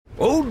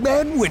Old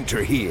Man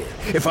Winter here.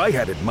 If I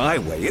had it my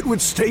way, it would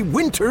stay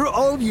winter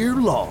all year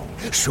long.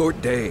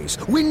 Short days,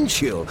 wind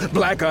chill,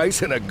 black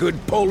ice, and a good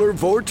polar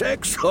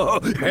vortex.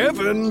 Oh,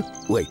 heaven!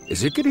 Wait,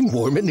 is it getting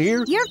warm in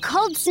here? Your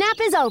cold snap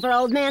is over,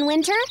 Old Man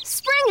Winter.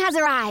 Spring has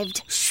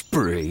arrived.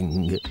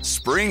 Spring.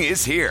 Spring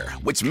is here,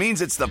 which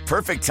means it's the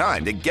perfect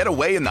time to get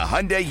away in the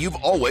Hyundai you've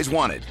always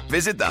wanted.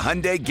 Visit the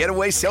Hyundai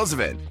Getaway Sales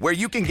Event, where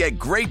you can get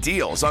great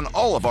deals on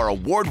all of our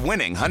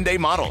award-winning Hyundai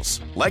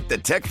models, like the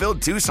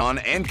tech-filled Tucson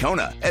and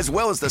Kona, as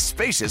well as the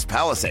spacious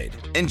Palisade.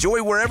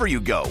 Enjoy wherever you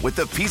go with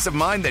the peace of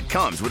mind that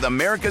comes with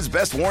America's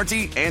best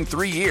warranty and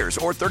 3 years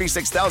or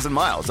 36,000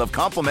 miles of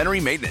complimentary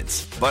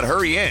maintenance. But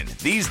hurry in,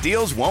 these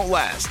deals won't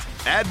last.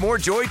 Add more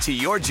joy to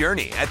your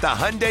journey at the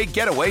Hyundai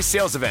Getaway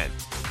Sales Event.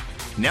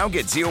 Now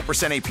get 0%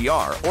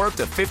 APR or up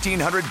to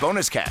 $1,500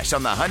 bonus cash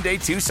on the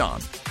Hyundai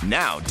Tucson.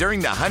 Now,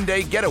 during the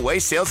Hyundai Getaway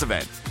Sales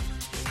Event.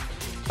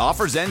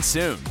 Offers end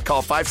soon.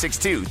 Call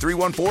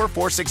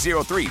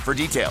 562-314-4603 for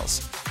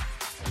details.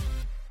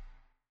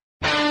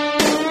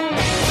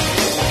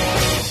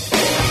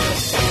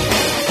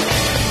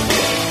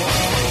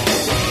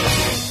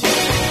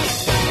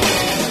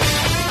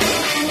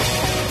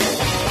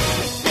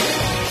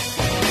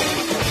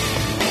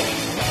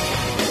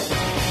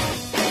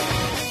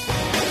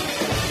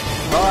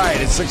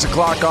 It's 6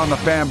 o'clock on the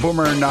Fan.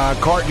 Boomer and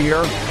Carton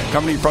here,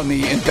 coming from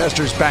the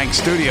Investors Bank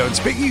studio. And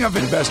speaking of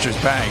Investors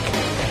Bank,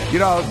 you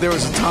know, there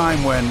was a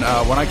time when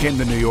I came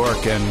to New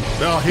York and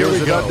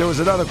there was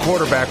another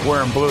quarterback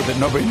wearing blue that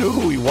nobody knew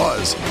who he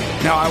was.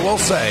 Now, I will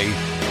say,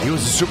 he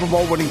was a Super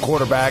Bowl winning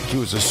quarterback. He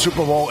was a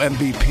Super Bowl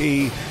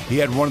MVP. He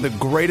had one of the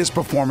greatest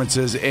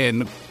performances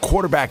in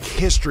quarterback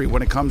history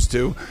when it comes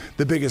to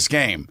the biggest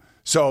game.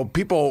 So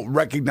people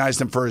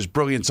recognized him for his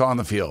brilliance on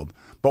the field.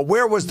 But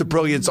where was the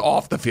brilliance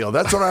off the field?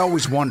 That's what I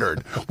always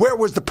wondered. Where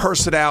was the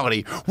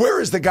personality?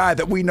 Where is the guy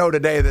that we know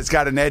today that's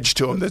got an edge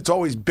to him, that's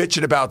always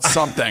bitching about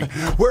something?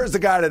 Where is the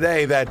guy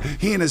today that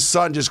he and his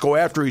son just go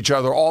after each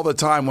other all the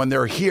time when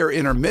they're here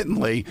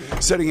intermittently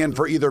sitting in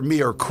for either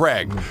me or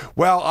Craig?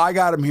 Well, I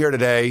got him here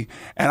today,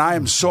 and I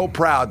am so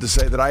proud to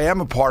say that I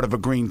am a part of a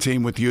green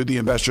team with you, the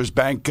Investors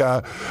Bank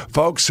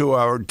folks who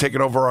are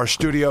taking over our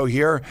studio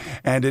here,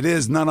 and it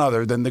is none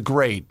other than the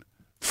great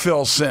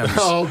Phil Simms.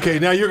 Oh, okay,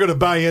 now you're going to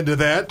buy into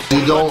that.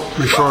 We don't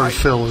refer to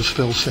Phil as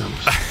Phil Simms.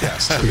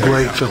 Yes. The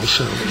great Phil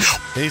Simms.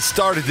 He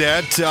started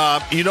that.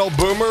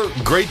 Boomer,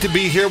 great to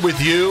be here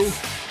with you.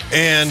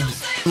 And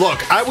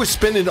look, I was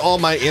spending all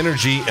my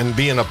energy in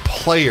being a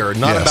player,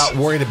 not about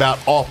worrying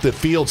about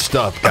off-the-field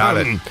stuff. Got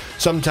it.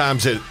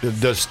 Sometimes it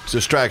just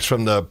distracts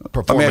from the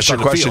performance. Let me ask you a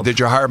question. Field. Did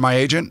you hire my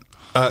agent?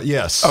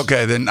 Yes.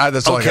 Okay, then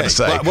that's all I got to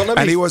say. Well,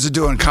 and he wasn't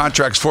doing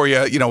contracts for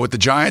you, with the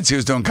Giants. He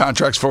was doing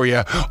contracts for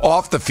you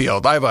off the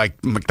field. I have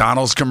like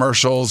McDonald's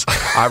commercials.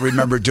 I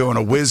remember doing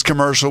a Wiz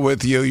commercial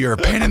with you. You're a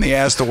pain in the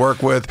ass to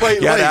work with.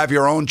 You had to have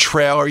your own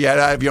trailer. You had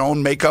to have your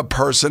own makeup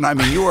person. I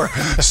mean, you were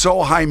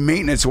so high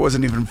maintenance, it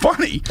wasn't even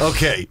funny.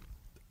 Okay,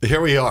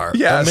 here we are.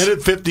 Yes. A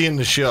minute 50 in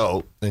the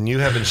show, and you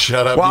haven't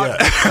shut up yet.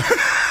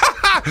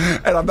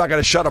 And I'm not going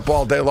to shut up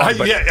all day long.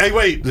 Hey,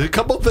 wait. A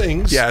couple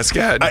things. Yes,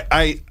 go ahead.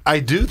 I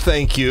do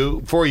thank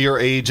you for your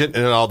agent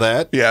and all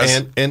that.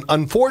 Yes. And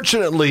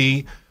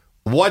unfortunately,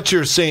 what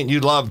you're saying, you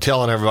love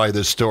telling everybody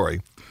this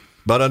story.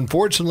 But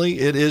unfortunately,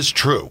 it is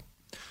true.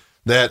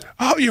 That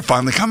you're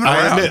finally coming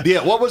around. I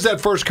admit, what was that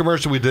first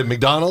commercial we did?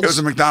 McDonald's? It was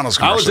a McDonald's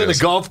commercial. I was in a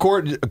golf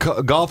cart,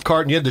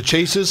 and you had the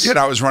chases? Yeah,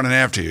 I was running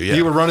after you, yeah.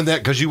 You were running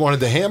that because you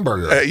wanted the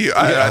hamburger. I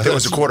think it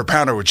was a quarter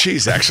pounder with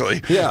cheese,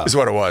 actually. Yeah. Is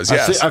what it was,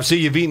 yes. I've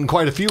seen you've eaten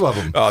quite a few of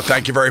them. Oh,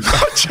 thank you very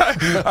much.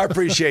 I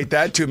appreciate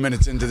that. 2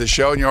 minutes into the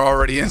show, and you're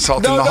already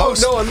insulting the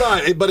host. No, I'm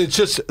not. But it's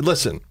just,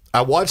 listen.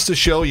 I watched the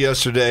show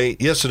yesterday.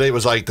 Yesterday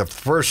was like the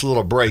first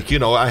little break.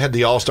 I had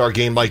the All-Star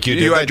game like you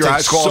did. You had your high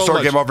school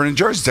All-Star game over in New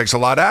Jersey. It takes a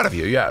lot out of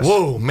you, yes.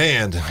 Whoa,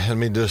 man. I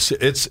mean,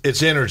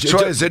 it's energy.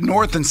 So is it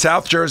North and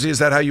South Jersey? Is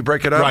that how you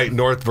break it up? Right,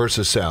 North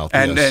versus South.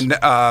 And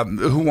yes.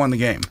 Who won the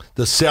game?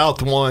 The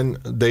South won.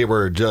 They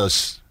were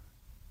just...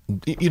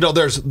 they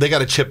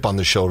got a chip on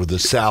the shoulder, the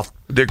South.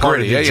 They're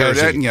gritty.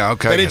 Yeah,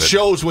 okay. And it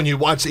shows when you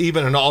watch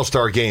even an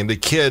All-Star game. The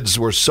kids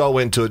were so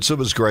into it, so it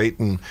was great.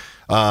 And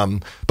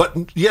but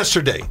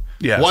yesterday,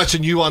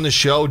 watching you on the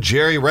show,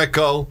 Jerry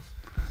Recco,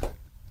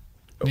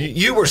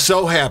 you were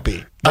so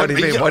happy. What do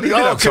you mean? What do you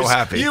mean I'm so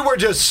happy? You were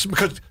just...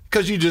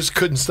 Because you just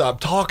couldn't stop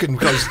talking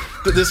because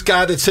this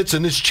guy that sits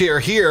in this chair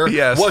here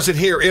wasn't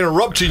here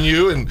interrupting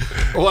you and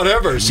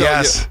whatever. So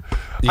yes.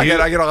 I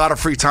get a lot of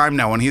free time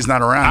now when he's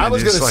not around. I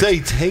was going to say,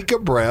 take a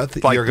breath.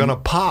 You're going to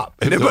pop.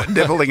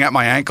 Nibbling at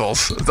my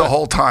ankles the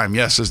whole time.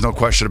 Yes, there's no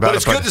question about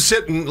it. But it's good to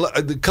sit and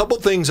a couple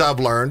things I've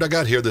learned. I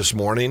got here this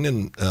morning.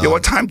 And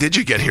what time did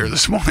you get here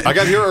this morning? I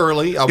got here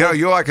early.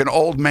 You're like an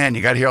old man.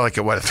 You got here like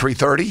at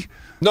 3:30?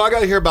 No, I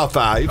got here about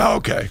 5. Oh,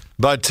 okay.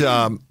 But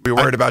were you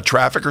worried about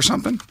traffic or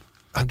something?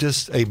 I'm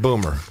just a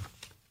boomer.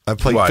 I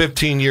played What?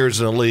 15 years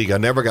in the league. I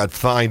never got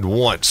fined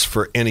once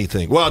for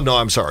anything. Well, no,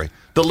 I'm sorry.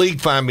 The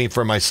league fined me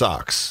for my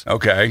socks.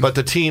 Okay. But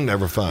the team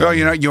never fined Well, me.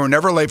 you know, you were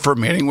never late for a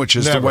meeting, which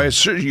is the way it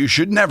should. You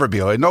should never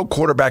be late. No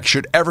quarterback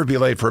should ever be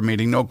late for a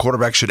meeting. No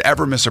quarterback should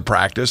ever miss a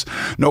practice.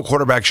 No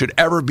quarterback should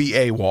ever be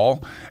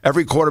AWOL.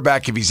 Every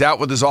quarterback, if he's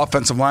out with his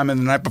offensive lineman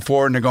the night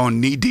before and they're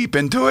going knee deep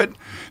into it,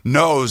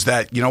 knows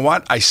that, you know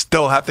what, I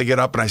still have to get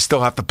up and I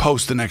still have to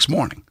post the next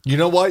morning. You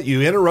know what?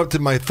 You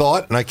interrupted my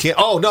thought, and I can't.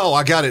 Oh, no,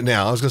 I got it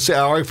now. I was going to say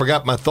I already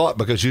forgot my thought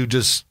because you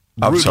just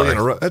rudely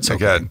interrupted. That's okay.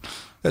 Good.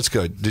 That's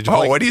good. Did you?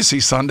 What do you see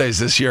Sundays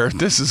this year?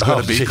 This is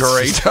going to be Jesus.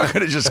 great. I'm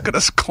going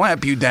to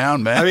clamp you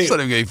down, man. I mean, it's not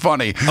even going to be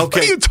funny. okay. What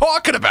are you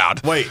talking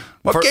about? Wait.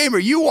 What game are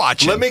you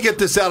watching? Let me get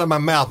this out of my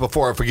mouth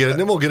before I forget it, and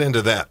then we'll get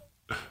into that.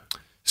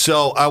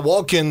 So I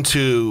walk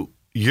into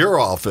your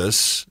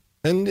office,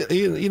 and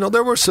you know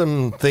there were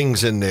some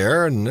things in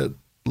there, and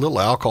a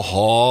little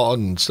alcohol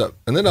and stuff.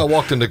 And then I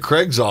walked into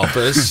Craig's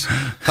office.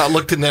 I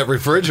looked in that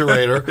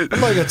refrigerator. I'm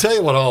not going to tell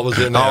you what all was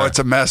in there. Oh, it's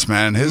a mess,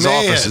 man. His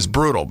office is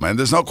brutal, man.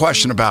 There's no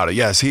question about it.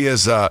 Yes, he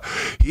is a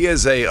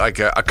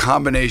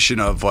combination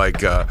of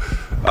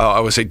I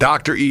would say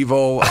Dr.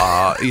 Evil,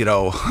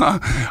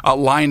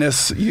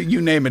 Linus,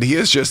 you name it. He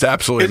is just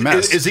absolutely a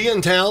mess. Is he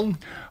in town?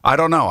 I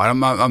don't know.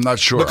 I'm not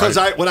sure. Because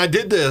when I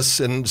did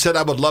this and said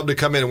I would love to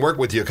come in and work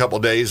with you a couple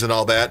of days and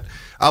all that,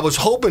 I was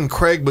hoping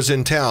Craig was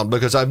in town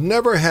because I've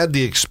never had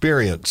the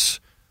experience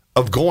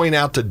of going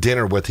out to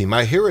dinner with him.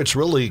 I hear it's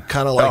really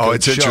kind of like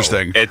it's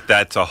interesting.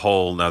 That's a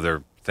whole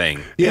nother thing.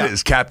 Yeah. It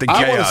is Captain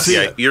Chaos.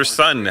 Yeah, your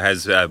son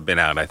has been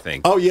out, I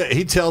think. Oh, yeah.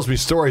 He tells me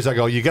stories. I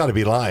go, you got to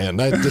be lying.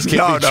 That just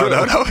can't be true.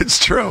 No, it's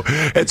true.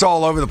 It's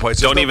all over the place.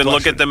 Don't even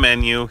look at the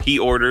menu. He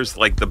orders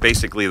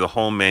basically the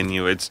whole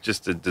menu. It's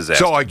just a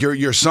disaster. So like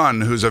your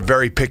son, who's a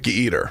very picky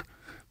eater,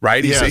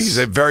 right? He's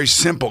a very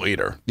simple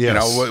eater. Yes.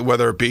 You know,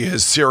 whether it be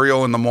his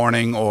cereal in the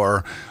morning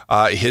or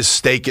his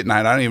steak at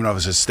night. I don't even know if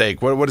it's his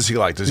steak. What does he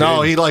like?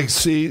 He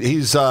likes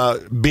he's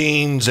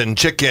beans and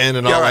chicken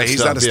and all that right. He's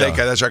stuff. Not a steak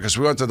guy. That's right. Because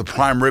we went to the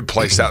prime rib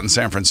place out in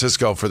San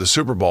Francisco for the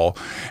Super Bowl,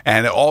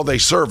 and all they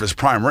serve is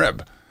prime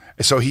rib.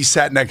 So he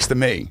sat next to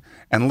me,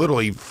 and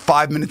literally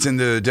 5 minutes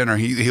into dinner,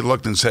 he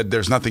looked and said,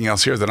 "There's nothing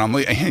else here that I'm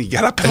leaving." And he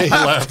got up and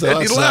left.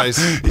 And he left.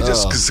 Nice. He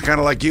just kind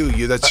of like you.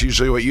 That's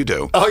usually what you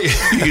do. Oh, yeah.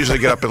 You usually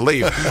get up and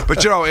leave.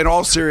 But in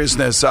all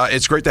seriousness,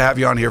 it's great to have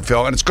you on here,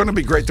 Phil, and it's going to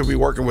be great to be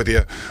working with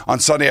you on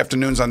Sunday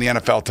afternoons on the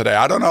NFL Today.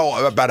 I don't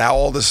know about how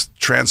all this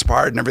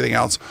transpired and everything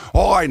else.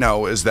 All I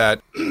know is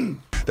that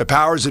the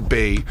powers that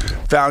be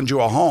found you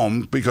a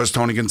home because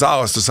Tony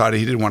Gonzalez decided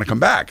he didn't want to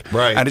come back.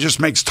 Right. And it just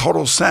makes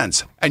total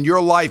sense. And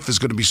your life is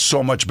going to be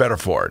so much better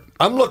for it.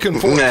 I'm looking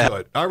forward to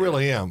it. I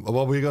really am.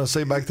 What were you going to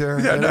say back there?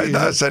 Yeah,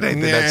 no, said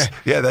anything.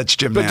 That's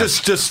Jim but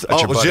Nance.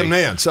 It was Jim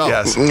Nance. Oh.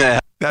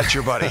 Yes. That's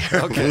your buddy.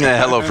 Okay.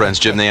 Hello, friends.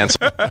 Jim Nance.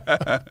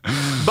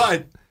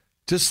 But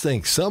just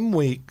think, some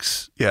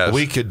weeks Yes.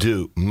 we could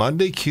do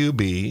Monday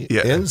QB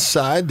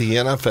inside the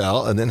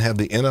NFL and then have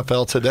the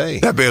NFL Today.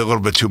 That'd be a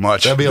little bit too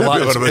much. That'd be a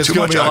lot. It's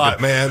going to be a lot,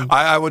 man.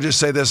 I will just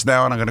say this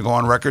now, and I'm going to go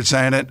on record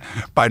saying it.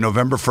 By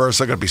November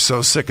 1st, I'm going to be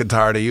so sick and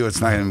tired of you, it's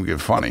not even going to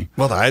get funny.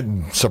 Well,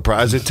 I'm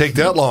surprised it'd take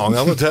that long.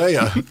 I'm going to tell you.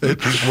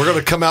 We're going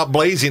to come out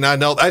blazing. I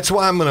know. That's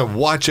why I'm going to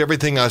watch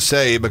everything I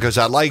say, because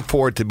I like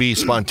for it to be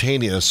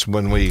spontaneous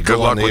when we Good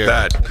go luck on the with air.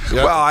 that.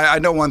 Yep. Well, I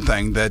know one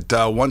thing, that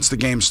once the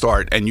games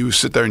start and you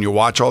sit there and you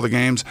watch all the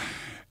games,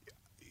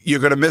 you're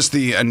going to miss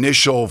the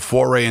initial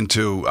foray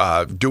into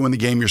doing the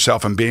game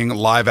yourself and being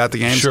live at the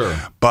games. Sure.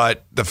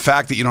 But the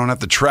fact that you don't have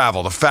to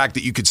travel, the fact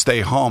that you could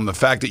stay home, the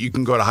fact that you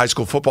can go to high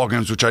school football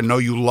games, which I know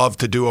you love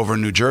to do over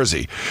in New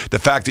Jersey, the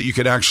fact that you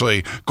could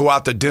actually go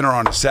out to dinner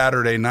on a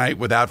Saturday night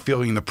without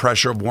feeling the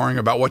pressure of worrying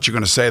about what you're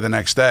going to say the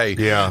next day.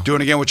 Yeah.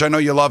 Doing a game, which I know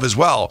you love as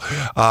well.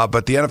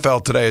 But the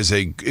NFL Today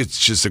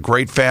it's just a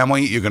great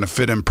family. You're going to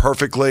fit in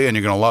perfectly, and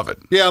you're going to love it.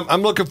 Yeah,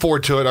 I'm looking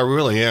forward to it. I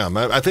really am.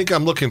 I think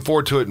I'm looking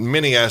forward to it in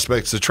many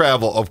aspects. The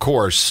travel, of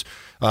course.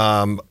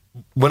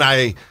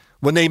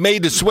 When they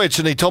made the switch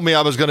and they told me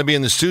I was going to be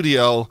in the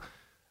studio,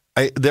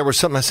 there was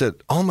something I said,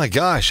 oh my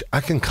gosh,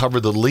 I can cover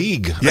the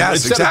league.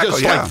 Yes, Instead exactly,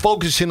 of just like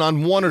focusing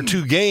on one or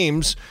two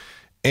games.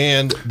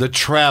 And the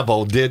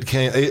travel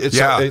it's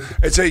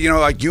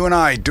like you and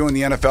I doing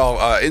the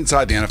NFL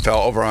inside the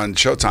NFL over on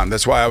Showtime.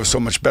 That's why I was so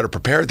much better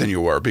prepared than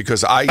you were,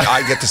 because I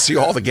get to see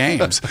all the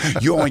games.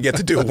 You only get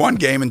to do one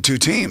game and two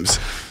teams.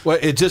 Well,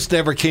 it just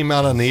never came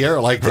out on the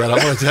air like that. I'm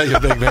going to tell you,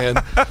 big man.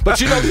 But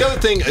the other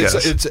thing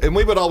is, and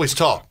we would always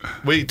talk.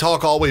 We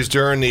talk always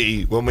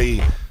when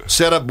we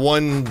set up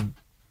one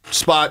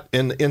spot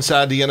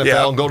inside the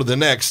NFL and go to the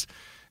next.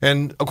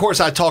 And of course,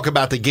 I talk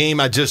about the game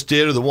I just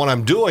did or the one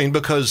I'm doing,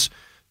 because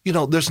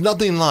there's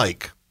nothing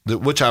like,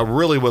 which I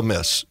really will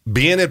miss,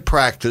 being at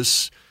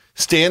practice,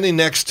 standing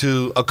next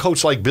to a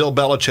coach like Bill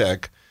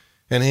Belichick,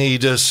 and he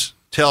just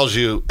tells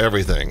you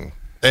everything.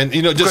 And,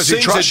 just because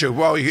he trusts you.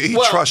 Well, he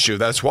trusts you.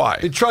 That's why.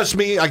 He trusts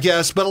me, I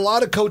guess. But a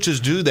lot of coaches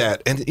do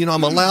that. And,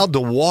 I'm allowed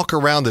to walk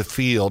around the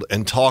field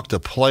and talk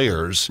to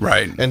players.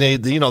 Right. And they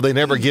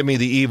never give me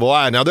the evil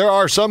eye. Now, there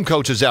are some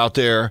coaches out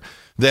there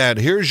that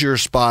here's your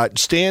spot,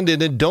 stand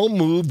in it, don't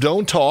move,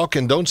 don't talk,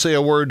 and don't say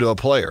a word to a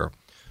player.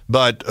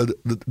 But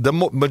the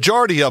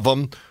majority of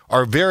them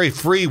are very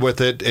free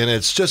with it, and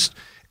it's just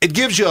it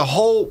gives you a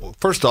whole.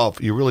 First off,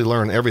 you really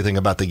learn everything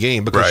about the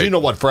game because you know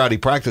what Friday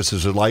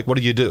practices are like. What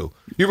do?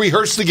 You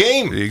rehearse the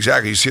game.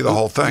 Exactly. You see the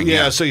whole thing.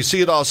 Yeah, so you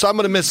see it all. So I'm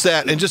going to miss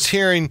that, and just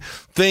hearing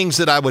things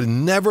that I would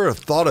never have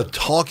thought of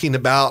talking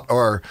about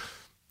or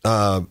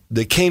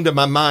that came to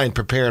my mind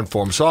preparing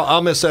for them. So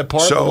I'll miss that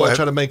part. So I'll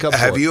try to make up for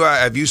it.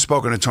 Have you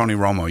spoken to Tony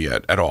Romo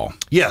yet at all?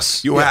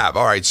 Yes. You have?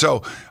 All right.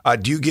 So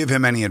do you give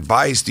him any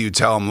advice? Do you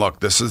tell him, look,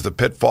 this is the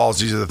pitfalls.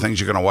 These are the things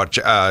you're going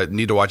to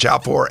need to watch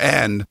out for?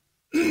 And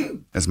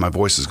as my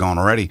voice is gone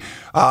already,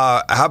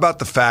 how about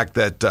the fact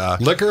that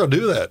liquor will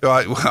do that?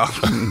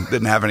 Well,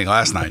 didn't have any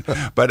last night.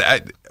 But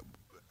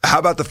how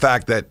about the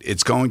fact that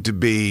it's going to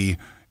be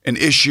an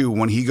issue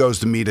when he goes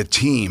to meet a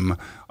team,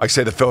 like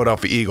say the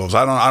Philadelphia Eagles.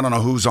 I don't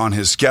know who's on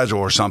his schedule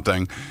or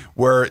something,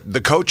 where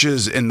the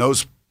coaches in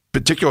those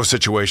particular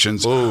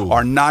situations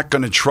are not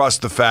going to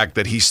trust the fact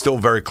that he's still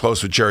very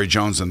close with Jerry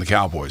Jones and the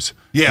Cowboys.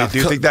 Yeah. Do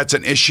you think that's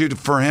an issue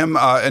for him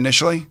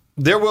initially?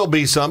 There will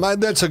be some. I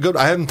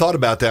hadn't thought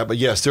about that, but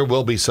yes, there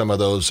will be some of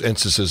those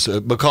instances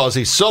because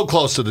he's so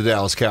close to the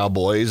Dallas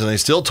Cowboys and they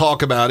still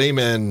talk about him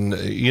and,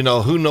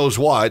 who knows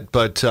what,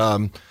 but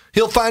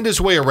he'll find his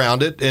way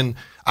around it. And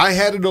I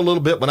had it a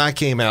little bit when I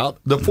came out.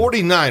 The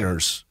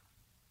 49ers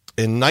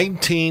in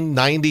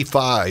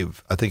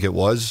 1995, I think it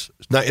was,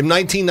 in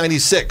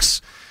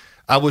 1996,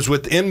 I was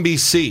with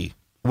NBC.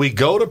 We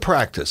go to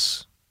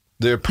practice.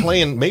 They're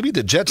playing maybe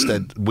the Jets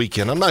that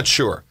weekend. I'm not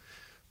sure.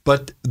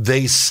 But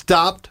they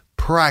stopped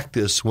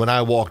practice when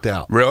I walked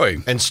out. Really?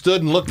 And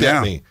stood and looked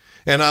at me.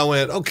 And I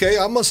went, okay,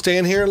 I'm going to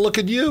stand here and look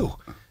at you.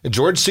 And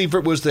George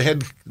Seifert was the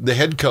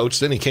head coach.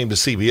 Then he came to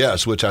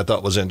CBS, which I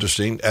thought was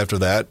interesting after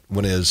that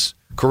when his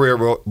career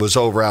was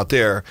over out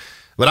there.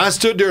 But I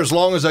stood there as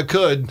long as I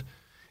could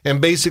and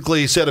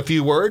basically said a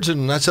few words.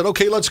 And I said,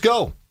 okay, let's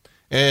go.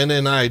 And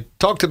then I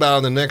talked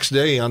about the next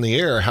day on the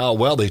air how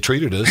well they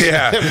treated us.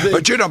 Yeah,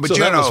 but you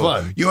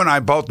and I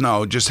both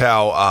know just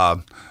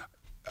how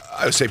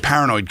I would say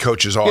paranoid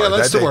coaches are. Yeah,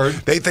 that's the word.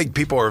 They think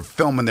people are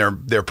filming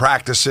their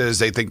practices.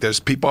 They think there's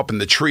people up in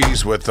the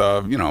trees with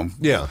photographs.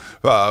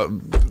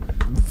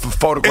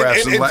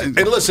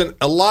 And listen,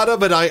 a lot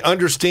of it I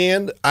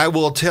understand. I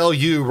will tell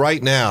you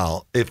right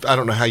now, I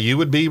don't know how you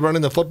would be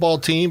running the football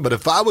team, but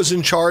if I was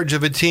in charge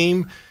of a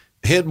team,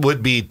 it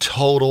would be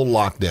total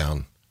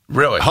lockdown.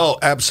 Really? Oh,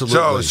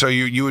 absolutely. So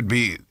you would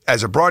be,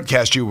 as a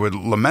broadcast, you would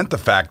lament the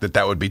fact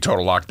that would be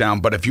total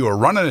lockdown. But if you were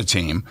running a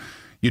team,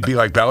 you'd be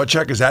like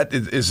Belichick.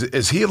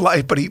 Is he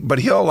like? But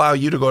he'll allow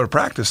you to go to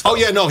practice. Though. Oh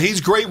yeah, no, he's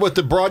great with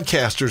the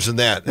broadcasters and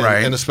that,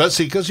 right? And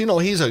especially because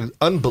he's an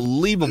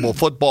unbelievable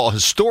football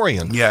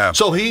historian. Yeah.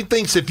 So he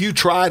thinks if you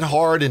tried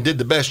hard and did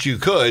the best you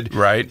could,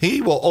 right,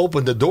 he will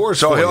open the doors.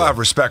 So for he'll you. have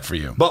respect for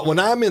you. But when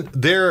I'm in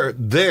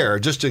there,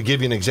 just to give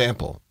you an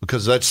example,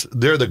 because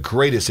they're the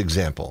greatest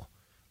example.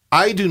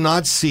 I do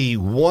not see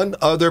one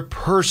other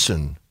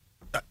person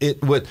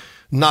with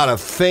not a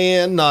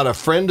fan, not a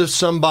friend of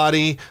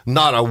somebody,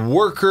 not a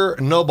worker,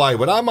 nobody.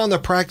 When I'm on the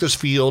practice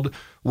field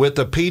with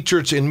the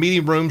Patriots in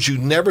meeting rooms, you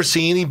never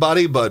see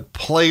anybody but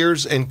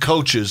players and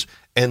coaches,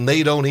 and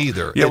they don't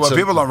either. Yeah, what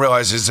people don't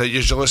realize is that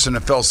you should listen to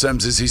Phil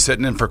Simms as he's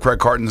sitting in for Craig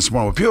Carton this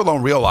morning. What people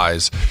don't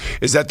realize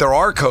is that there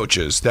are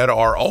coaches that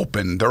are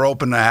open. They're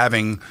open to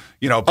having,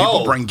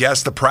 people bring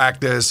guests to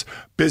practice,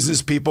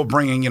 business people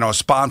bringing,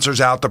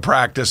 sponsors out to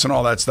practice and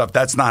all that stuff.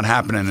 That's not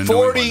happening in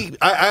 40.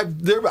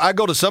 I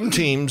go to some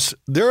teams.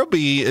 There'll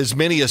be as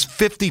many as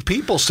 50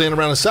 people standing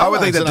around the sidelines. I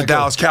would think that the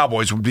Dallas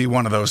Cowboys would be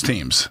one of those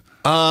teams.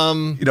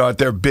 At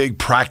their big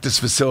practice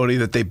facility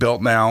that they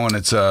built now, and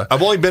it's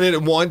I've only been in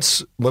it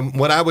once.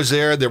 When I was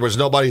there was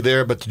nobody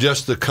there but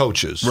just the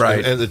coaches,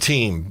 right, and the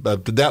team.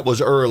 But that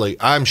was early.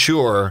 I'm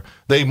sure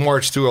they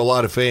marched through a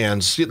lot of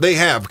fans. They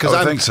have because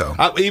I think so.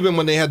 Even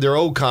when they had their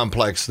old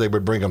complex, they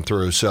would bring them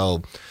through.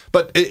 So,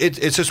 but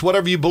it's just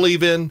whatever you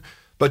believe in.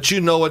 But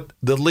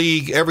the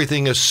league,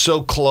 everything is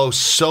so close,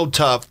 so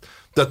tough.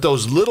 That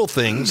those little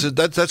things,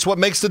 that's what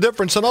makes the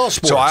difference in all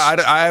sports. So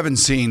I haven't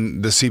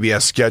seen the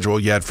CBS schedule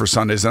yet for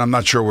Sundays, and I'm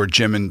not sure where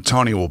Jim and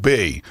Tony will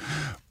be.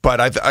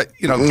 But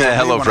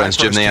hello, friends.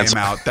 Jim Nance.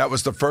 That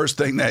was the first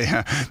thing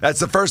that's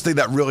the first thing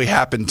that really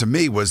happened to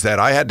me was that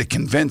I had to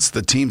convince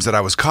the teams that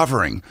I was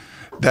covering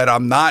that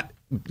I'm not,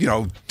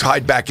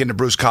 tied back into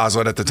Bruce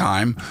Coslett at the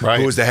time, right,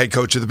 who was the head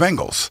coach of the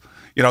Bengals.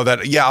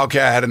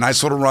 I had a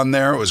nice little run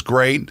there. It was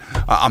great.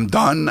 I'm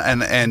done,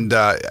 and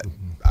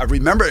I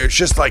remember it's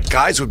just like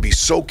guys would be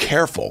so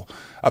careful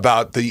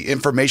about the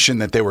information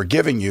that they were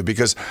giving you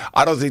because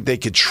I don't think they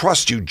could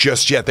trust you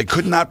just yet. They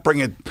could not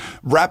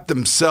wrap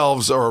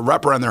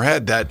around their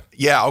head that,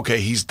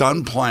 he's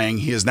done playing.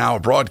 He is now a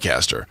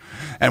broadcaster.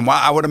 And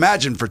I would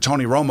imagine for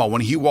Tony Romo,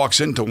 when he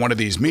walks into one of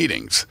these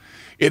meetings,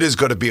 it is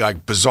going to be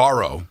like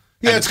Bizarro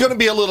Yeah, it's going to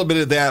be a little bit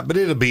of that, but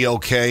it'll be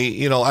okay.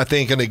 You know, I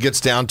think, and it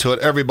gets down to it,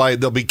 everybody,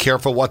 they'll be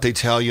careful what they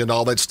tell you and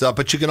all that stuff,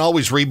 but you can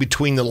always read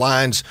between the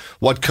lines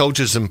what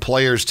coaches and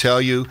players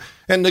tell you.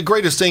 And the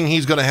greatest thing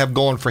he's going to have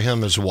going for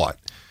him is what?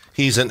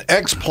 He's an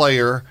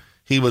ex-player.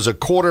 He was a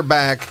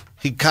quarterback.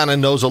 He kind of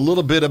knows a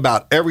little bit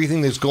about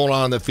everything that's going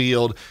on in the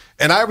field.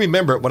 And I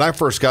remember when I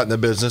first got in the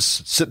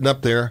business, sitting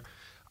up there,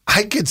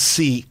 I could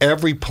see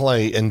every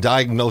play and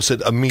diagnose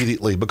it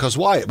immediately because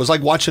why? It was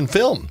like watching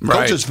film,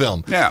 coach's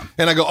film. Yeah.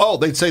 And I go,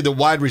 they'd say the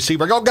wide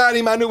receiver. I go, got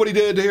him. I knew what he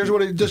did. Here's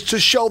what he just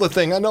show the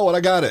thing. I know it.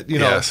 I got it. You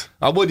know, yes.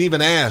 I wouldn't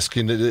even ask.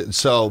 And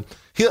so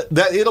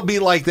it'll be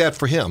like that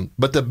for him.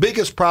 But the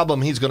biggest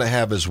problem he's going to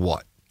have is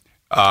what?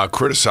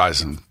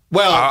 Criticizing.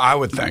 Well, I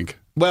would think.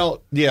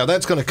 Well, yeah,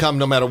 that's going to come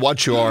no matter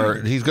what you are.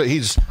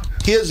 His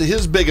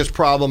biggest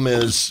problem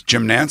is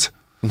Jim Nantz.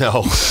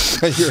 No,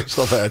 you're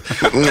so bad.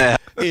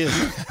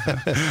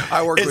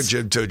 I work with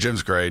Jim too.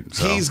 Jim's great.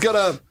 So. He's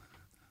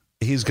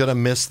gonna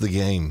miss the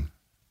game.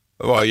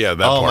 Well, yeah.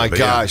 That oh part, my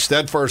gosh,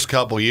 yeah. that first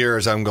couple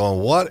years, I'm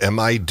going, what am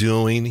I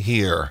doing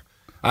here?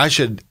 I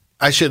should.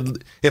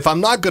 If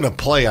I'm not going to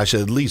play, I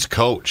should at least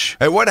coach.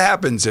 Hey, what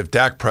happens if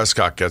Dak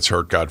Prescott gets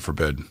hurt? God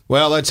forbid.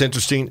 Well, that's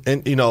interesting,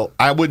 and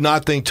I would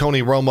not think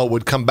Tony Romo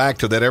would come back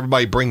to that.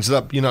 Everybody brings it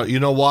up. You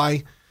know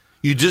why?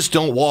 You just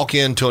don't walk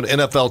into an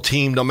NFL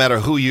team, no matter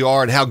who you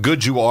are and how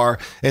good you are,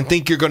 and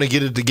think you're going to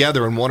get it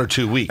together in 1 or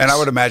 2 weeks. And I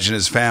would imagine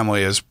his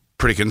family is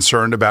pretty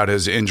concerned about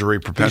his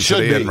injury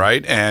propensity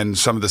and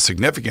some of the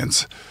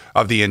significance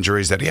of the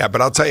injuries that he had.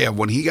 But I'll tell you,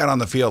 when he got on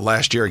the field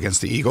last year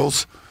against the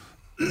Eagles,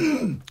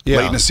 late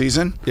in the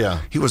season,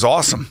 he was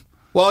awesome.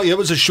 Well, it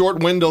was a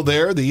short window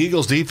there. The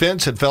Eagles'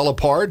 defense had fell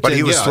apart. But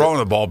he was throwing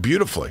the ball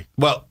beautifully.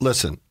 Well,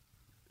 listen,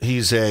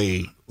 he's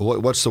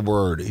what's the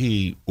word?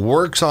 He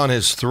works on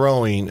his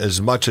throwing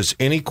as much as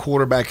any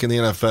quarterback in the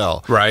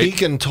NFL. Right. He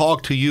can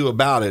talk to you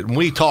about it, and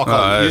we talk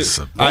on it's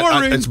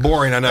boring. It's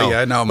boring, I know. Yeah,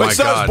 I know, but it's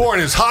not as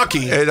boring as hockey.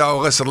 Hey, no,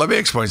 listen, let me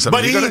explain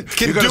something. But you're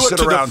he can do it sit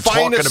to around the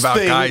talking finest about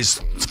thing.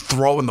 guys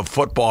throwing the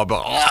football,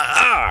 but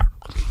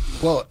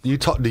Well, do you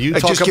talk just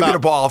about? give me the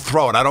ball, I'll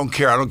throw it. I don't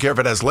care. I don't care if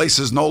it has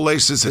laces, no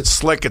laces. It's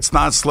slick. It's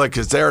not slick.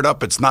 It's aired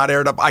up. It's not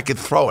aired up. I could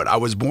throw it. I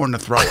was born to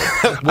throw it.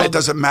 It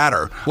doesn't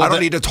matter. I don't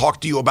need to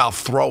talk to you about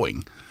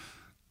throwing.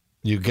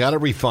 You got to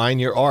refine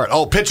your art.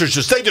 Oh, pitchers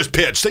they just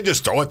pitch. They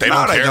just throw it. They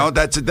don't care. No,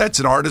 that's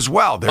an art as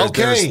well.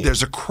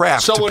 There's a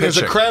craft to pitching. So when there's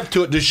a craft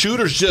to it, the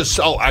shooters just,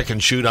 I can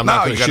shoot. I'm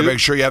not going to shoot. You got to make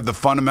sure you have the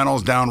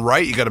fundamentals down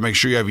right. You got to make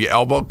sure you have your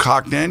elbow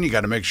cocked in. You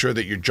got to make sure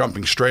that you're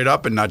jumping straight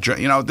up and not,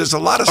 there's a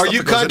lot of stuff. Are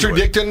you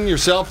contradicting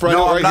yourself right here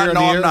on the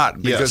air? I'm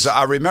not. Because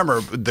I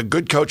remember the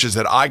good coaches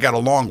that I got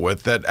along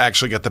with that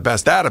actually got the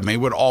best out of me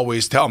would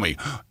always tell me,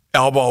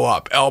 elbow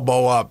up,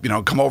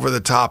 come over the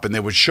top, and they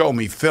would show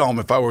me film.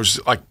 If I was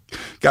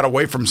got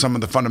away from some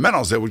of the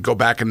fundamentals, they would go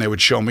back and they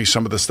would show me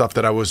some of the stuff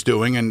that I was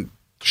doing and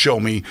show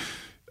me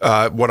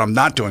what I'm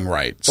not doing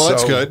right. Well,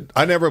 that's good.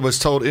 I never was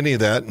told any of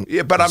that.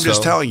 Yeah, but I'm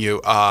just telling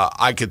you,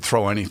 I could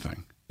throw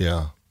anything.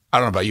 Yeah. I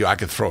don't know about you. I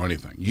could throw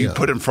anything. You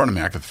put it in front of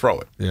me, I could throw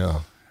it.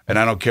 Yeah. And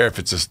I don't care if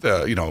it's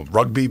a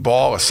rugby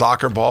ball, a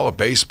soccer ball, a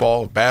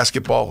baseball, a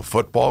basketball, a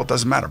football. It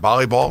doesn't matter.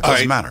 Volleyball, it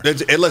doesn't matter.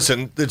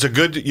 Listen, it's a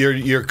good.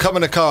 You're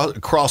coming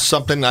across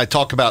something I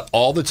talk about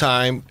all the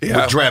time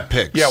with draft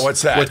picks. Yeah,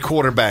 what's that? With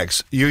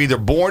quarterbacks, you're either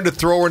born to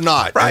throw or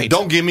not. Right. And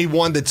don't give me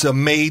one that's a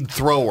made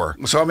thrower.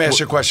 So let me ask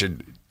you a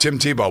question. Tim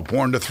Tebow,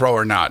 born to throw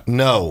or not?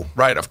 No.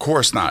 Right, of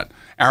course not.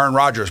 Aaron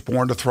Rodgers,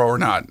 born to throw or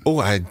not? Oh,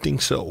 I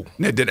think so.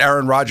 Did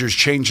Aaron Rodgers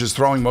change his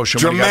throwing motion?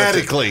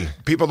 Dramatically.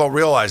 People don't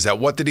realize that.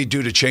 What did he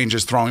do to change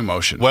his throwing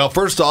motion? Well,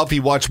 first off,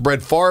 he watched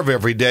Brett Favre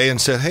every day and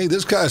said, hey,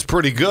 this guy's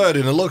pretty good,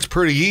 and it looks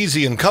pretty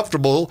easy and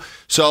comfortable.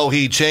 So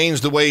he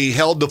changed the way he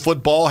held the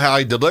football, how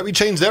he delivered. He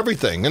changed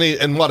everything.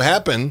 And what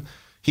happened,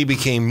 he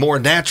became more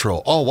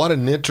natural. Oh, what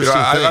an interesting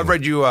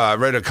thing. I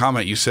read a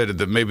comment. You said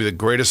that maybe the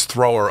greatest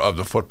thrower of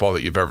the football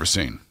that you've ever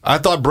seen. I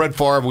thought Brett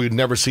Favre, we'd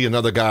never see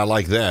another guy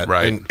like that.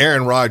 Right. And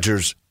Aaron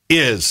Rodgers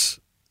is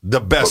the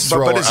best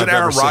thrower But isn't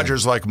Aaron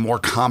Rodgers seen. like more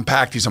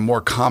compact? He's a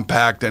more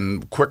compact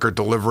and quicker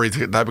delivery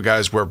type of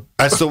guys where...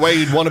 That's the way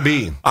you'd want to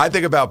be. I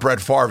think about Brett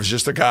Favre as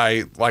just a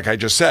guy, like I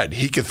just said,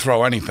 he could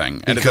throw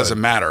anything, and it doesn't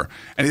matter.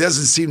 And he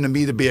doesn't seem to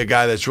me to be a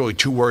guy that's really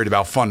too worried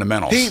about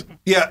fundamentals.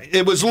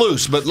 It was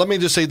loose, but let me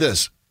just say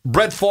this.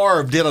 Brett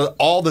Favre did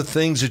all the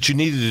things that you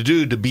needed to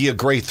do to be a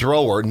great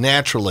thrower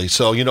naturally.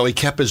 So, he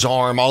kept his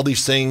arm, all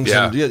these things.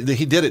 Yeah. And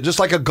he did it just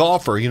like a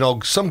golfer.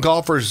 Some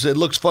golfers, it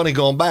looks funny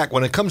going back.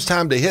 When it comes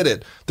time to hit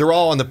it, they're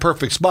all in the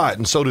perfect spot,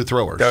 and so do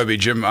throwers. That would be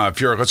Jim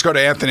Furyk. Let's go to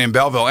Anthony in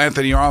Belleville.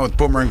 Anthony, you're on with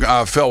Boomer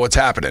and Phil. What's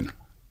happening?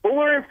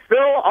 Boomer and Phil,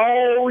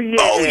 oh, yeah.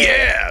 Oh,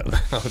 yeah.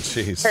 Oh,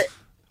 jeez.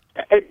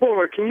 Hey,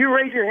 Boomer, can you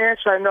raise your hand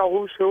so I know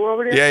who's who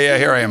over there? Yeah,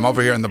 here I am,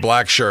 over here in the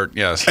black shirt,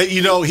 yes.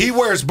 He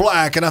wears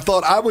black, and I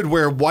thought I would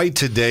wear white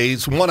today.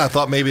 One, I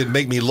thought maybe it'd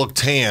make me look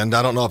tanned.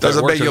 I don't know if doesn't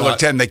that works make you or look not.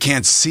 tanned. They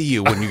can't see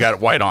you when you got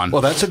white on.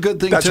 Well, that's a good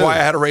thing, That's too. why I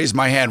had to raise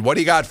my hand. What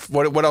do you got?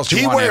 What else do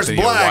you want, He wears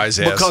Anthony, black wise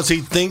ass? because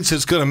he thinks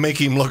it's going to make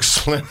him look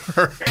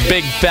slimmer.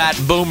 Big fat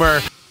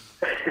boomer.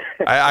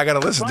 I got to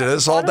listen to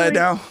this all day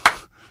now?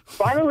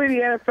 Finally, the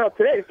NFL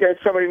today.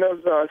 Somebody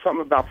knows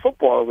something about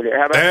football over there.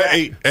 How about that?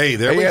 Hey,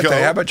 there we Anthony,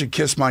 go. how about you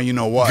kiss my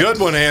you-know-what? Good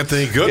one,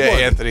 Anthony. Good one.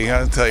 Anthony,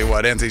 I'll tell you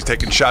what. Anthony's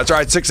taking shots. All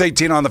right,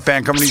 6:18 on the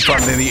Fan, coming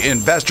from the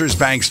Investors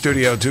Bank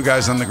studio. Two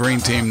guys on the green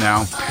team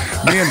now.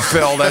 Me and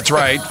Phil, that's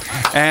right.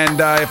 And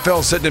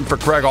Phil's sitting in for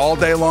Craig all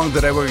day long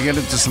today. We're going to get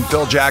into some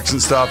Phil Jackson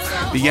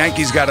stuff. The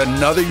Yankees got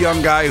another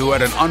young guy who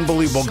had an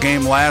unbelievable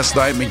game last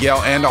night, Miguel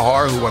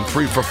Andujar, who went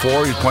 3 for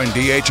 4. He's playing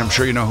DH. I'm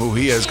sure you know who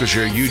he is because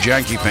you're a huge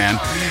Yankee fan.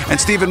 And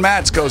Steven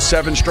Matz goes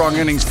 7 strong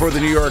innings for the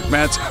New York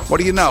Mets. What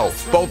do you know?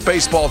 Both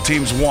baseball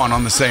teams won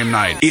on the same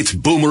night. It's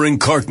Boomer and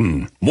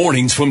Carton.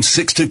 Mornings from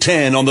 6 to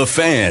 10 on The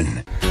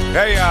Fan.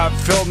 Hey,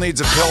 Phil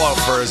needs a pillow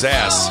for his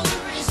ass.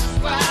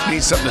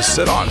 Needs something to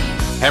sit on.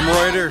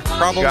 Hemorrhoider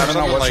problem or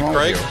something like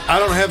Craig? I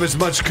don't have as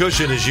much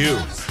cushion as you.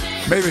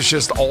 Maybe it's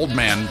just old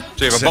man.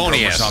 So you have a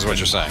bony ass is what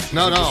you're saying.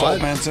 No.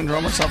 Old man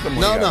syndrome or something?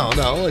 No.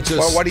 It's just,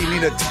 well, why do you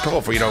need a pillow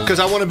for? Because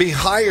I want to be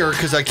higher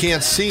because I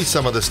can't see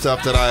some of the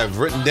stuff that I have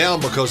written down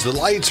because the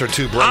lights are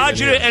too bright.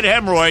 Agita and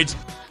hemorrhoids.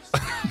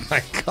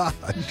 My God.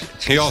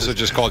 He also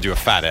just called you a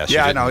fat ass.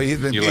 Yeah, I know. He's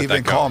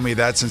been calling me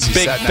that since he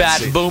Big sat in that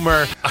fat seat.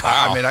 boomer.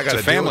 I mean, I got to deal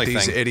with family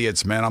these thing.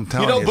 idiots, man. I'm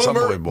telling you, it's Boomer,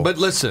 unbelievable. but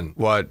listen.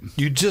 What?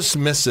 You just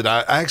missed it.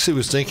 I actually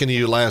was thinking of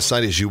you last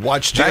night as you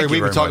watched Jerry. Thank you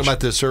We were very talking much. about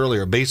this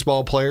earlier.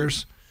 Baseball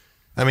players.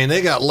 I mean,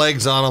 they got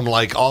legs on them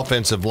like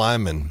offensive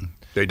linemen.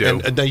 They do.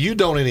 And now you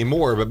don't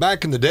anymore, but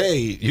back in the day,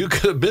 you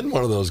could have been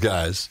one of those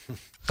guys.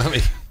 I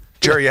mean,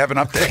 Jerry, you have an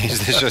update?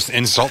 Is this just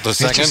insult to It's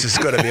second?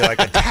 just going to be like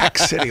Attack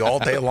City all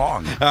day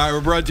long.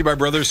 We're brought to you by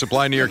Brothers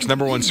Supply, New York's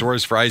 #1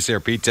 source for ice,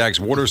 air, P-Tax,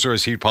 water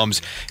source, heat pumps,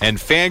 and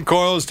fan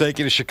coils.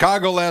 Taking to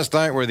Chicago last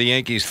night where the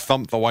Yankees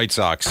thumped the White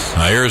Sox.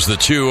 Here's the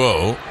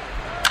 2-0.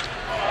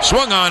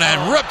 Swung on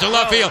and ripped to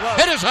left field.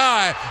 It is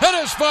high.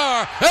 It is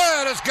far.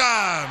 It is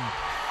gone.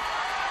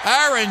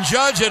 Aaron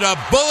Judge had a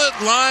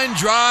bullet line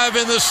drive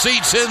in the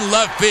seats in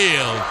left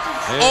field.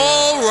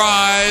 All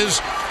rise.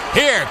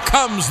 Here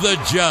comes the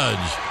Judge.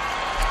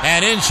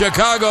 And in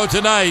Chicago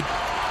tonight,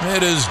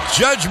 it is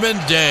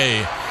Judgment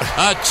Day.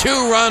 A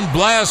 2-run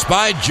blast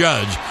by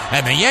Judge.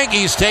 And the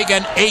Yankees take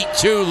an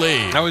 8-2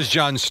 lead. That was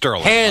John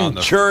Sterling.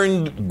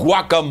 Hand-churned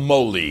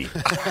guacamole.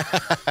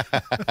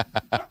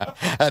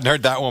 Hadn't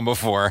heard that one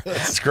before.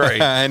 That's great.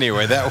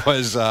 Anyway, that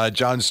was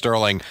John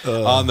Sterling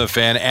on the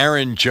Fan.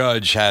 Aaron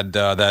Judge had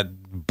that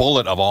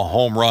bullet of a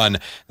home run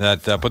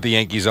that put the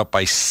Yankees up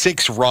by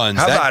 6 runs.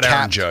 How that about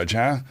Aaron Judge,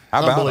 huh?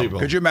 How about Unbelievable.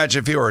 him? Could you imagine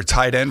if he were a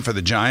tight end for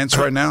the Giants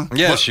right now?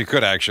 Yes, you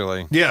could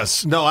actually.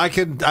 yes. No, I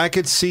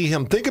could see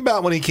him. Think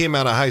about when he came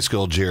out of high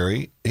school,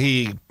 Jerry.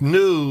 He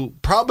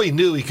probably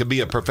knew he could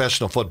be a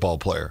professional football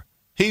player.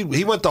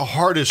 He went the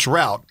hardest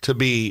route to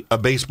be a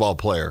baseball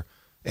player.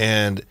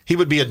 And he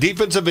would be a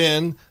defensive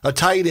end, a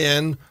tight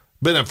end,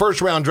 been a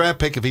first-round draft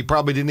pick if he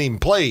probably didn't even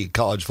play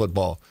college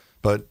football.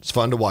 But it's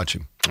fun to watch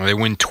him. They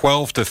win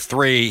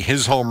 12-3.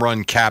 His home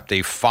run capped a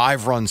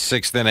 5-run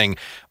 6th inning,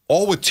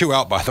 all with 2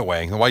 out, by the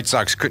way. The White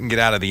Sox couldn't get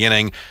out of the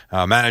inning.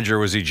 Manager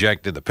was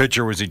ejected. The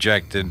pitcher was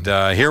ejected.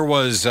 Here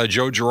was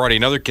Joe Girardi.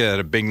 Another kid that had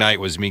a big night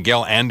was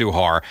Miguel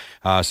Andujar.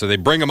 So they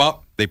bring him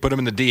up. They put him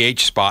in the DH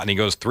spot, and he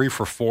goes 3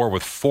 for 4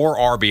 with 4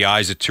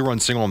 RBIs, a 2-run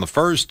single in the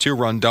first,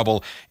 2-run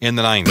double in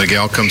the 9th.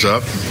 Miguel comes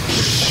up,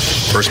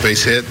 first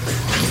base hit,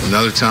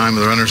 another time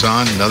the runner's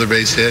on, another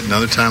base hit,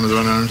 another time the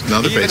runner's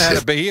another base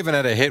hit. He even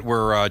had a hit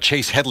where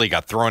Chase Headley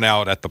got thrown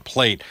out at the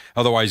plate.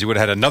 Otherwise, he would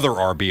have had another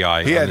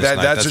RBI. Yeah, on this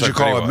night. that's what you how good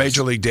call he a was.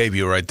 major league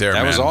debut right there, That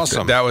man. was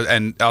awesome. That was,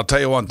 and I'll tell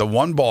you what, the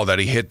one ball that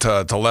he hit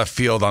to left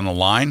field on the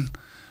line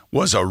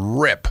was a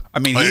rip. I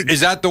mean, is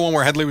that the one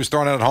where Headley was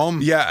thrown out at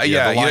home? Yeah.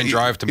 The line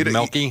drive to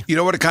Melky. You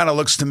know what it kind of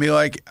looks to me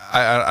like?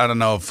 I don't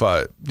know if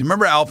you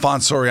remember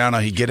Alfonso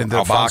Soriano. He'd get into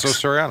the box. Alfonso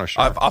Soriano,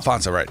 sure.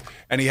 Alfonso, right?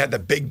 And he had the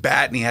big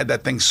bat, and he had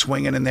that thing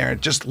swinging in there. It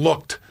just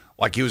looked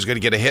like he was going to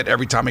get a hit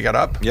every time he got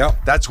up.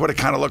 Yep. That's what it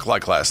kind of looked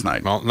like last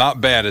night. Well,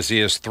 not bad as he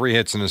has 3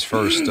 hits in his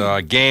first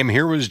game.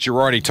 Here was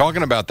Girardi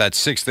talking about that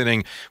 6th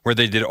inning where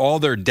they did all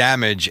their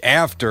damage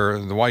after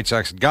the White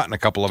Sox had gotten a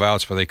couple of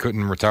outs, but they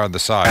couldn't retire the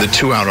side. The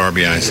 2 out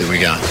RBIs that we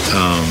got.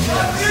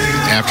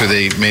 After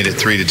they made it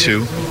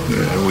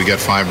 3-2, we got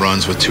 5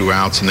 runs with 2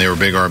 outs, and they were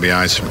big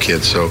RBIs from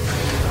kids, so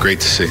great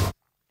to see.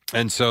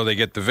 And so they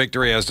get the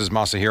victory, as does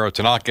Masahiro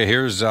Tanaka.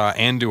 Here's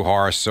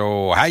Andujar.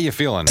 So how you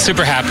feeling?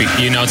 Super happy,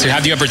 to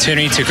have the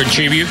opportunity to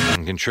contribute.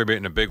 And contribute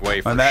in a big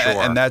way for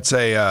sure. And that's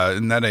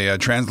isn't that a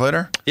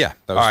translator? Yeah.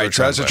 All right,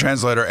 so that's a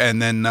translator.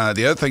 And then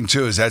the other thing,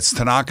 too, is that's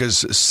Tanaka's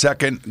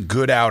second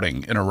good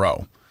outing in a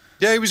row.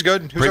 Yeah, he was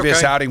good.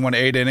 Previous outing went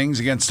 8 innings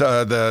against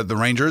the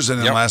Rangers,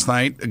 and then last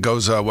night it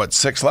goes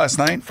 6 last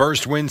night.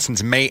 First win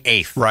since May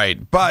 8th.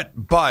 Right,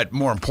 but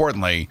more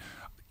importantly,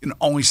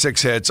 only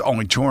 6 hits,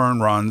 only 2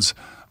 earned runs.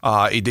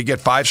 He did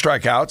get 5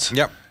 strikeouts.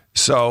 Yep.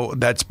 So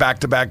that's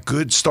back-to-back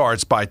good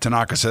starts by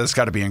Tanaka. So that's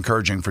got to be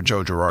encouraging for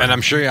Joe Girardi. And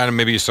I'm sure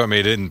maybe you saw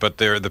me, didn't, but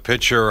the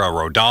pitcher,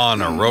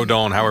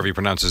 Rodon, however you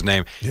pronounce his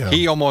name,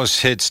 he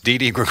almost hits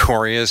Didi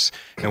Gregorius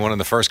in one of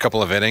the first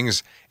couple of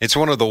innings. It's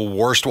one of the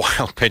worst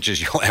wild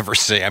pitches you'll ever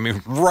see. I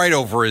mean, right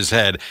over his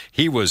head.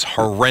 He was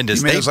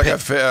horrendous. It was like a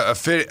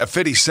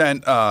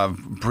 50-cent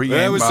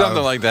pregame. It was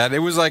something like that. It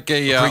was like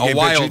a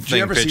wild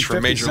thing pitch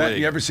from Major League.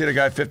 You ever see the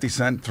guy 50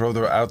 Cent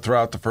throw out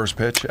the first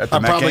pitch at the I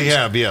Met probably games?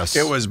 have, yes.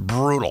 It was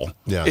brutal.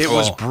 Yes. It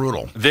was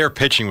brutal. Their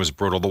pitching was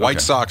brutal. The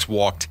White Sox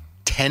walked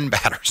 10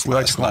 batters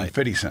last night.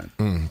 50 Cent.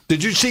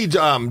 Did you see Joe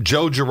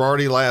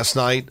Girardi last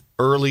night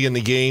early in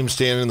the game,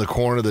 standing in the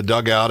corner of the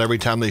dugout? Every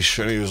time they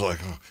showed, he was like,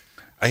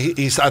 I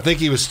think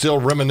he was still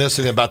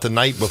reminiscing about the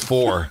night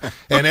before,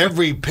 and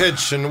every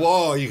pitch, and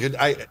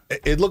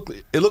it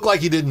looked like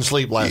he didn't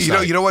sleep last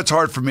night. You know what's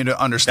hard for me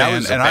to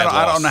understand, and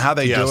I don't know how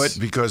they do it,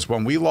 because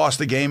when we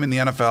lost a game in the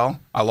NFL,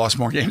 I lost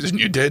more games than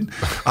you did.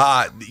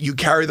 You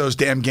carry those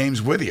damn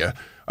games with you.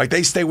 Like,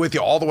 they stay with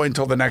you all the way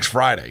until the next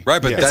Friday.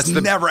 Right, but that's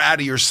never out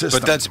of your system.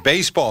 But that's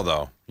baseball,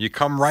 though. You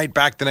come right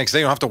back the next day.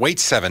 You don't have to wait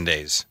 7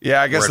 days.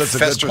 Yeah, I guess that's a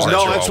good point.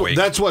 No,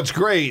 that's what's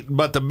great.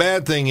 But the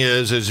bad thing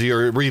is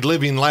you're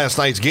reliving last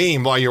night's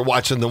game while you're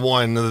watching the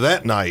one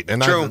that night.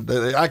 And True.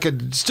 I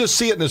could just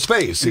see it in his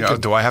face.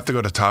 Do I have to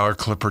go to Tyler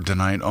Clippard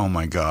tonight? Oh,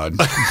 my God.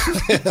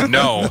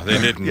 No, they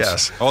didn't.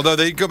 Yes. Although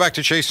they go back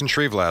to Chase and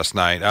Shreve last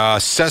night.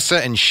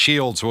 Sessa and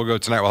Shields will go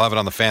tonight. We'll have it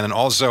on the Fan. And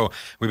also,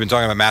 we've been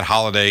talking about Matt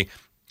Holliday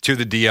to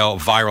the DL.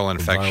 Viral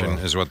infection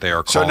is what they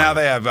are calling. So now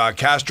they have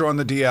Castro on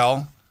the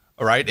DL.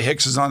 All right,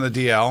 Hicks is on the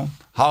DL.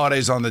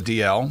 Holliday's on the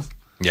DL.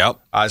 Yep.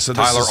 So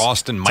Tyler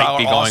Austin might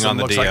be going on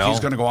the looks DL. Like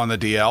he's going to go on the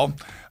DL.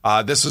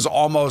 This is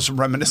almost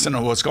reminiscent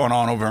of what's going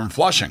on over in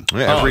Flushing.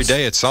 Yeah, every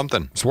day it's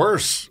something. It's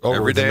worse.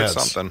 Every day it's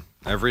something.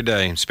 Every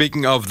day.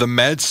 Speaking of the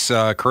Mets,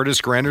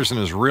 Curtis Granderson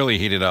has really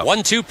heated up.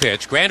 1-2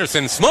 pitch.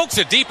 Granderson smokes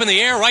it deep in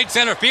the air, right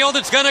center field.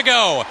 It's going to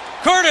go.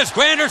 Curtis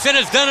Granderson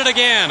has done it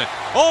again.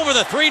 Over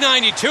the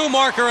 392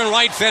 marker in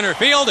right center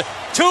field.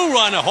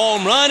 2-run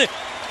home run.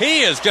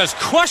 He is just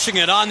crushing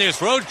it on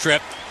this road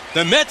trip.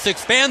 The Mets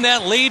expand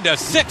that lead to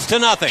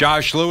 6-0.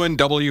 Josh Lewin,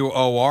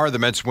 WOR. The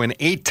Mets win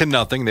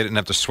 8-0. They didn't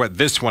have to sweat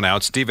this one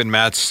out. Steven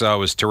Matz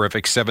was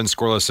terrific. 7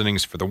 scoreless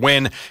innings for the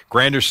win.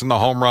 Granderson, the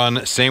home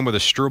run. Same with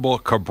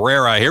Asdrubal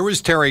Cabrera. Here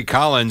was Terry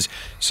Collins.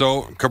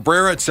 So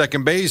Cabrera at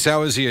second base.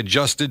 How has he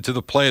adjusted to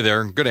the play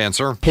there? Good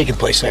answer. He can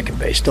play second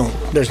base.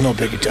 There's no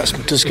big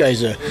adjustment. This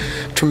guy's a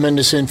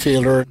tremendous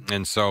infielder.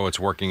 And so it's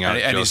working out.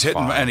 And he's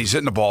hitting, fine. and he's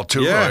hitting the ball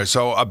too. Yeah. Right?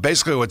 So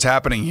basically, what's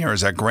happening here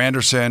is that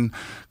Granderson,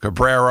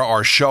 Cabrera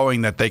are showing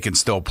that they can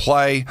still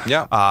play.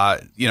 Yeah.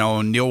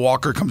 Neil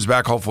Walker comes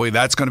back. Hopefully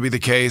that's going to be the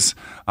case.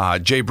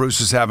 Jay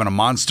Bruce is having a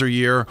monster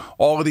year.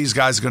 All of these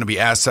guys are going to be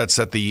assets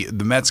that the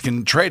Mets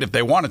can trade if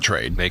they want to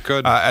trade. They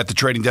could. At the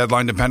trading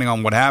deadline, depending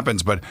on what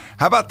happens. But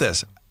how about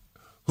this?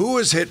 Who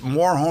has hit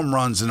more home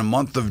runs in the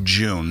month of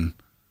June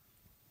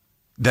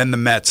than the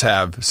Mets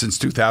have since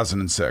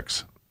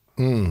 2006?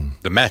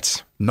 The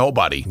Mets.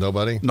 Nobody.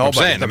 I'm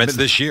saying the Mets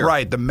this year.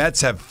 Right. The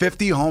Mets have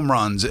 50 home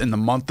runs in the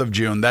month of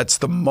June. That's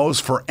the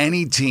most for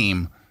any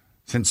team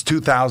since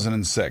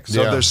 2006.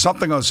 So there's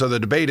something. So the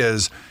debate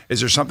is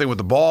there something with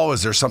the ball?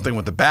 Is there something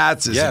with the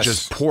bats? Is it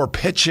just poor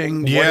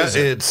pitching? Yeah, what is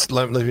it? it's.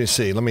 Let me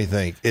see. Let me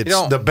think.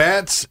 It's the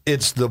bats.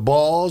 It's the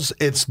balls.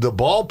 It's the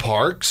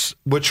ballparks,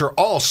 which are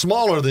all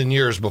smaller than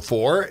years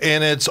before,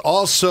 and it's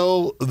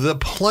also the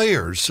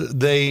players.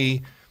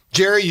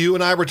 Jerry, you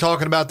and I were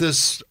talking about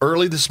this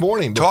early this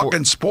morning.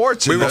 Talking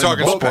sports. We were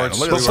talking sports.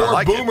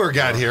 Before Boomer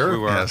got here,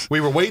 we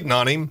were waiting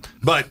on him.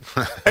 But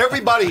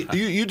everybody,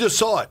 you just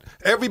saw it.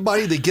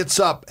 Everybody that gets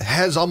up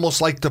has almost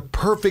like the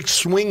perfect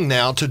swing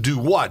now to do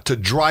what? To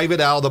drive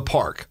it out of the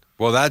park.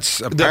 Well,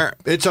 that's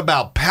it's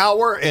about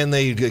power, and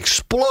they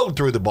explode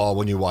through the ball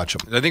when you watch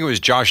them. I think it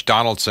was Josh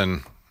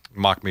Donaldson,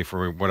 mock me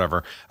for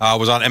whatever,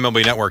 was on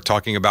MLB Network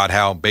talking about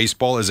how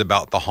baseball is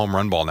about the home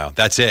run ball now.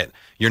 That's it.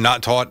 You're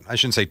not taught. I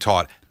shouldn't say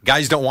taught.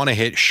 Guys don't want to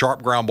hit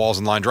sharp ground balls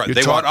and line drive.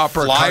 They want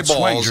fly balls.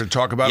 Swings. You're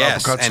talking about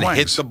uppercut and swings.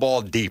 hit the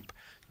ball deep.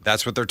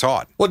 That's what they're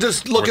taught. Well,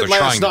 just look at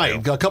last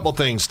night. A couple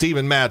things.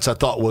 Steven Matz, I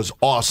thought, was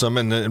awesome.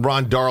 And then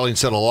Ron Darling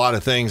said a lot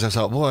of things. I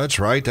thought, well, that's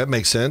right. That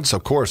makes sense.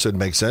 Of course it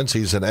makes sense.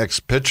 He's an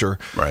ex-pitcher.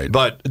 Right.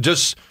 But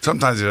just...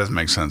 Sometimes it doesn't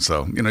make sense,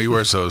 though. He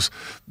wears those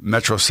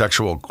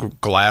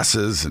metrosexual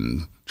glasses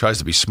and tries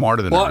to be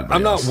smarter than everybody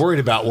I'm else. not worried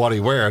about what he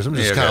wears. I'm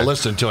just kind of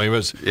listening to him.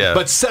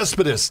 But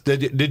Cespedes,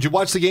 did you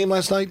watch the game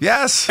last night?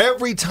 Yes.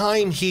 Every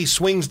time he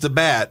swings the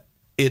bat,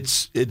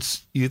 it's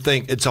you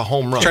think it's a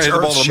home run.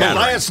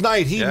 Last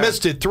night he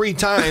missed it 3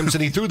 times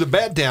and he threw the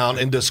bat down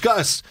in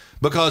disgust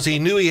because he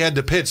knew he had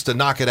the pitch to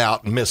knock it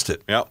out and missed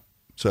it. Yep.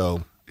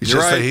 So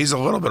He's a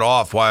little bit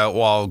off.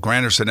 While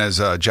Granderson,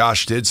 as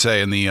Josh did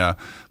say in the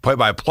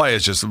play-by-play,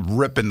 is just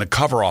ripping the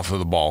cover off of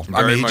the ball.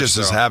 He just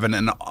is having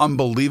an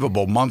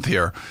unbelievable month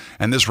here,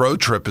 and this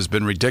road trip has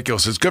been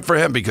ridiculous. It's good for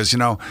him because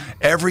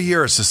every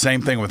year it's the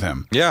same thing with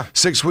him. Yeah,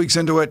 6 weeks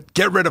into it,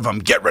 get rid of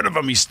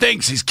him. He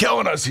stinks. He's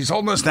killing us. He's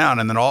holding us down,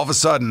 and then all of a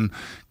sudden,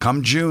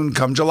 come June,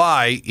 come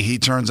July, he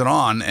turns it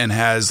on and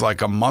has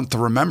like a month to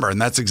remember, and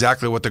that's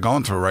exactly what they're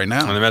going through right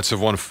now. And the Mets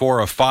have won 4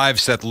 of 5.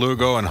 Seth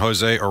Lugo and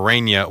Jose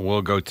Urena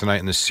will go tonight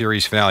in the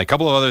series finale. A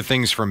couple of other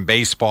things from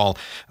baseball.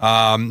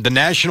 The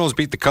Nationals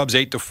beat the Cubs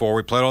 8-4.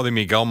 We played all the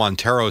Miguel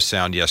Montero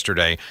sound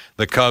yesterday.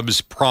 The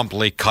Cubs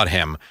promptly cut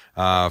him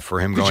for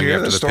him going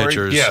after the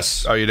pitchers.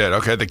 Yes. Oh, you did?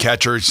 Okay. The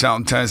catcher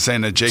saying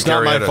that Jake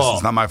Arrieta,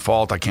 it's not my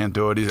fault. I can't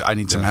do it. I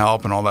need some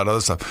help and all that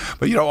other stuff.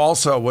 But,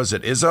 also, was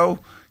it Izzo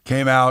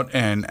came out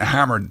and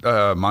hammered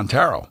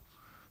Montero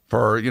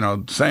for,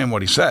 saying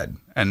what he said.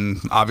 And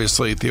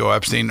obviously Theo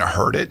Epstein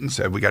heard it and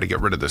said, we got to get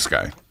rid of this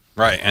guy.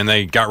 Right, and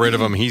they got rid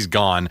of him. He's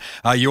gone.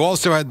 You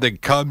also had the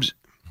Cubs.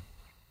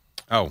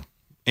 Oh,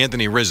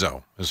 Anthony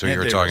Rizzo is who you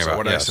were talking about.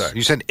 What did I say?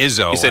 You said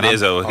Izzo. You said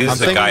Izzo. He's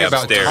the guy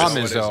upstairs. Tom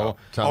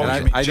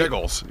Izzo.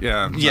 Jiggles.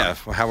 Yeah. Yeah,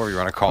 however you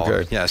want to call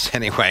it. Yes,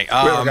 anyway. We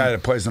have a guy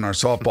that plays on our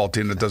softball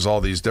team that does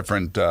all these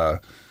different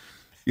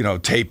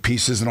tape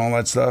pieces and all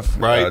that stuff.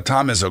 Right.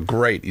 Tom is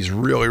great. He's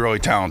really, really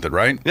talented,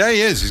 right? Yeah,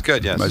 he is. He's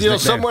good,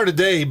 yes. Somewhere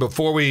today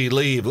before we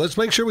leave, let's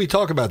make sure we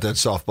talk about that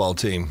softball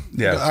team.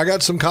 Yeah. I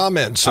got some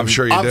comments, some I'm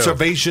sure you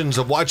observations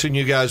of watching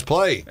you guys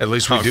play. At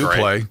least we do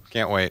play.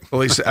 Can't wait. At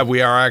least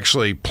we are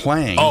actually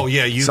playing. Oh,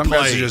 yeah, you Some play.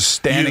 guys are just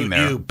standing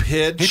there. You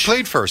pitch. He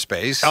played first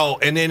base. Oh,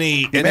 and then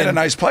he made a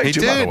nice play,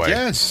 too, by the way.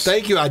 Yes.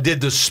 Thank you. I did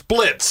the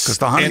splits. Because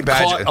the honey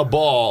badger caught a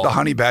ball. The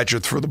honey badger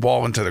threw the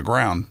ball into the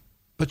ground.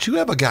 But you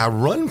have a guy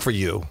run for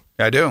you.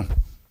 I do.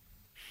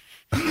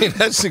 I mean,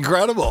 that's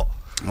incredible.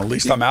 At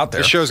least I'm out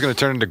there. This show's going to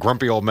turn into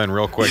grumpy old men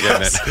real quick,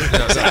 isn't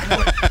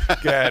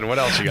it? Go ahead. What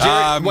else you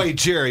got?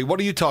 Jerry, what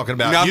are you talking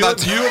about? No, you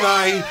and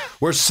I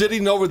were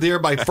sitting over there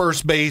by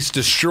first base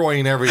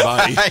destroying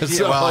everybody. You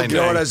know what?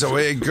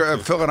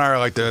 Phil and I are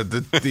like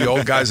the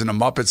old guys in the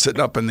Muppets sitting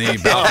up in the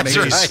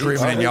balcony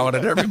screaming and yelling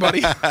at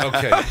everybody.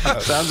 Okay.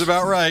 Sounds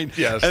about right.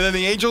 Yes. And then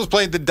the Angels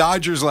played the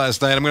Dodgers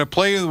last night. I'm going to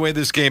play you the way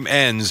this game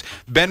ends.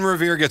 Ben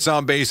Revere gets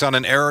on base on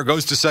an error,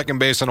 goes to second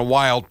base on a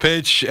wild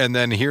pitch, and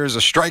then here's a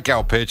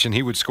strikeout pitch, and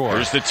he would score.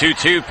 Here's the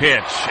 2-2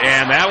 pitch,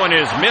 and that one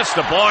is missed.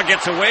 The ball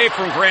gets away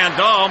from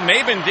Grandal.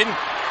 Maben didn't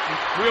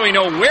really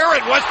know where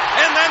it was,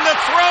 and then the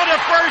throw to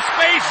first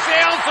base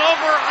sails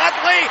over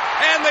Utley,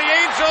 and the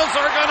Angels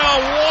are going to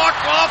walk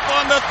off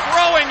on the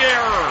throwing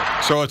error.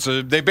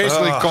 So they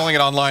basically calling it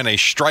online a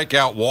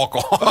strikeout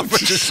walk-off,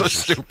 which is so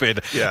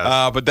stupid.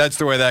 Yeah. But that's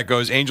the way that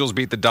goes. Angels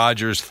beat the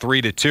Dodgers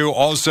 3-2.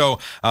 Also,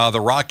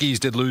 the Rockies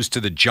did lose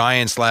to the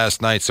Giants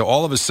last night, so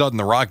all of a sudden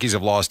the Rockies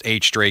have lost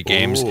 8 straight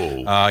games.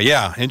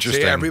 Yeah,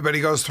 interesting. See,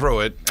 everybody goes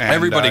through it. And,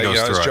 everybody goes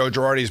through as it. Joe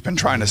Girardi's been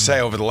trying to say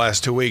over the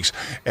last 2 weeks,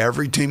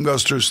 every team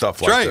goes through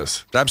stuff like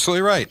this.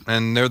 Absolutely right.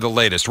 And they're the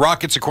latest.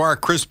 Rockets acquire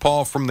Chris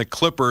Paul from the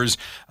Clippers.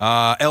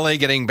 L.A.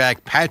 getting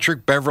back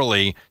Patrick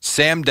Beverly,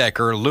 Sam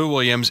Decker, Lou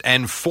Williams,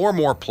 and 4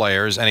 more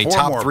players and a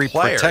top 3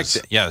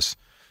 protected. Yes.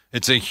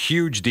 It's a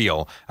huge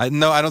deal. I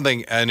don't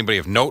think anybody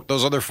of note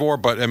those other 4,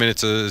 but I mean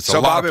it's a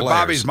lot of players.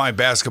 Bobby's my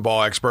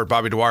basketball expert.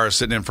 Bobby Dwyer is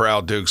sitting in for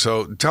Al Duke.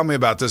 So tell me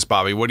about this,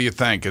 Bobby. What do you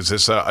think? Is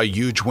this a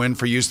huge win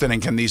for Houston,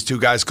 and can these two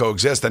guys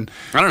coexist? And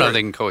I don't know if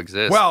they can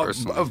coexist. Well,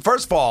 personally.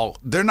 First of all,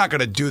 they're not going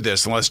to do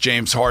this unless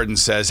James Harden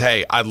says,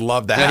 "Hey, I'd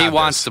love to have he this."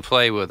 wants to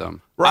play with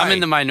them. Right. I'm in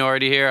the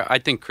minority here. I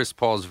think Chris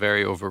Paul is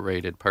very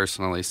overrated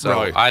personally, so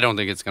Really? I don't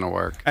think it's going to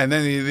work. And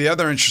then the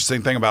other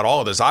interesting thing about all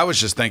of this, I was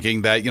just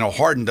thinking that,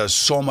 Harden does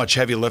so much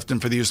heavy lifting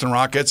for the Houston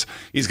Rockets.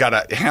 He's got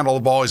to handle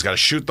the ball. He's got to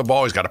shoot the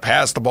ball. He's got to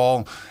pass the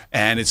ball.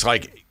 And it's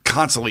like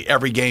constantly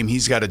every game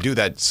he's got to do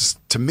that.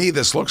 To me,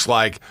 this looks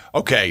like,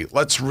 okay,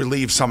 let's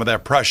relieve some of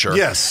that pressure.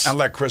 Yes. And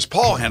let Chris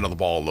Paul handle the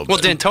ball a little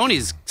bit. Well,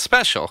 D'Antoni's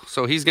special,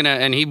 so he's going to,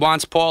 and he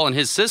wants Paul in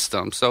his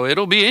system. So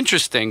it'll be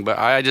interesting, but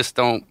I just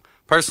don't.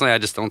 Personally, I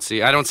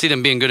don't see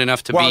them being good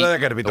enough to beat they're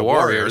going to be the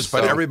Warriors,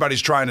 but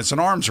everybody's trying. It's an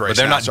arms race. But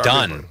they're not so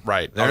done.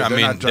 Right. They're not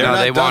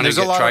they want to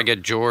try to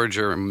get George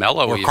or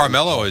Melo. Or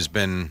Carmelo has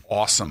been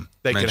awesome.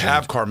 They could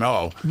have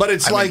Carmelo. But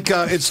it's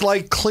it's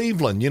like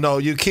Cleveland.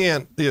 You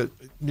can't.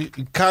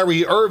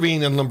 Kyrie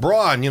Irving and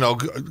LeBron.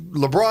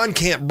 LeBron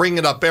can't bring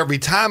it up every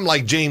time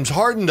like James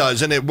Harden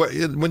does. And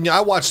when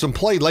I watched them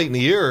play late in the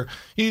year,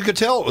 you could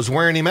tell it was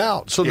wearing him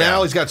out. So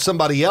now he's got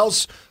somebody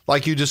else,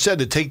 like you just said,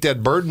 to take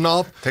that burden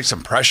off. Take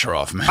some pressure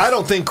off, man. I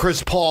don't think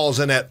Chris Paul's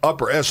in that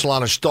upper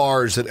echelon of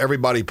stars that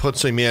everybody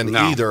puts him in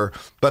either.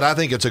 But I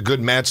think it's a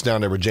good match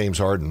down there with James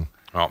Harden.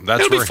 Oh,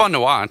 it'll be fun to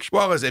watch.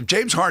 Well, if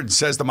James Harden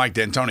says to Mike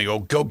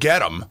D'Antoni, go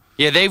get him.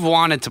 Yeah, they've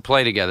wanted to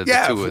play together,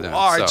 the two of them.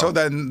 All right, so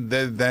then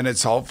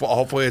it's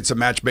hopefully it's a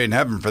match made in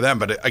heaven for them.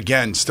 But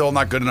again, still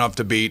not good enough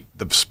to beat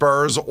the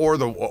Spurs or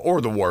the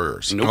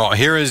Warriors. Nope. Well,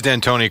 here is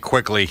D'Antoni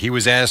quickly. He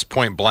was asked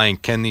point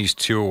blank, can these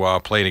two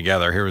play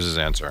together? Here was his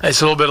answer.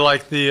 It's a little bit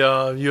like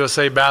the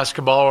USA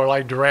basketball or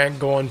like Durant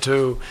going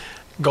to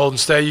Golden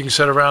State, you can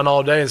sit around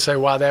all day and say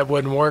why that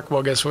wouldn't work.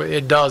 Well, guess what?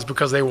 It does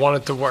because they want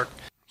it to work.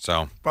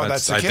 So well,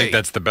 that's the I key. think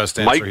that's the best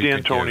answer. Mike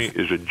D'Antoni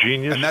is a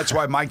genius. And that's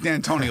why Mike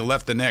D'Antoni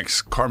left the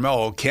Knicks.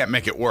 Carmelo can't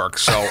make it work,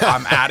 so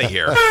I'm out of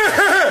here.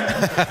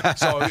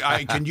 So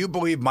can you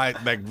believe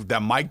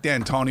that Mike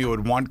D'Antoni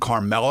would want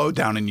Carmelo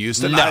down in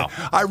Houston? No.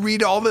 I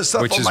read all this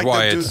stuff. Which is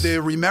why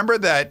remember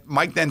that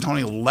Mike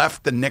D'Antoni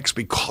left the Knicks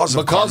because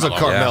of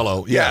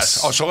Carmelo.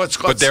 Yes. Oh, so let's.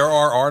 But there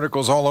are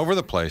articles all over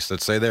the place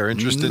that say they're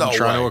interested in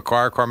trying to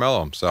acquire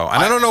Carmelo. So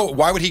and I don't know,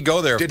 why would he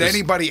go there? Did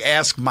anybody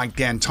ask Mike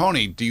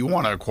D'Antoni, do you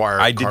want to acquire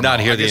I did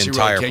not hear the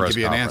entire really can't press give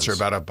you an conference.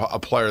 answer about a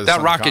player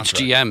That Rockets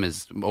GM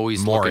is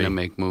always looking to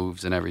make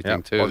moves and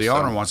everything, too. Well, the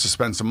owner wants to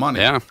spend some money.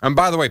 Yeah. And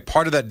by the way,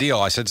 part of that deal,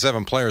 I said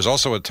 7 players,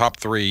 also a top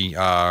 3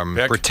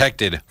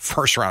 protected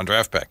first-round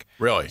draft pick.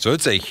 Really? So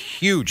it's a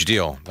huge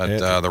deal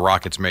that the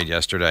Rockets made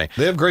yesterday.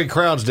 They have great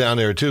crowds down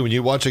there, too. When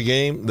you watch a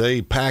game,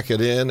 they pack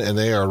it in, and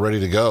they are ready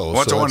to go.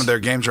 Went to one of their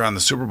games around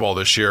the Super Bowl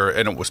this year,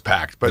 and it was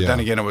packed. But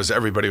then again,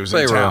 everybody was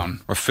in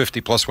town. A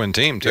 50-plus win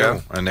team,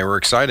 too, and they were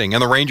exciting.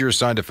 And the Rangers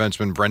signed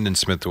defenseman Brendan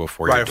Smith to a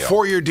 4-year deal. Right,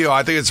 4-year deal.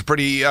 I think it's a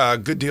pretty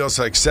good deal. It's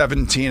like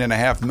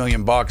 $17.5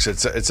 million.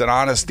 It's an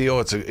honest deal.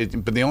 But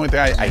the only thing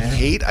I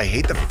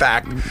hate the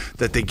fact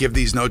that they give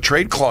these no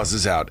trade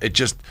clauses out. It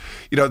just,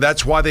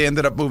 that's why they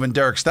ended up moving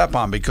Derek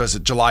Stepan, because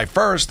at July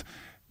 1st,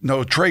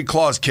 no trade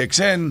clause kicks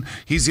in.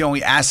 He's the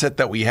only asset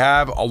that we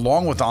have,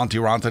 along with Antti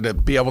Raanta, to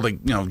be able to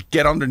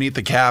get underneath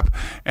the cap,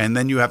 and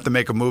then you have to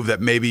make a move that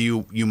maybe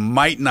you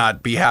might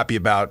not be happy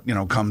about.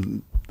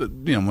 Come.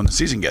 When the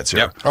season gets here.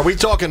 Yep. Are we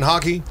talking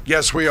hockey?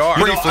 Yes, we are.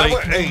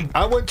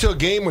 I went to a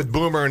game with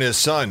Boomer and his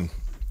son,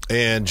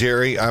 and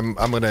Jerry, I'm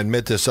going to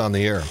admit this on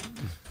the air.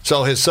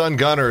 So his son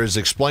Gunnar is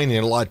explaining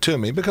a lot to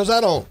me because I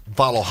don't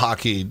follow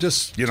hockey.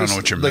 You don't know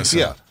what you're missing.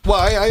 Yeah. Well,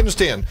 I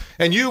understand.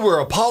 And you were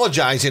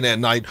apologizing that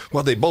night.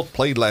 Well, they both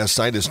played last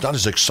night. It's not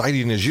as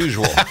exciting as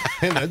usual.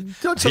 And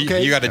that's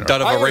okay. You got a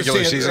dud of a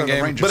regular season game.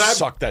 The Rangers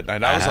sucked that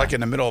night. I was like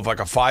in the middle of like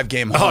a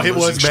 5-game it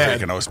was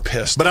bad, and I was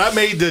pissed. But I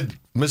made the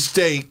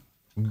mistake.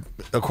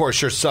 Of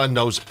course, your son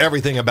knows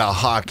everything about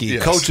hockey. He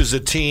coaches a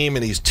team,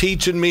 and he's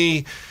teaching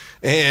me.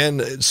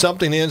 And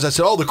something ends. I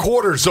said, the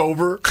quarter's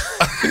over.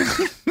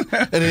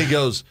 And then he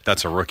goes,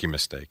 that's a rookie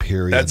mistake.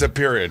 Period. That's a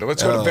period.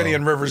 Let's go to Vinny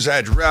and River's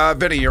Edge.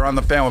 Vinny, you're on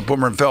the fan with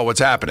Boomer and Phil. What's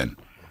happening?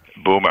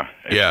 Boomer.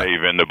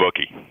 It's Vin the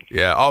bookie.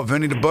 Yeah. Oh,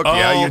 Vinny the bookie.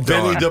 How you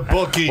doing? Vinny the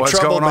bookie. What's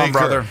going on,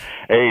 brother?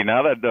 Hey,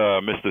 now that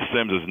Mr.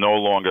 Sims is no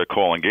longer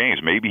calling games,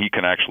 maybe he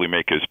can actually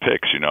make his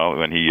picks,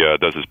 when he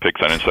does his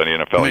picks on Inside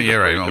the NFL. Yeah,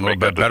 right. A little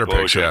bit better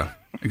picks, yeah.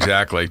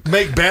 Exactly.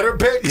 Make better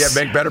picks?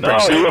 Yeah, make better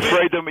picks. You're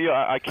afraid to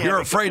I can't.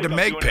 You're afraid to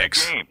make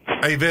picks.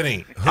 Hey,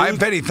 Vinny.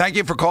 Vinny, thank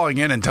you for calling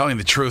in and telling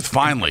the truth.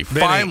 Finally.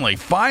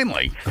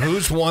 Finally.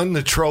 Who's won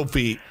the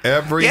trophy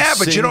every Yeah,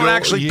 but you don't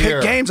actually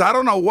year? Pick games. I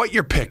don't know what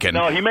you're picking.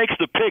 No, he makes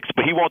the picks,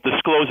 but he won't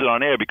disclose it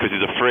on air because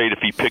he's afraid if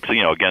he picks,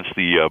 against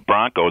the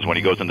Broncos when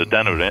he goes into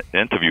Denver to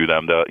interview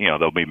them,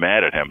 they'll be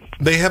mad at him.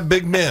 They have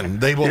big men.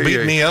 They will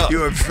beat me up.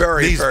 You are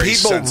very, These very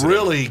people sensitive.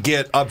 Really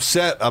get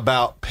upset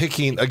about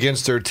picking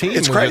against their team.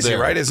 It's crazy,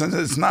 right?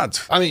 It's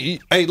nuts. I mean,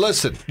 hey,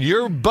 listen,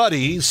 your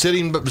buddy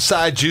sitting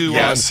beside you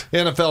on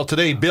NFL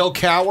Today, Bill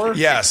Cowher.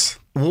 Yes.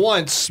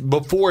 Once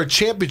before a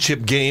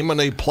championship game when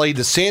they played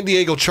the San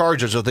Diego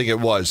Chargers, I think it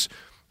was,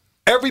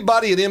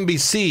 everybody at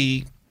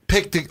NBC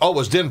it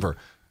was Denver,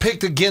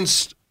 picked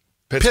against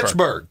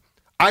Pittsburgh.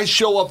 I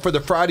show up for the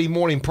Friday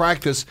morning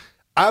practice.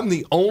 I'm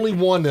the only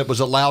one that was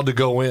allowed to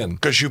go in.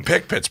 Because you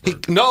picked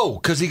Pittsburgh. No,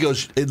 because he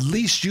goes, at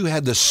least you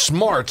had the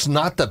smarts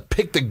not to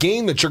pick the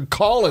game that you're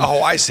calling.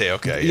 Oh, I see.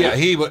 Okay. Yeah,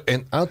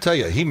 and I'll tell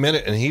you, he meant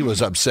it, and he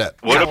was upset.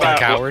 What about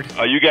Coward?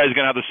 Are you guys going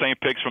to have the same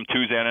picks from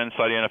Tuesday and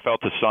Inside the NFL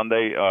to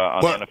Sunday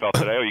on the NFL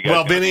Today? Or are you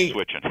guys Vinny,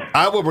 switching?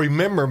 I will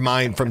remember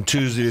mine from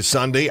Tuesday to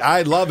Sunday.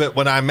 I love it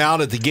when I'm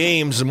out at the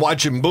games and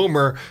watching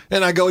Boomer,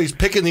 and I go, he's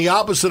picking the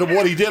opposite of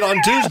what he did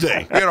on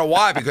Tuesday. You know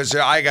why? Because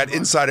I got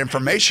inside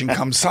information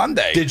come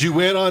Sunday. Did you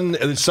win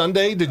on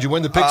Sunday? Did you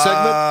win the pick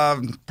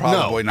segment?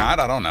 Probably not.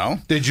 I don't know.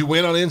 Did you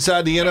win on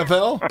Inside the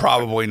NFL?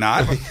 Probably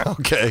not.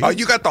 Okay. Oh,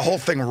 you got the whole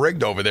thing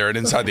rigged over there at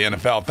Inside the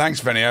NFL. Thanks,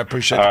 Vinny. I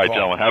appreciate it. All right,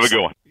 gentlemen. Have a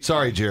good one.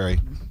 Sorry, Jerry.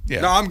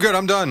 Yeah. No, I'm good.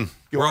 I'm done.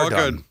 We're all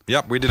good.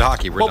 Yep, we did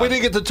hockey. We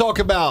didn't get to talk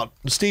about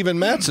Steven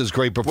Matz's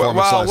great performance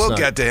last night. We'll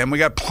get to him. We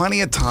got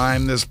plenty of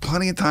time. There's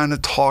plenty of time to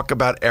talk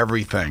about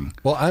everything.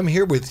 Well, I'm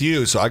here with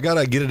you, so I got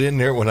to get it in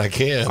there when I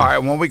can. All right,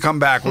 when we come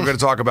back, we're going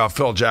to talk about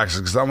Phil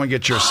Jackson because I want to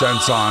get your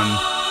sense on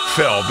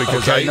Phil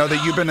because I know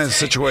that you've been in a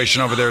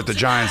situation over there at the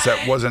Giants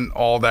that wasn't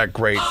all that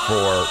great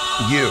for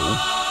you,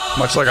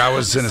 much like I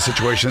was in a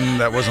situation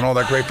that wasn't all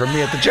that great for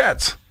me at the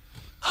Jets.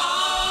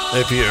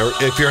 If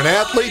you're an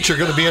athlete, you're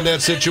going to be in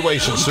that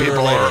situation sooner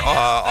or later. People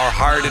are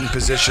hired in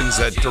positions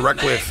that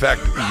directly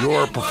affect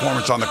your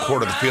performance on the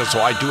court of the field, so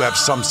I do have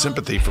some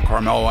sympathy for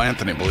Carmelo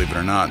Anthony, believe it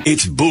or not.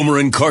 It's Boomer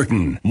and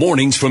Carton,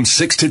 mornings from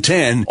 6 to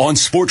 10 on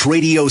Sports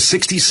Radio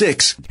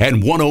 66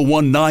 and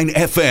 101.9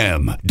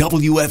 FM,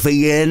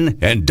 WFAN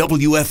and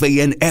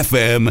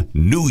WFAN-FM,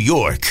 New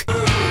York.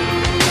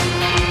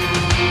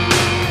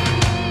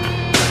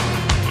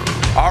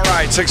 All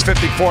right, right,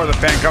 6:54, the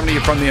Fan coming to you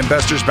from the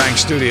Investors Bank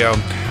studio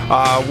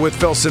with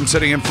Phil Simms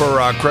sitting in for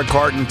Craig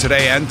Carton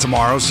today and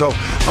tomorrow. So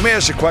let me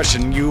ask you a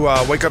question. You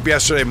wake up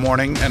yesterday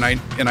morning, and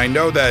I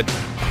know that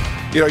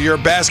you're a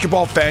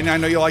basketball fan. I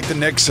know you like the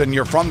Knicks, and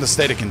you're from the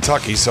state of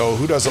Kentucky. So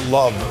who doesn't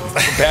love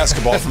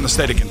basketball from the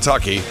state of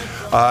Kentucky?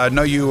 I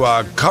know you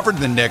covered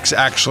the Knicks,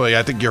 actually.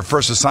 I think your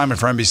first assignment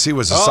for NBC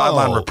was a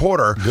sideline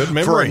reporter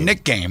for a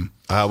Knick game.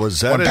 I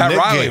was at when a Pat Knick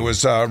Riley game.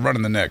 was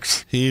running the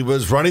Knicks. He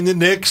was running the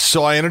Knicks,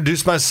 so I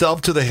introduced myself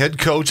to the head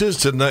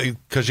coaches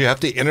because you have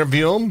to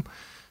interview them.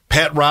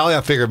 Pat Riley, I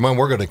figured, man,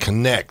 we're going to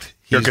connect.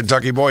 You're a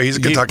Kentucky boy. He's a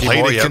Kentucky boy.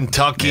 He played yep. in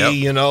Kentucky.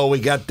 Yep. We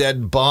got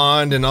that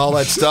bond and all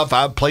that stuff.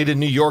 I played in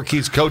New York.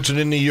 He's coaching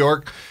in New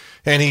York.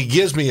 And he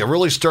gives me a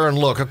really stern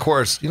look. Of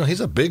course, he's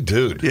a big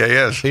dude. Yeah, he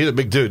is. He's a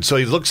big dude. So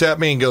he looks at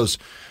me and goes,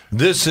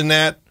 this and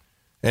that.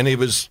 And he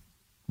was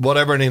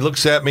whatever. And he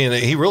looks at me and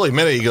he really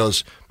meant it. He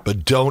goes,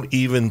 but don't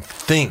even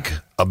think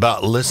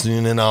about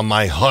listening in on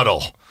my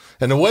huddle.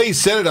 And the way he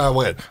said it, I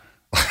went,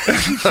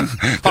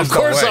 of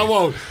course I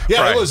won't.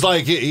 Yeah, right. It was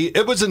like,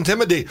 it was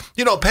intimidating.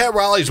 Pat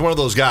Riley's one of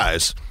those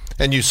guys,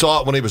 and you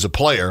saw it when he was a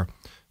player.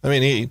 I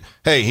mean,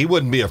 he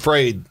wouldn't be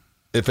afraid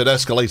if it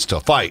escalates to a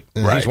fight.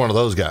 And right. He's one of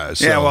those guys.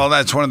 So. Yeah, well,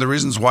 that's one of the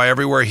reasons why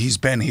everywhere he's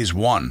been, he's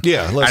won.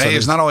 Yeah, listen, and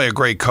he's not only a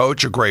great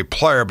coach, a great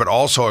player, but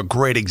also a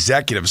great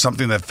executive,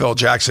 something that Phil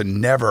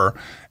Jackson never,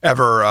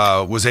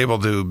 ever was able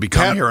to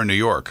become here in New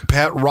York.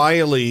 Pat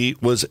Riley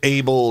was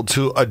able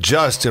to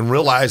adjust and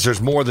realize there's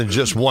more than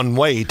just one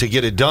way to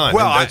get it done.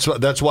 Well,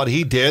 that's what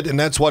he did, and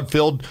that's what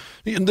Phil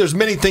 – there's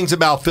many things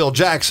about Phil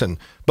Jackson,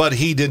 but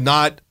he did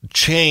not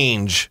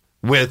change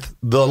with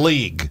the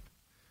league.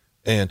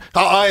 And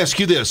I'll ask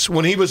you this.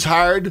 When he was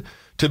hired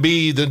to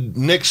be the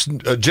Knicks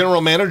general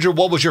manager,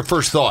 what was your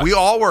first thought? We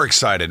all were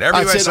excited.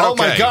 Everybody said, oh,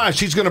 my gosh,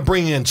 he's going to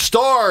bring in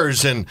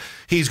stars, and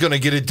he's going to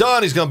get it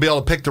done. He's going to be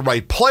able to pick the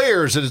right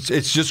players. And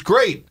it's just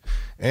great.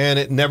 And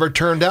it never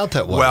turned out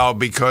that way. Well,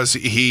 because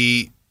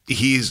he's a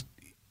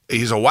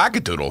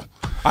wackadoodle.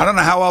 I don't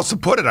know how else to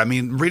put it. I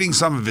mean, reading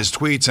some of his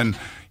tweets, and,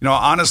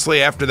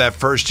 honestly, after that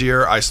first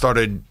year, I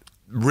started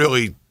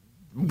really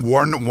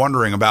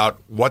wondering about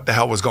what the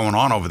hell was going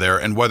on over there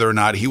and whether or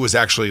not he was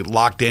actually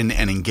locked in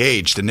and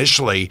engaged.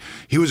 Initially,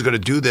 he was going to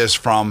do this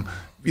from,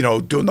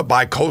 doing the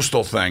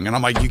bi-coastal thing. And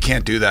I'm like, you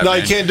can't do that, No, man.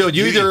 you can't do it.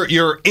 Either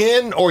you're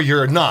in or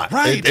you're not.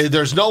 Right.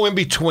 There's no in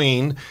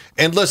between.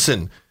 And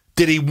listen,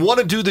 did he want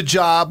to do the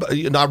job?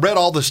 I read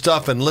all the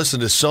stuff and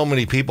listened to so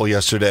many people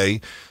yesterday,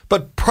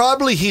 but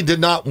probably he did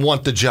not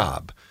want the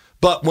job.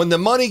 But when the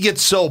money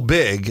gets so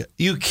big,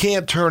 you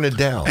can't turn it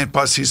down. And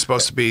plus, he's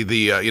supposed to be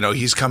the,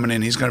 he's coming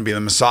in, he's going to be the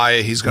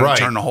Messiah. He's going to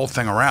turn the whole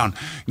thing around.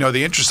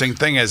 The interesting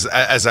thing is,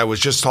 as I was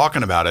just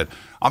talking about it,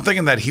 I'm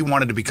thinking that he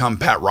wanted to become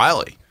Pat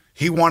Riley.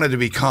 He wanted to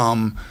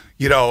become,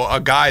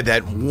 a guy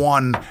that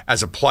won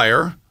as a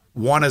player,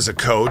 won as a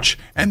coach,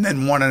 and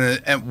then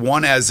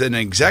won as an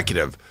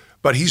executive.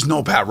 But he's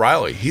no Pat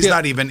Riley. He's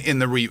not even in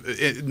the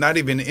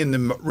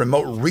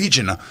remote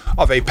region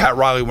of a Pat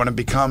Riley when it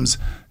becomes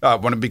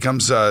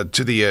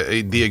to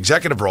the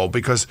executive role,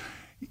 because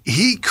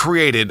he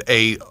created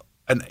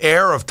an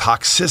air of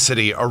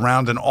toxicity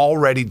around an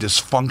already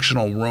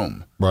dysfunctional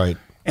room. Right.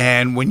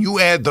 And when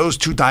you add those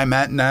two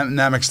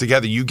dynamics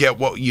together, you get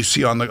what you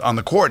see on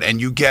the court,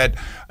 and you get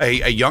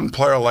a young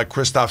player like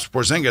Kristaps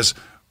Porzingis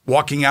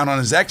walking out on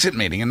his exit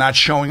meeting and not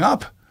showing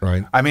up.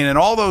 Right. I mean, and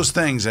all those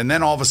things, and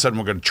then all of a sudden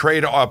we're going to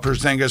trade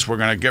Porzingis. We're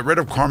going to get rid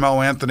of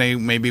Carmelo Anthony.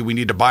 Maybe we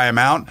need to buy him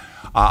out.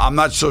 I'm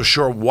not so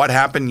sure what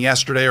happened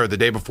yesterday or the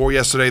day before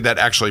yesterday that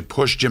actually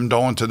pushed Jim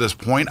Dolan to this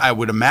point. I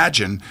would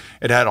imagine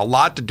it had a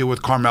lot to do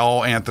with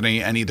Carmelo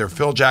Anthony and either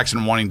Phil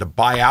Jackson wanting to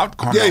buy out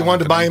Carmelo. Yeah, he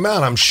wanted to buy him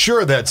out. I'm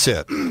sure that's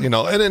it. And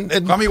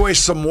let me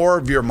waste some more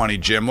of your money,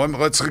 Jim.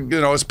 Let's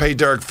pay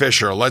Derek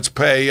Fisher. Let's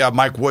pay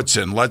Mike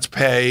Woodson. Let's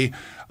pay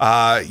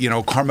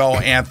Carmelo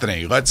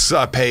Anthony. Let's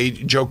pay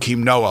Joakim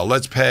Noah.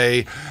 Let's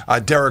pay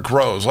Derrick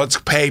Rose. Let's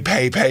pay,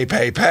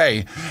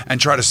 and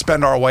try to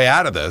spend our way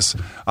out of this,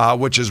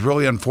 which is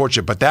really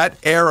unfortunate. But that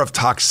air of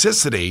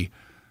toxicity,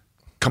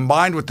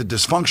 combined with the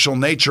dysfunctional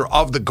nature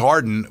of the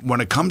Garden when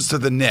it comes to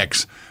the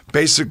Knicks,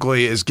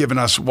 basically is giving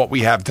us what we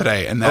have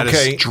today, and that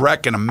is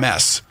Drek and a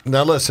mess.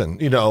 Now listen,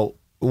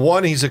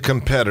 one, he's a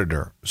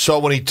competitor. So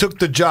when he took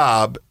the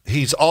job,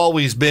 he's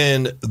always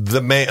been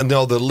the man,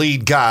 the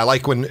lead guy.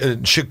 Like when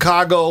in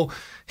Chicago,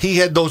 he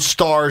had those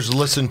stars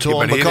listen to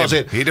him because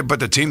he didn't put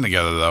the team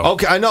together, though.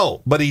 Okay, I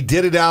know, but he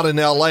did it out in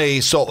L.A.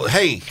 So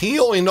hey, he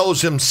only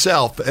knows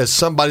himself as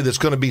somebody that's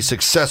going to be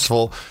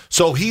successful.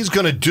 So he's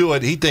going to do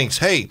it. He thinks,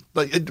 hey,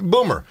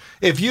 Boomer,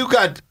 if you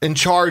got in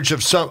charge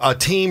of a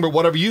team or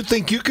whatever, you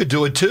think you could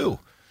do it too.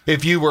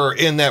 If you were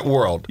in that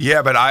world.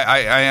 Yeah, but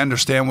I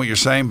understand what you're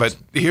saying, but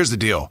here's the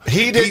deal.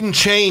 He didn't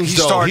change,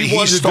 though. He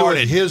wanted to do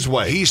it his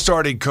way. He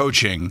started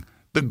coaching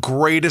the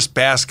greatest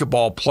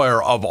basketball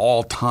player of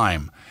all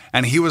time,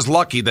 and he was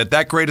lucky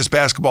that greatest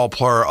basketball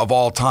player of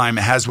all time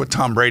has what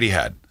Tom Brady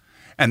had,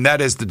 and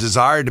that is the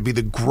desire to be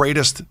the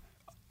greatest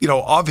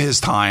of his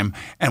time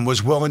and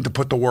was willing to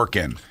put the work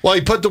in. Well,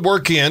 he put the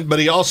work in, but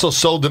he also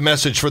sold the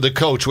message for the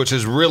coach, which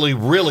is really,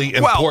 really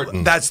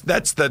important. Well,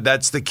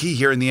 that's the key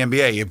here in the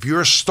NBA. If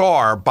your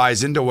star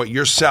buys into what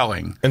you're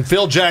selling, and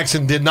Phil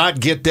Jackson did not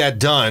get that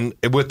done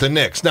with the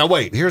Knicks. Now,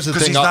 wait, here's the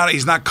thing: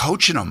 he's not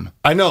coaching them.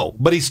 I know,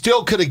 but he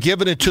still could have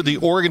given it to the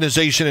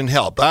organization and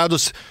helped.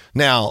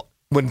 Now,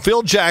 when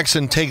Phil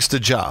Jackson takes the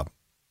job,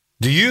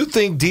 do you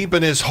think deep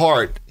in his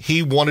heart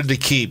he wanted to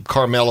keep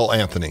Carmelo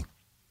Anthony?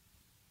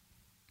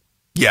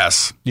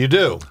 Yes, you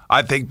do.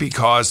 I think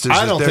because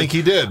I don't think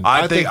he did.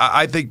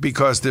 I think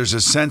because there's a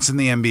sense in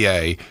the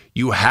NBA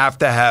you have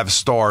to have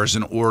stars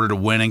in order to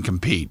win and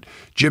compete.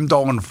 Jim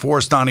Dolan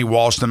forced Donnie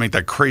Walsh to make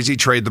that crazy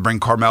trade to bring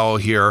Carmelo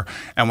here.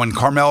 And when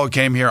Carmelo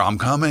came here, I'm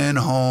coming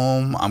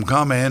home.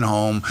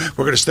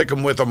 We're going to stick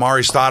him with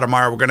Amari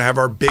Stoudemire. We're going to have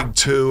our big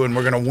two, and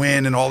we're going to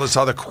win and all this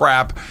other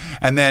crap.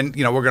 And then,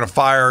 we're going to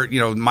fire,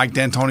 Mike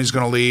D'Antoni's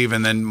going to leave,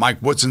 and then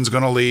Mike Woodson's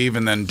going to leave,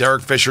 and then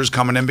Derek Fisher's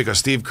coming in because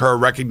Steve Kerr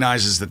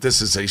recognizes that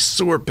this is a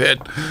sewer pit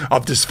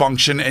of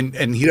dysfunction,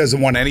 and he doesn't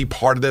want any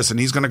part of this, and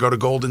he's going to go to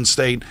Golden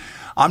State.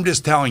 I'm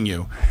just telling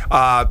you,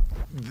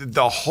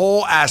 the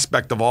whole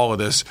aspect of all of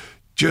this,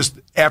 just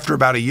after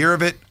about a year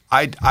of it,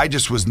 I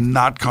just was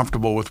not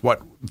comfortable with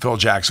what Phil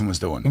Jackson was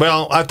doing.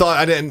 Well, I thought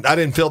I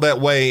didn't feel that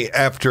way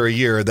after a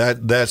year.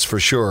 That's for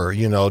sure.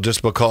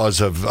 Just because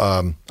of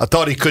I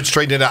thought he could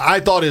straighten it out. I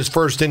thought his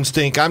first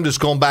instinct. I'm just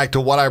going back to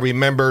what I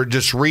remember,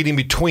 just reading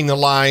between the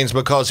lines,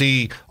 because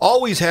he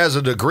always has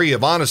a degree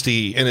of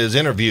honesty in his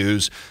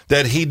interviews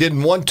that he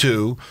didn't want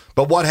to.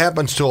 But what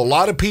happens to a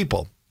lot of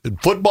people,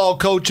 football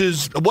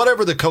coaches,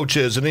 whatever the coach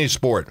is in any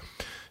sport,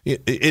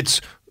 it's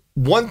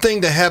one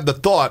thing to have the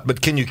thought,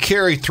 but can you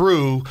carry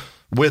through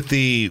with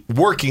the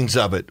workings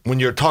of it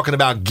when you're talking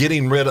about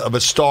getting rid of a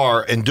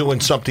star and doing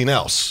something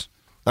else?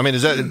 I mean,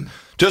 is that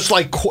just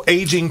like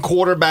aging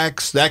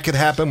quarterbacks? That could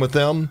happen with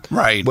them,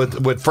 right?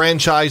 With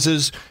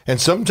franchises, and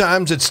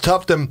sometimes it's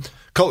tough to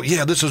go,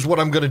 yeah, this is what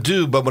I'm going to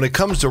do, but when it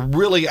comes to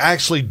really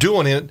actually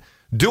doing it,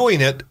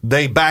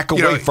 they back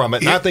away from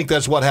it. And I think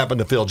that's what happened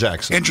to Phil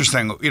Jackson.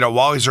 Interesting.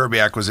 Wally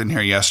Szczerbiak was in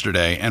here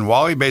yesterday, and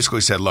Wally basically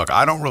said, look,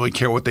 I don't really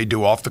care what they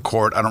do off the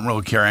court. I don't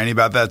really care any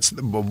about that.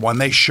 But when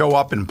they show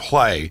up and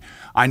play,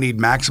 I need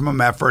maximum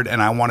effort,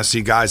 and I want to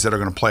see guys that are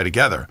going to play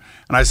together.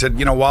 And I said,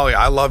 Wally,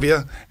 I love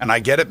you, and I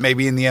get it.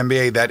 Maybe in the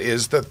NBA that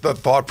is the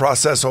thought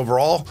process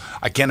overall.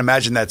 I can't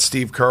imagine that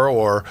Steve Kerr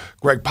or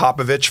Greg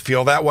Popovich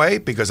feel that way,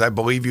 because I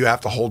believe you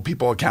have to hold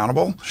people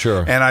accountable.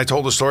 Sure. And I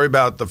told a story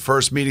about the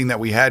first meeting that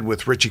we had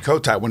with Richie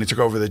Kotite when he took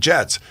over the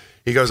Jets.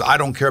 He goes, I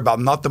don't care about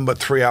nothing but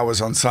 3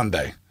 hours on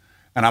Sunday.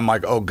 And I'm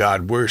like, oh,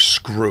 God, we're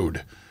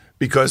screwed.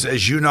 Because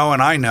as you know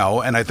and I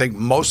know, and I think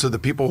most of the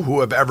people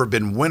who have ever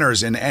been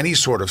winners in any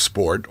sort of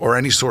sport or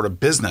any sort of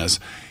business,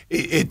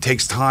 it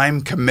takes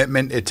time,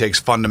 commitment, it takes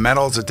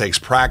fundamentals, it takes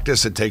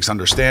practice, it takes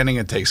understanding,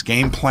 it takes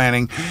game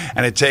planning,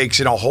 and it takes,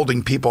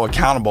 holding people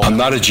accountable. I'm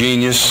not a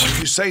genius. If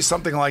you say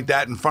something like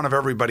that in front of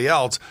everybody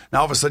else, now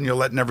all of a sudden you're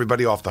letting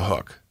everybody off the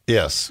hook.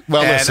 Yes.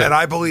 Well, and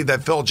I believe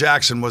that Phil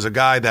Jackson was a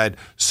guy that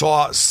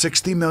saw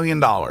 $60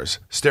 million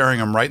staring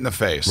him right in the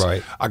face.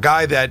 Right. A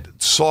guy that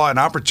saw an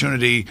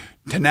opportunity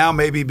to now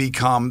maybe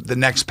become the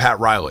next Pat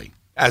Riley,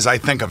 as I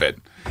think of it,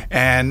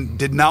 and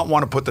did not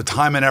want to put the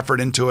time and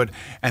effort into it.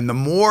 And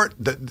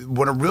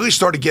when it really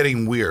started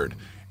getting weird,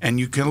 and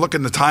you can look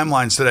in the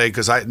timelines today,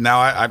 because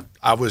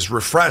I was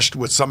refreshed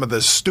with some of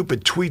the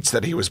stupid tweets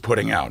that he was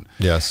putting out.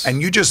 Yes.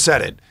 And you just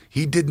said it.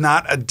 He did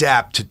not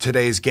adapt to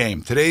today's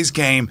game. Today's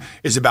game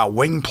is about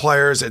wing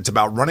players. It's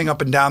about running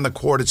up and down the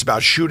court. It's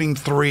about shooting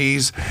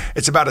threes.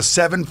 It's about a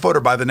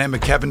 7-footer by the name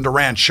of Kevin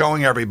Durant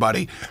showing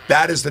everybody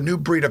that is the new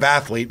breed of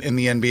athlete in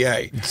the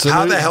NBA.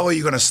 How the hell are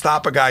you going to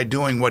stop a guy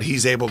doing what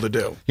he's able to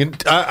do?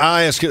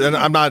 I ask you, and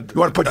I'm not. You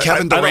want to put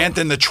Kevin Durant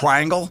in the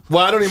triangle?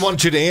 Well, I don't even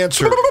want you to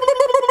answer.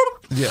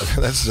 Yeah,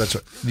 that's right.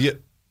 Yeah.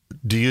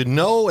 Do you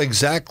know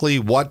exactly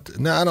what?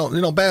 No, I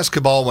don't.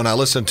 Basketball, when I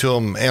listen to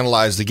them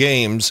analyze the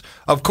games,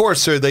 of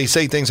course, they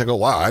say things I go,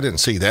 wow, I didn't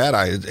see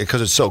that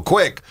because it's so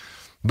quick.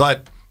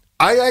 But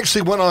I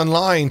actually went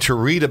online to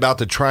read about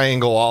the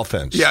triangle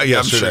offense. Yeah,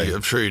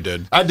 I'm sure you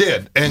did. I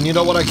did. And you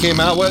know what I came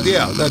out with?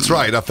 Yeah, that's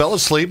right. I fell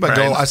asleep.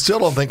 I still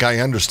don't think I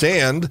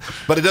understand.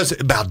 But it does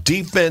about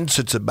defense.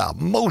 It's about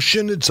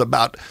motion. It's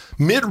about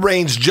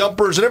mid-range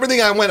jumpers and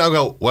everything. I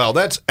go, well,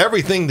 that's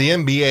everything the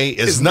NBA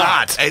is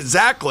not.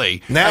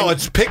 Exactly. Now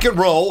it's pick and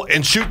roll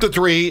and shoot the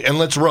three and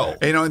let's roll.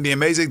 And the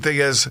amazing thing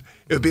is,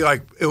 it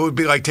would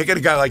be like taking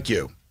a guy like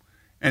you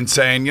and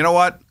saying, you know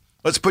what?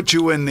 Let's put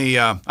you in the,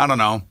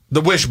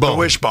 the wishbone. The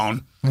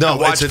wishbone. No,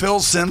 and watch Phil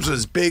Simms with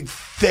his big,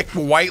 thick,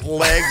 white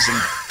legs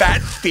and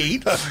fat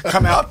feet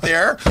come out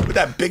there with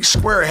that big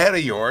square head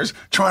of yours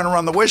trying to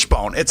run the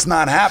wishbone. It's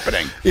not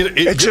happening.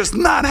 It's just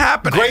not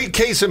happening. Great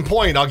case in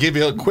point. I'll give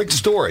you a quick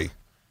story.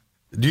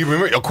 Do you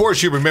remember? Of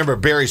course, you remember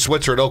Barry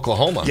Switzer at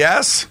Oklahoma.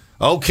 Yes.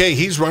 Okay,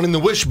 he's running the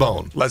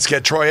wishbone. Let's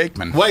get Troy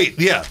Aikman. Wait,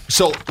 yeah.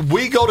 So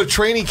we go to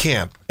training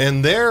camp,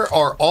 and there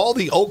are all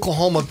the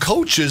Oklahoma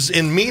coaches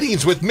in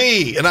meetings with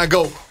me. And I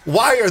go,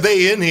 why are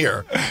they in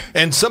here?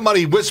 And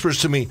somebody whispers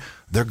to me,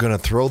 they're going to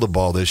throw the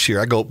ball this year.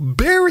 I go,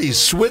 Barry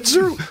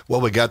Switzer? Well,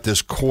 we got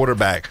this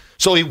quarterback.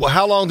 So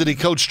how long did he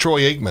coach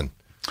Troy Aikman?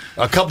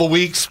 A couple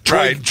weeks.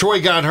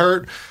 Troy got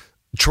hurt.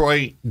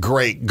 Troy,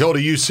 great. Go to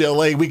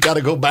UCLA. We got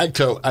to go back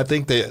to, I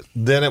think they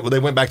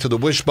went back to the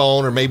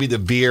wishbone or maybe the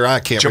veer. I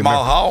can't remember.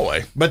 Jamal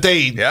Holloway. But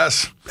hey,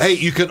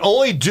 you can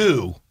only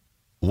do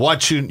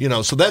what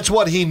so that's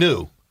what he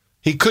knew.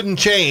 He couldn't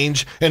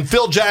change. And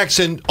Phil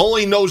Jackson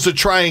only knows the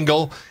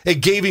triangle. It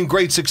gave him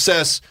great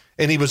success,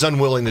 and he was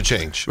unwilling to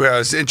change.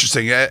 Well, it's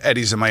interesting.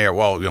 Eddie's in my ear.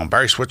 Well,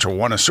 Barry Switzer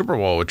won a Super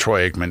Bowl with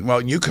Troy Aikman.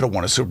 Well, you could have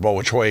won a Super Bowl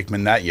with Troy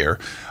Aikman that year.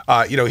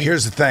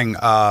 Here's the thing.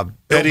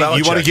 Eddie,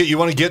 you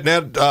want to get in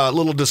that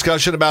little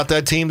discussion about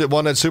that team that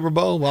won that Super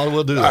Bowl? Well,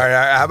 we'll do that. All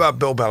right, how about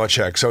Bill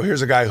Belichick? So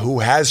here's a guy who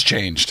has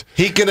changed.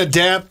 He can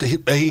adapt.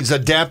 He's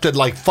adapted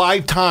like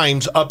 5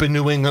 times up in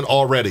New England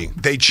already.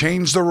 They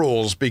changed the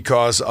rules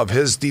because of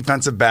his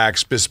defensive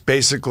backs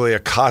basically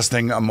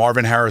accosting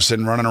Marvin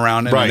Harrison running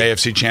around in an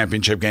AFC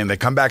Championship game. They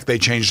come back, they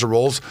change the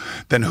rules.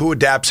 Then who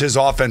adapts his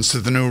offense to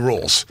the new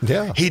rules?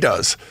 Yeah. He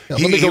does. Yeah,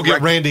 let me go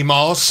get Randy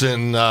Moss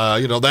and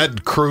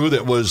that crew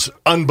that was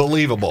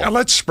unbelievable. Now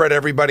let's spread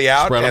everybody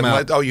out.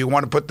 You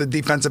want to put the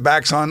defensive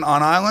backs on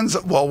islands?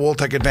 Well, we'll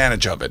take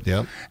advantage of it.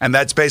 Yep. And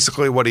that's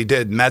basically what he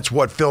did. And that's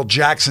what Phil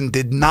Jackson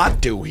did not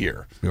do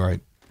here. You're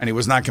right. And he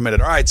was not committed.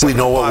 All right. We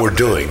know what we're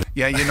doing.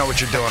 Yeah, you know what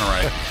you're doing, all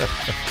right.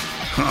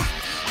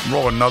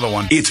 Roll another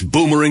one. It's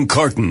Boomer and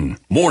Carton.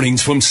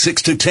 Mornings from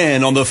 6 to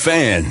 10 on The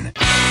Fan.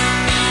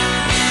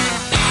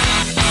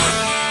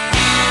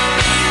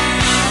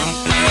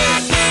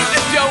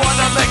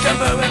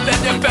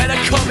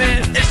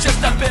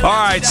 All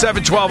right,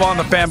 7:12 on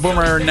The Fan.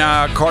 Boomer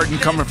and Carton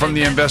coming from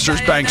the Investors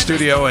Bank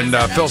studio, and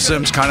Phil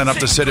Simms kind enough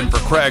to sit in for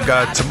Craig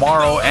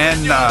tomorrow and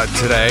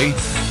today.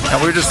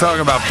 And we were just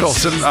talking about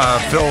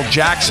Phil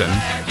Jackson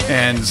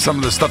and some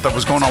of the stuff that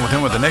was going on with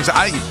him with the Knicks.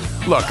 I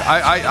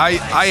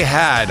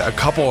had a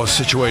couple of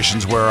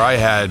situations where I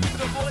had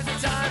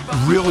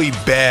really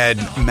bad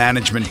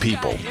management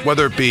people,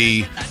 whether it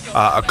be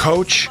a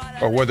coach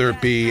or whether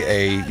it be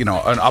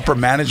an upper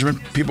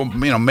management people,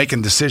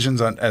 making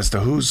decisions as to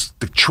who's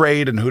the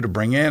trade and who to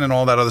bring in and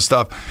all that other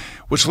stuff,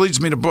 which leads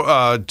me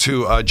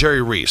to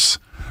Jerry Reese,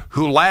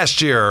 who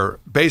last year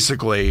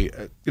basically,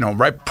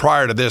 right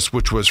prior to this,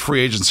 which was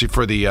free agency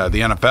for the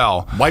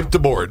NFL, wiped the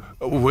board.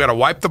 We got to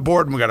wipe the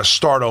board and we got to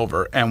start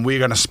over, and we're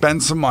going to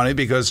spend some money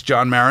because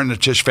John Marin and the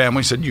Tisch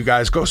family said, "You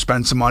guys go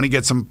spend some money,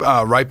 get some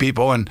right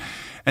people," and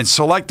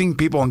selecting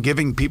people and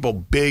giving people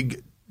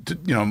big,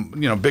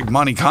 big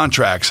money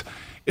contracts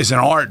is an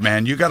art,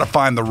 man. You got to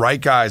find the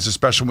right guys,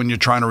 especially when you're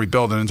trying to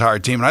rebuild an entire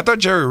team. And I thought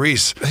Jerry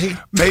Reese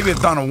maybe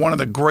had done one of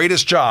the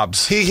greatest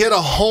jobs. He hit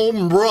a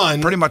home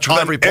run pretty much with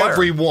every player.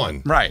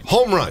 Everyone. Right.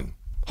 Home run.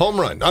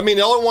 I mean,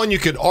 the only one you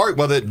could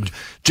argue, that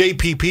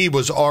JPP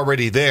was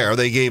already there.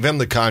 They gave him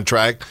the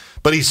contract,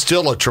 but he's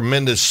still a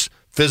tremendous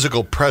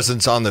physical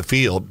presence on the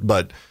field.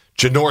 But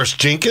Janoris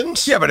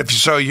Jenkins? Yeah,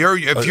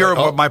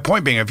 but my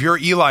point being, if you're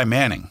Eli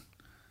Manning,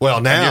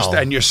 well, now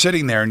and you're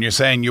sitting there and you're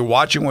saying you're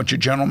watching what your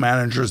general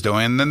manager is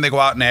doing, and then they go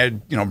out and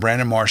add,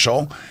 Brandon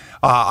Marshall.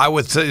 I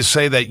would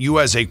say that you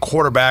as a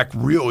quarterback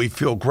really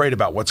feel great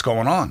about what's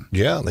going on.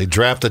 Yeah, they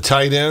draft a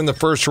tight end in the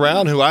first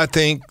round, who I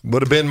think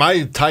would have been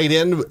my tight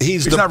end.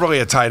 He's not really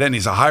a tight end;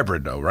 he's a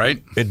hybrid, though,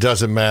 right? It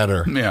doesn't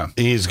matter. Yeah,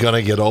 he's going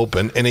to get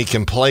open, and he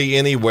can play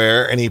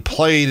anywhere. And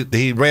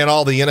he ran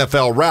all the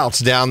NFL routes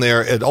down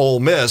there at Ole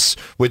Miss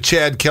with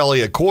Chad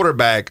Kelly at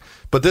quarterback.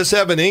 But this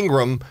Evan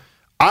Ingram,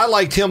 I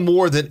liked him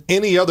more than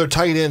any other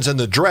tight ends in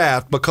the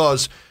draft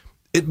because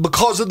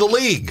of the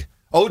league.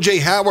 O.J.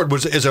 Howard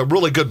is a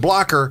really good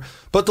blocker,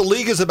 but the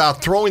league is about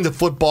throwing the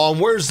football.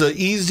 And where's the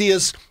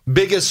easiest,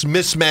 biggest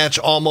mismatch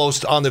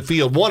almost on the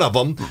field? One of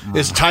them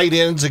is tight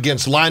ends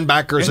against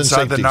linebackers and safeties.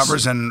 Inside the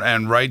numbers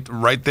and right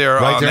there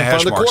on the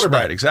hash marks.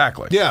 Right,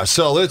 exactly. Yeah,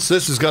 so this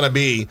is going to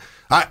be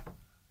I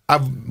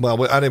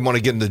didn't want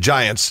to get into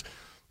Giants.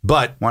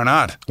 But why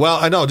not? Well,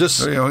 I know,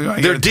 just their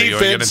defense. You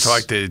get into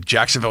like the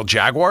Jacksonville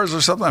Jaguars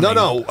or something?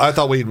 No, I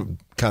thought we'd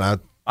kind of.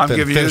 I'm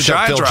giving you the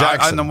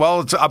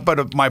Giants.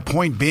 But my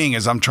point being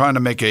is I'm trying to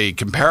make a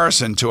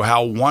comparison to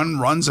how one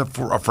runs a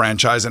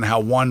franchise and how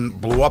one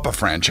blew up a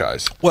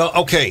franchise. Well,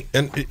 okay,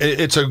 and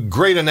it's a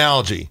great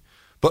analogy.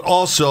 But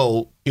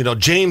also,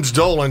 James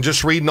Dolan,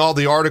 just reading all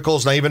the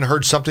articles, and I even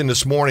heard something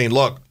this morning.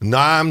 Look,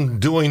 I'm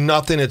doing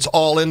nothing. It's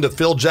all into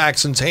Phil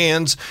Jackson's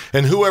hands,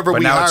 and whoever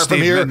we hire from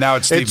here, now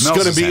it's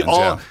going to be all.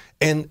 Yeah.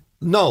 And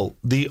no,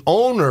 the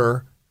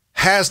owner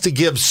has to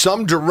give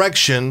some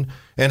direction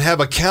and have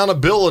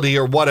accountability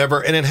or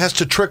whatever, and it has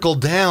to trickle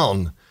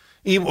down.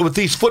 Even with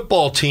these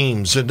football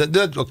teams, and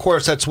of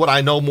course that's what I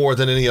know more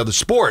than any other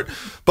sport.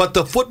 But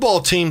the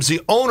football teams,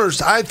 the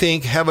owners, I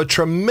think, have a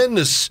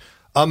tremendous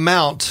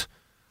amount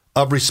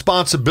of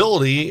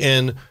responsibility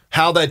in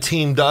how that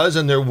team does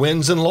and their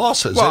wins and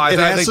losses. Well, it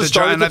I has think to the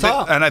start at the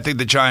top. and I think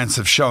the Giants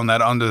have shown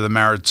that under the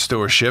Merritt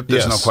stewardship.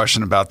 There's no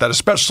question about that,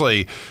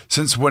 especially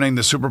since winning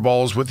the Super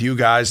Bowls with you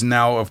guys, and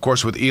now, of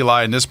course, with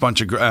Eli and this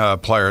bunch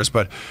of players.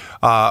 But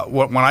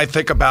when I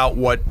think about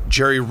what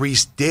Jerry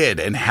Reese did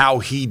and how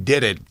he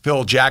did it,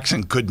 Phil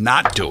Jackson could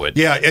not do it.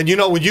 Yeah, and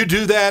when you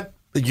do that,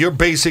 you're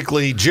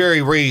basically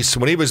Jerry Reese.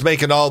 When he was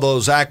making all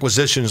those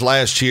acquisitions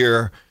last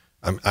year,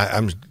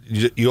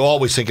 you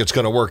always think it's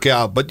going to work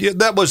out, but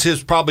that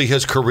was probably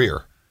his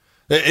career.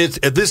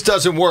 If this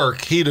doesn't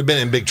work, he'd have been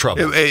in big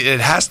trouble. It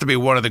has to be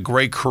one of the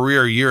great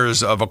career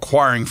years of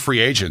acquiring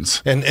free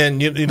agents.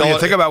 And you know,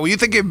 when you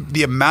think of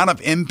the amount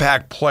of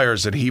impact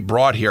players that he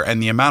brought here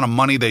and the amount of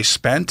money they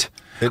spent,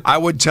 I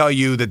would tell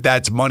you that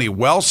that's money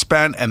well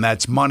spent, and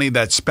that's money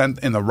that's spent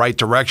in the right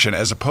direction,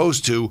 as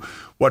opposed to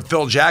what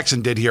Phil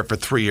Jackson did here for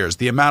 3 years.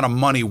 The amount of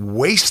money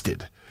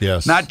wasted,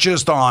 not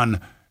just on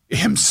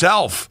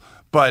himself,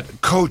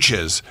 but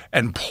coaches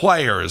and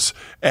players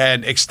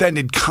and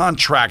extended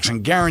contracts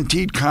and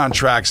guaranteed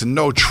contracts and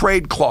no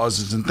trade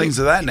clauses and things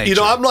of that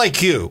nature. I'm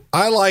like you.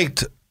 I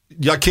liked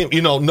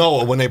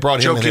Noah when they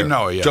brought him in here. Joakim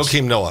Noah, yes.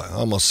 Joakim Noah. I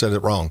almost said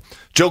it wrong.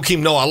 Joakim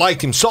Noah. I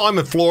liked him. Saw him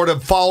in Florida.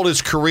 Followed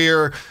his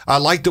career. I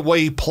like the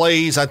way he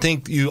plays. I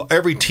think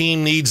every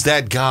team needs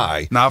that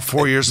guy. Not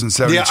 4 years and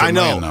 $72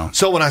 million, though.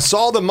 So when I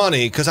saw the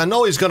money, because I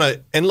know he's going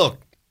to, and look,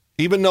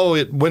 even though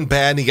it went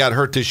bad and he got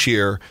hurt this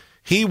year,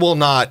 he will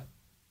not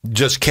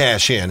just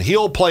cash in.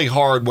 He'll play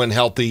hard when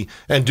healthy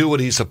and do what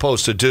he's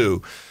supposed to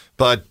do.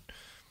 But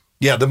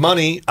yeah, the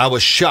money, I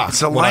was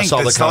shocked when I saw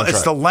the contract.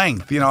 It's the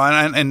length,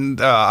 and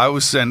I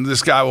was saying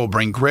this guy will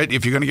bring grit.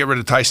 If you're going to get rid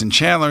of Tyson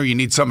Chandler, you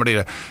need somebody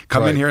to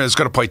come in here that's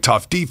going to play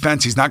tough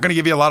defense. He's not going to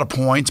give you a lot of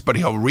points, but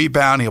he'll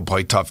rebound. He'll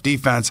play tough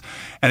defense,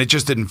 and it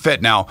just didn't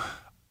fit. Now,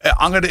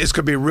 it's going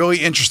to be really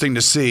interesting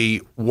to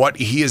see what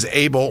he is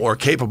able or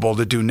capable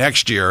to do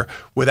next year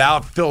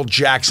without Phil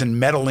Jackson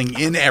meddling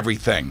in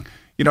everything.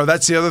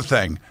 That's the other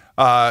thing.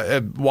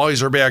 Wally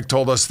Szczerbiak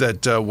told us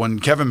that when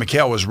Kevin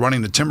McHale was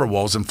running the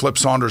Timberwolves and Flip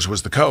Saunders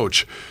was the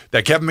coach,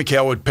 that Kevin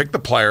McHale would pick the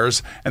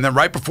players, and then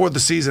right before the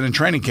season in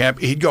training camp,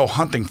 he'd go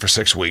hunting for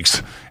 6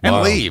 weeks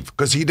and leave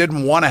because he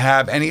didn't want to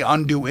have any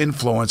undue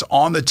influence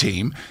on the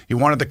team. He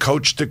wanted the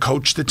coach to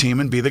coach the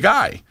team and be the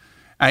guy.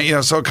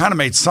 And, so it kind of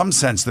made some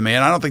sense to me,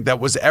 and I don't think that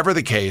was ever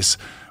the case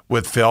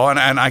with Phil,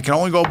 and I can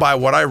only go by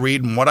what I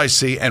read and what I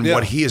see and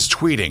what he is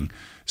tweeting.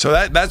 So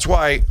that's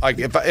why,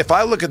 if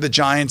I look at the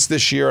Giants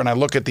this year and I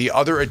look at the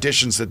other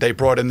additions that they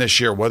brought in this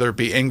year, whether it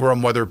be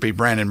Ingram, whether it be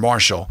Brandon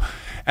Marshall,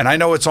 and I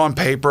know it's on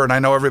paper, and I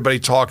know everybody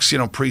talks,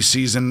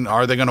 preseason,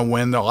 are they going to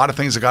win? A lot of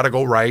things have got to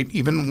go right.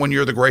 Even when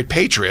you're the great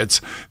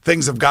Patriots,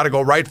 things have got to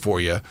go right for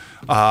you.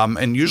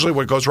 And usually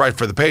what goes right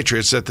for the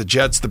Patriots is that the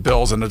Jets, the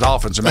Bills, and the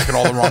Dolphins are making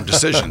all the wrong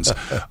decisions.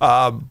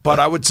 But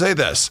I would say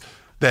this,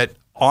 that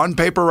on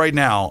paper right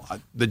now,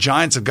 the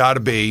Giants have got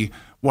to be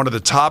one of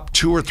the top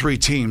 2 or 3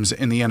 teams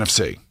in the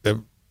NFC.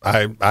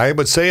 I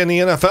would say in the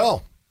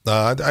NFL.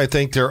 I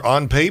think they're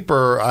on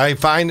paper. I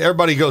find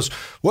everybody goes,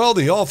 well,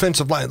 the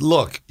offensive line.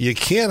 Look, you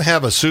can't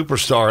have a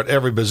superstar at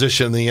every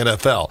position in the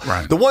NFL.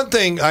 Right. The one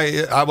thing,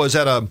 I was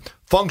at a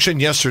function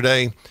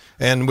yesterday,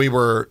 and we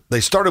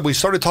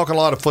started talking a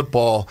lot of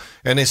football,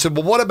 and they said,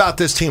 well, what about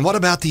this team? What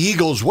about the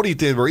Eagles? What do you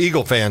think? We're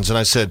Eagle fans. And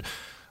I said,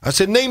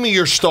 name me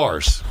your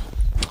stars.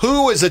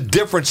 Who is a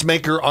difference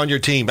maker on your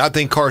team? I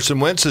think Carson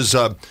Wentz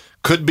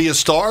could be a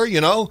star,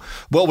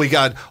 Well, we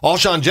got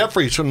Alshon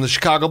Jeffries from the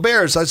Chicago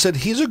Bears. I said,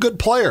 he's a good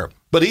player,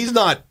 but he's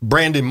not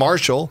Brandon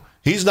Marshall.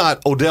 He's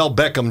not Odell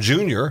Beckham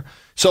Jr.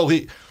 So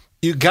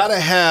you got to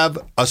have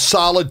a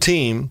solid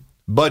team,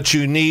 but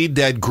you need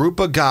that group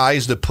of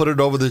guys to put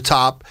it over the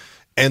top,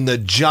 and the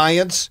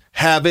Giants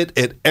have it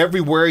at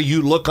everywhere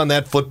you look on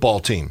that football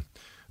team.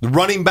 The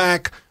running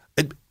back,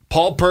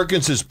 Paul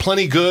Perkins is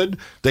plenty good.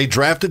 They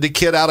drafted the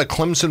kid out of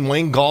Clemson.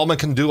 Wayne Gallman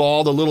can do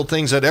all the little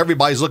things that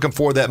everybody's looking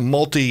for, that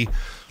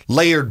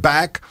multi-layered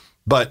back.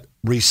 But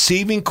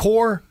receiving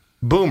core,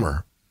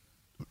 Boomer,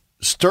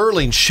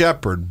 Sterling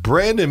Shepard,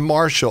 Brandon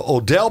Marshall,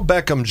 Odell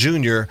Beckham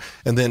Jr.,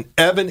 and then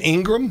Evan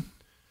Ingram.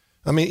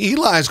 I mean,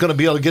 Eli's going to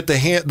be able to get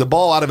the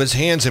ball out of his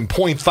hands in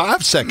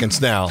 0.5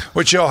 seconds now.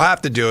 Which you'll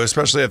have to do,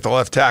 especially if the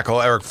left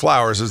tackle, Eric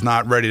Flowers, is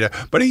not ready to.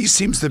 But he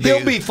seems to be.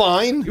 He'll be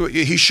fine.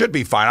 He should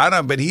be fine. I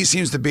don't know, but he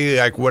seems to be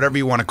like whatever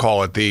you want to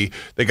call it, the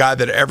guy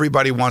that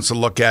everybody wants to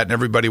look at and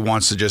everybody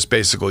wants to just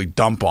basically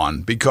dump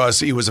on because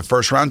he was a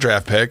first-round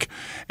draft pick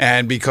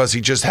and because he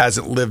just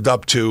hasn't lived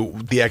up to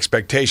the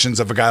expectations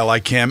of a guy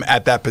like him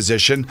at that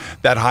position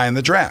that high in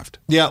the draft.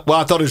 Yeah, well,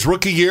 I thought his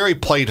rookie year he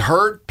played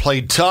hurt,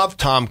 played tough.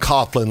 Tom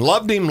Coughlin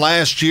loved him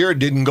last year. It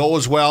didn't go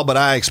as well, but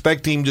I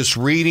expect him just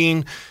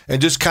reading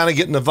and just kind of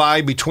getting the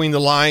vibe between the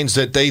lines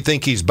that they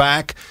think he's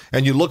back.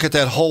 And you look at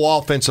that whole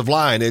offensive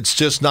line, it's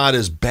just not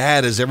as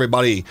bad as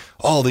everybody.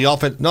 Oh, the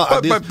offense. No,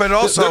 but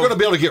also they're going to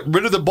be able to get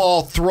rid of the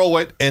ball, throw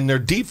it, and their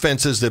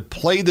defenses that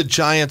play the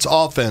Giants'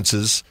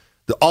 offenses,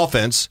 the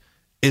offense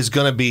is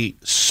going to be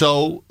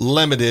so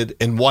limited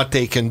in what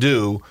they can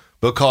do.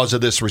 because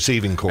of this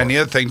receiving core. And the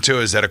other thing, too,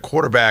 is that a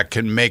quarterback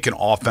can make an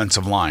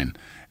offensive line.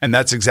 And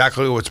that's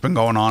exactly what's been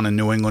going on in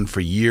New England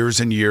for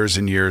years and years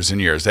and years and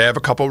years. They have a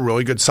couple of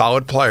really good,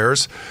 solid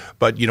players,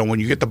 but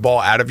when you get the ball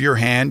out of your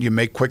hand, you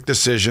make quick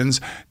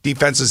decisions.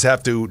 Defenses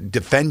have to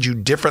defend you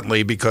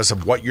differently because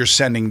of what you're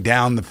sending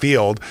down the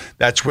field.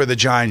 That's where the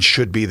Giants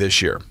should be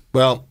this year.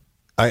 Well,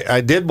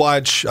 I've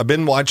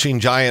been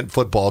watching Giant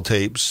football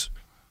tapes.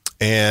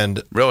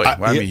 And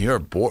really, you're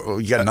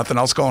bored. You got nothing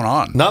else going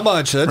on. Not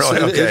much. That's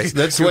really? Okay.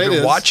 That's the way it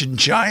is. Watching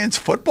Giants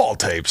football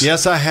tapes.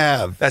 Yes, I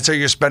have. That's how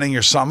you're spending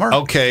your summer.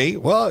 Okay.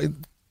 Well,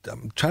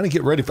 I'm trying to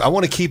get ready. I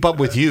want to keep up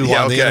with you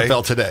on the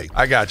NFL Today.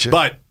 I got you.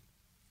 But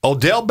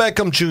Odell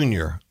Beckham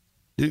Jr.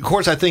 Of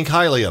course, I think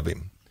highly of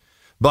him.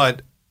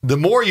 But the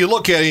more you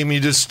look at him, you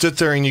just sit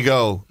there and you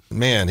go,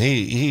 "Man,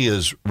 he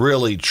is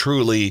really,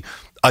 truly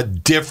a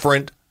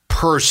different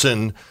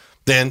person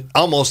than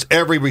almost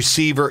every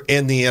receiver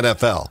in the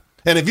NFL."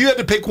 And if you had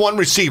to pick one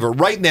receiver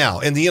right now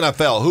in the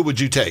NFL, who would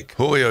you take?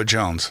 Julio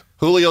Jones.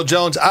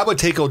 I would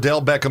take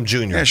Odell Beckham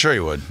Jr. Yeah, sure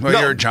you would. Well,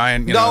 you're a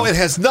Giant. It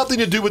has nothing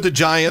to do with the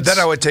Giants. Then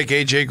I would take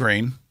A.J.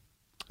 Green.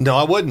 No,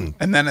 I wouldn't.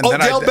 And then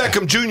Odell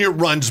Beckham Jr.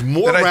 runs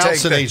more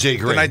routes than A.J.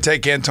 Green. Then I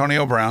take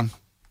Antonio Brown.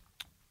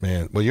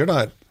 Man, well, you're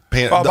not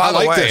paying. Well, I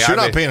like this. You're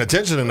not paying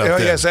attention enough.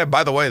 Yes.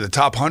 By the way, the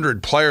top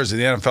 100 players in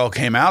the NFL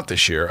came out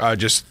this year,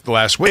 just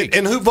last week.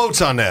 And who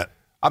votes on that?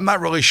 I'm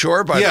not really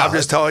sure, but I'm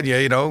just telling you,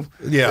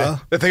 Yeah.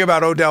 The thing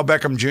about Odell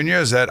Beckham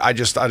Jr. is that I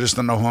just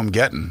don't know who I'm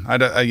getting.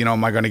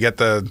 Am I going to get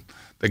the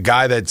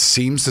guy that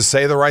seems to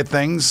say the right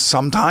things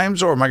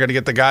sometimes, or am I going to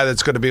get the guy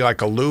that's going to be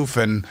like aloof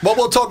and? Well,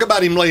 we'll talk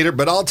about him later,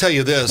 but I'll tell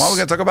you this. Well, we're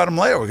going to talk about him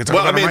later. We can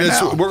talk about him right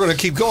now. We're going to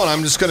keep going.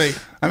 I'm just going to.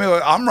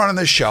 I'm running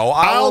this show.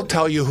 I'll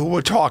tell you who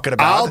we're talking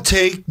about. I'll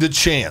take the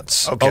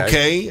chance.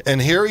 Okay? And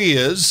here he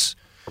is.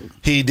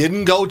 He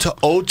didn't go to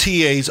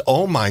OTAs.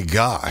 Oh, my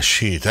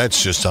gosh.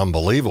 That's just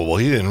unbelievable.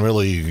 He didn't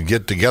really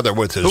get together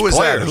with his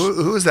players.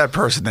 Who is that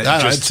person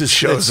that just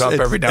shows up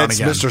every now and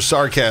again? It's Mr.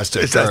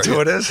 Sarcastic. Is that who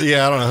it is?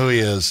 Yeah, I don't know who he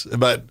is.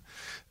 But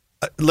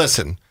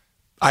listen.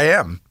 I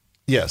am.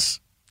 Yes.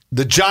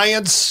 The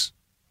Giants,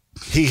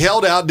 he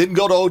held out, didn't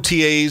go to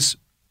OTAs.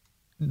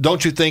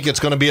 Don't you think it's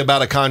going to be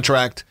about a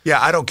contract?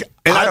 Yeah, I don't.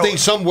 And I think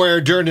somewhere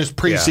during this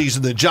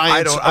preseason, the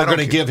Giants are going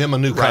to give him a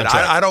new contract.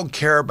 I don't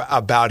care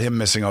about him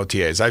missing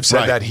OTAs. I've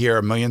said that here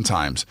a million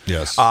times.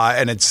 Yes.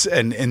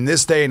 And in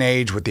this day and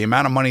age, with the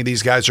amount of money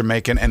these guys are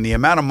making and the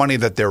amount of money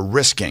that they're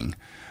risking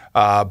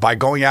by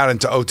going out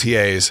into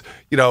OTAs,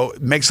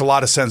 it makes a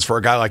lot of sense for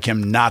a guy like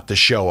him not to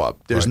show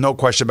up. There's no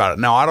question about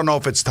it. Now, I don't know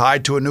if it's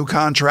tied to a new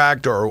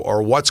contract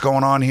or what's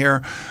going on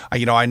here.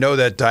 I know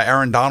that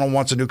Aaron Donald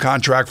wants a new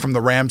contract from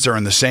the Rams. They're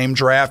in the same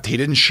draft. He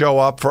didn't show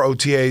up for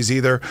OTAs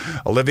either.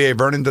 Olivier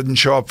Vernon didn't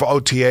show up for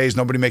OTAs.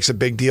 Nobody makes a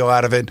big deal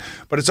out of it.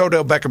 But it's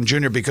Odell Beckham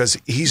Jr. because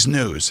he's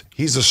news.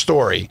 He's a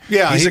story.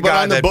 Yeah, he's he went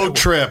on the boat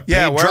trip.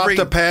 Yeah, he dropped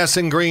a pass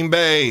in Green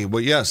Bay.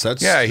 Well, yes,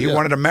 that's. Yeah, he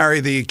wanted to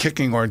marry the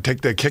kicking or take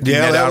the kicking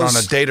net out on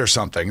a date or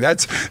something.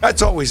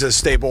 That's always a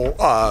stable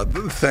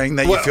thing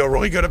that you feel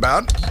really good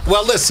about.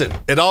 Well, listen,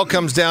 it all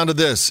comes down to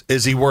this.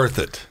 Is he worth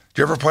it?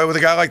 Do you ever play with a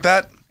guy like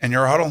that in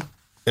your huddle?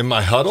 In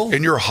my huddle?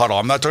 In your huddle.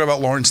 I'm not talking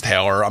about Lawrence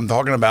Taylor. I'm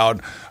talking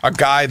about a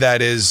guy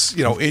that is,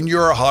 in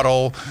your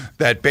huddle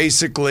that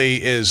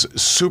basically is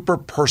super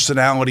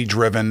personality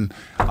driven.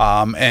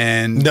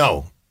 And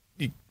no.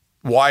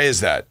 Why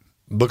is that?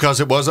 Because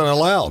it wasn't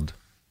allowed.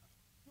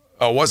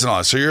 Oh, it wasn't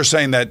allowed. So you're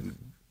saying that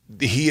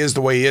he is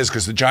the way he is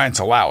because the Giants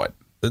allow it.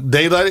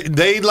 They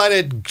let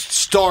it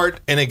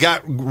start and it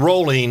got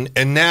rolling,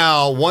 and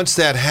now once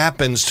that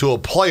happens to a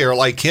player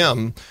like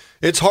him,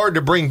 it's hard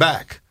to bring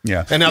back.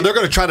 Yeah. And now they're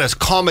going to try to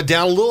calm it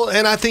down a little,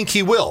 and I think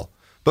he will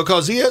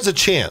because he has a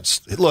chance.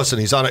 Listen,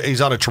 he's on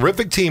a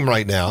terrific team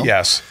right now.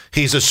 Yes.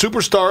 He's a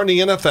superstar in the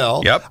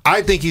NFL. Yep.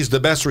 I think he's the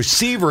best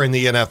receiver in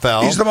the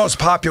NFL. He's the most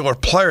popular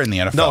player in the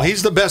NFL. No,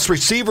 he's the best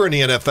receiver in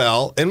the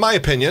NFL, in my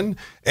opinion.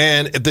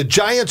 And if the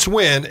Giants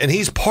win and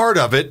he's part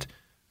of it,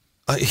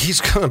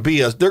 he's going to be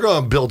they're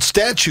going to build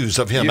statues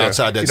of him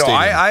outside that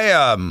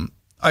stadium.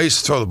 I used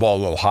to throw the ball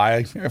a little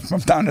high from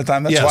time to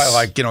time. That's why I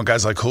like,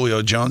 guys like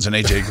Julio Jones and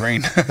A.J.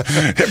 Green.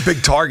 They're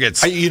big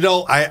targets.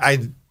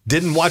 I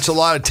didn't watch a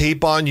lot of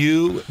tape on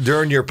you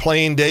during your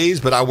playing days,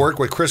 but I worked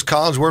with Chris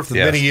Collinsworth for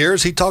many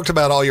years. He talked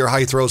about all your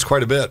high throws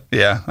quite a bit.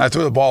 Yeah, I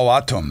threw the ball a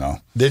lot to him, though.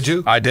 Did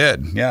you? I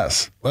did,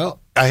 yes.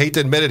 Well, I hate to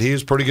admit it, he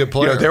was a pretty good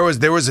player. There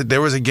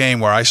was a game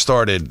where I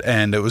started,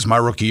 and it was my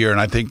rookie year, and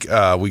I think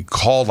we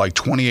called like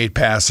 28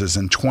 passes,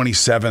 and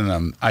 27 of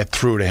them I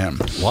threw to him.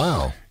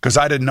 Wow. Because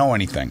I didn't know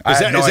anything. Is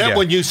that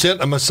when you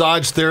sent a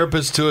massage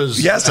therapist to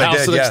his house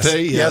the next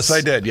day? Yes,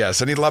 I did. Yes,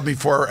 and he loved me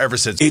for ever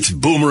since. It's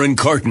Boomer and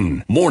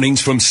Carton,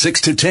 mornings from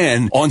 6 to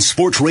 10 on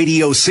Sports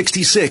Radio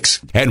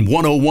 66 and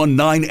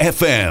 101.9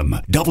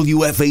 FM,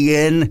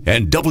 WFAN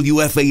and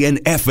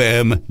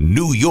WFAN-FM,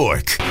 New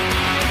York.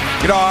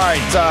 All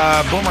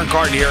right, Boomer and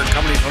Carton here,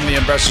 coming from the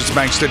Investors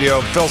Bank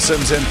studio. Phil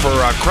Simms in for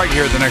Craig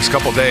here the next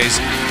couple of days.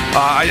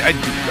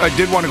 I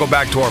did want to go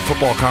back to our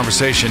football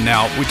conversation.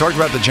 Now, we talked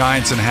about the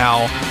Giants and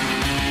how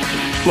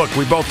Look,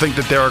 we both think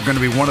that they are going to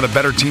be one of the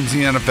better teams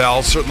in the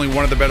NFL, certainly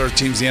one of the better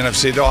teams in the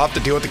NFC. They'll have to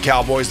deal with the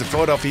Cowboys. The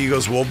Philadelphia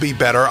Eagles will be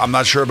better. I'm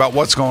not sure about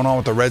what's going on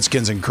with the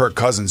Redskins and Kirk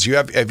Cousins.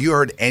 Have you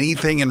heard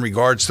anything in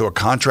regards to a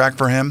contract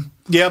for him?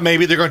 Yeah,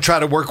 maybe they're going to try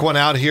to work one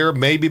out here,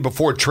 maybe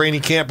before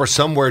training camp or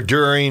somewhere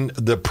during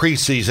the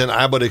preseason.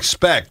 I would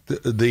expect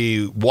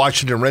the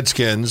Washington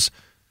Redskins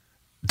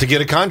to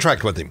get a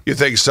contract with him. You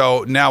think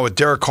so? Now with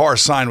Derek Carr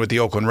signed with the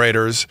Oakland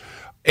Raiders,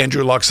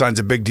 Andrew Luck signs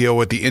a big deal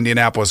with the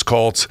Indianapolis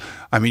Colts.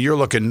 I mean, you're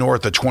looking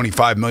north of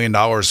 $25 million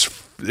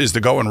is the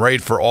going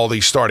rate for all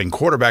these starting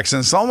quarterbacks.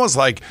 And it's almost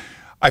like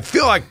I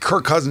feel like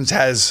Kirk Cousins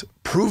has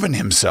proven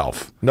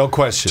himself. No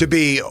question. To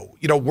be,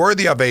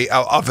 worthy of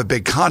a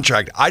big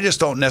contract. I just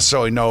don't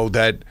necessarily know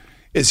that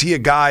is he a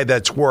guy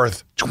that's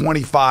worth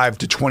 $25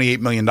 to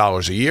 $28 million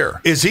a year?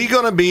 Is he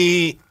going to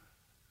be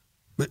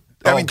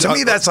I mean, to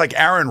me, that's like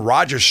Aaron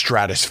Rodgers'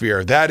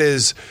 stratosphere. That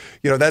is,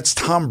 that's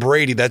Tom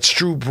Brady, that's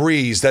Drew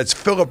Brees, that's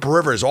Phillip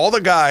Rivers, all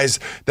the guys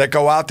that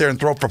go out there and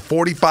throw for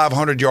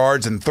 4,500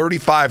 yards and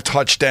 35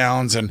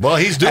 touchdowns. Well,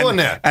 he's doing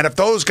that. And if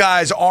those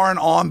guys aren't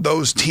on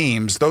those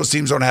teams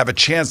don't have a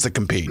chance to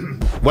compete.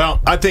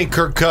 Well, I think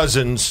Kirk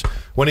Cousins,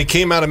 when he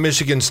came out of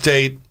Michigan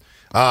State,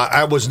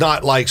 I was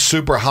not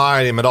super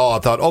high on him at all. I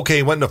thought, okay,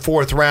 he went in the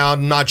fourth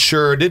round, not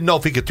sure. Didn't know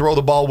if he could throw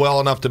the ball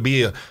well enough to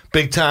be a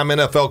big-time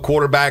NFL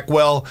quarterback.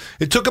 Well,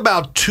 it took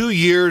about 2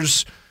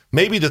 years,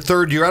 maybe the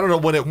third year. I don't know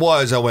when it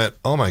was. I went,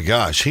 oh, my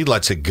gosh, he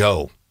lets it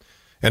go.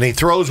 And he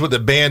throws with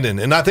abandon.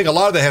 And I think a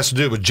lot of that has to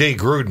do with Jay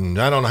Gruden.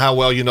 I don't know how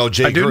well you know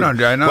Jay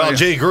Gruden. I know. Well,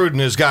 Jay Gruden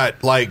has got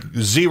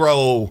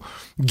zero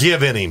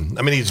give in him.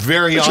 I mean, he's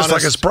very honest. Just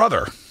like his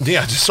brother.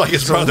 Yeah, just like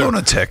his brother. A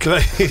lunatic.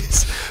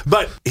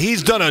 But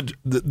he's done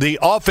the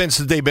offense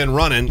that they've been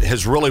running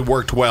has really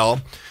worked well.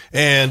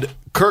 And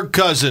Kirk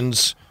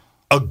Cousins,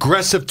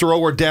 aggressive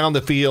thrower down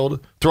the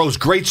field, throws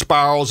great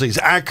spirals. He's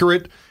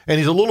accurate. And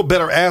he's a little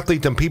better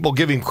athlete than people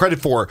give him credit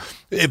for.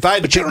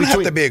 But you don't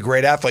have to be a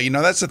great athlete.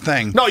 That's the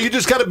thing. No, you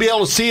just got to be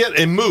able to see it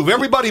and move.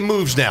 Everybody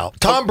moves now.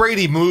 Tom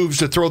Brady moves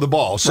to throw the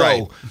ball. So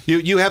right.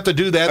 you have to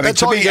do that.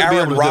 That's all you got to be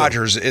able to do. Aaron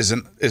Rodgers is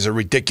a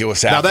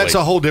ridiculous athlete. Now, that's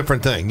a whole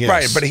different thing. Yes.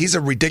 Right, but he's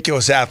a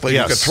ridiculous athlete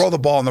who could throw the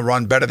ball on the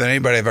run better than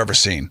anybody I've ever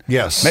seen.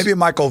 Yes. Maybe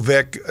Michael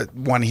Vick,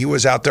 when he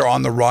was out there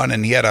on the run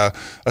and he had a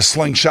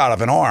slingshot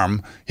of an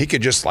arm, he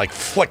could just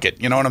flick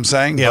it. You know what I'm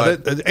saying? Yeah,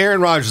 Aaron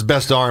Rodgers is the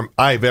best arm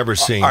I've ever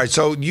seen. All right,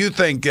 so you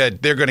think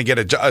that they're going to get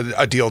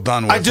a deal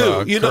done with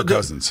Kirk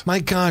Cousins? My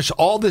gosh,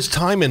 all this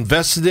time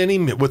invested in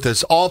him with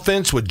this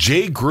offense, with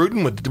Jay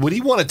Gruden, would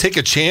he want to take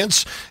a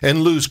chance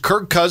and lose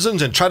Kirk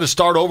Cousins and try to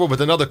start over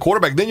with another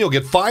quarterback? Then you'll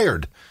get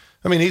fired.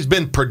 I mean, he's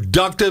been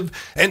productive,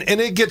 and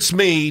it gets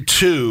me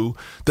to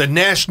the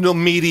national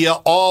media,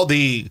 all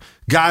the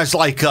guys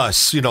like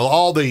us,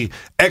 all the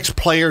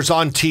ex-players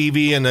on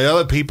TV and the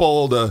other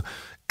people, the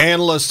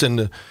analysts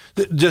and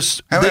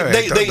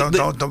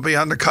don't be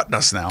undercutting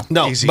us now.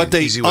 No, but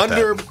they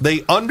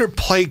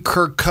underplay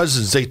Kirk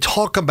Cousins. They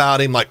talk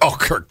about him like, oh,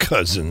 Kirk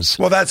Cousins.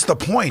 Well, that's the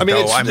point.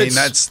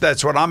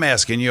 That's what I'm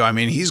asking you. I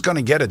mean, he's going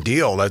to get a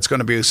deal that's going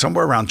to be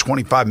somewhere around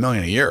 $25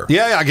 million a year.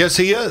 Yeah, I guess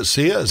he is.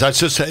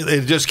 That's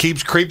it just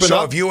keeps creeping up.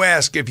 So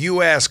if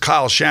you ask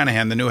Kyle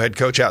Shanahan, the new head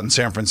coach out in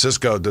San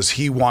Francisco, does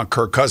he want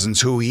Kirk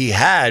Cousins, who he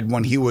had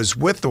when he was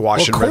with the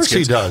Washington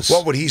Redskins? Of course he does.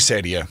 What would he say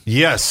to you?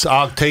 Yes,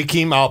 I'll take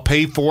him. I'll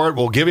pay for it.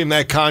 We'll give him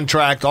that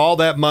contract, all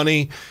that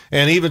money,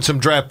 and even some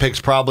draft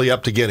picks probably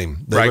up to get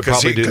him. Right,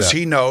 because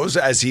he knows,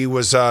 as he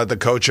was the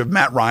coach of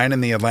Matt Ryan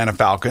in the Atlanta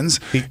Falcons,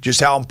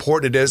 just how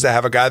important it is to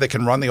have a guy that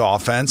can run the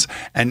offense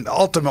and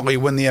ultimately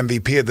win the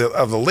MVP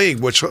of the league,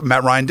 which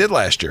Matt Ryan did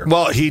last year.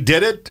 Well, he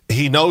did it.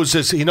 He knows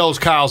this. He knows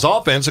Kyle's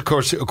offense. Of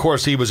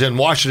course, he was in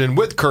Washington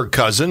with Kirk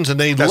Cousins, and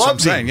they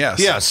loved him. Yes.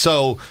 Yeah,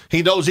 so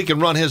he knows he can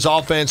run his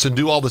offense and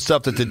do all the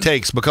stuff that it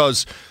takes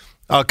because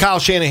Kyle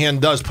Shanahan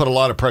does put a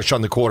lot of pressure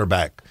on the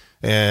quarterback.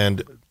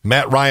 And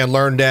Matt Ryan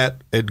learned that.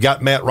 It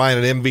got Matt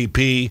Ryan an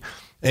MVP.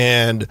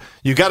 And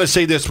you got to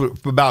say this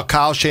about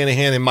Kyle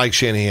Shanahan and Mike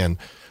Shanahan.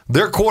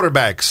 Their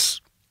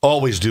quarterbacks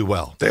always do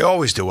well. They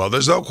always do well.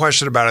 There's no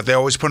question about it. They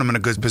always put them in a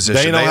good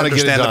position. They know how to get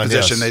it done, the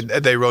position.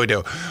 Yes. They really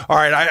do. All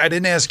right, I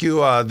didn't ask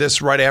you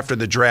this right after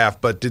the draft,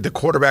 but did the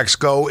quarterbacks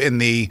go in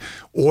the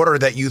order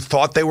that you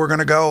thought they were going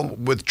to go,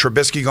 with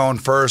Trubisky going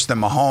first, then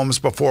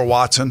Mahomes before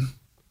Watson?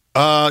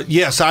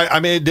 Yes,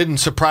 I mean, it didn't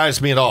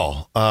surprise me at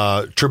all.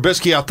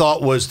 Trubisky, I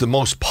thought, was the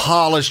most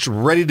polished,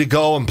 ready to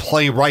go and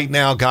play right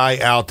now guy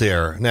out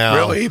there. Now,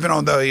 really,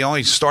 even though he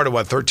only started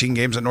 13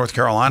 games at North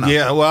Carolina.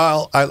 Yeah,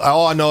 well,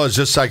 all I know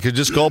is I could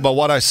just go by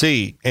what I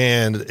see,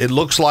 and it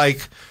looks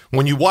like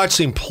when you watch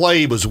him play,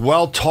 he was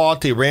well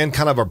taught. They ran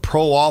kind of a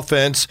pro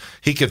offense.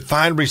 He could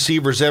find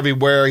receivers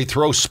everywhere. He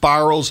throws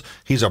spirals.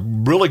 He's a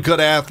really good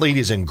athlete.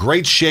 He's in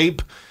great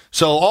shape.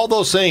 So all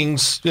those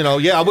things,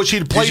 I wish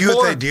he'd played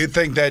more. Do you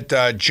think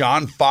that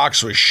John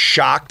Fox was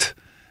shocked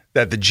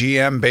that the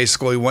GM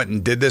basically went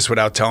and did this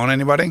without telling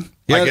anybody?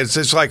 Yeah. It's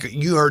just like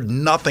you heard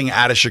nothing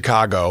out of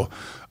Chicago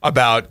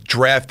about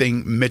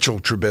drafting Mitchell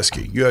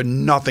Trubisky. You heard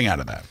nothing out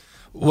of that.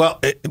 Well,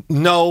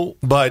 no,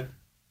 but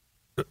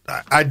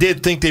I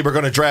did think they were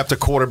going to draft a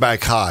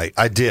quarterback high.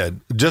 I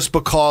did. Just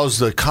because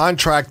the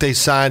contract they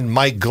signed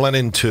Mike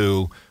Glennon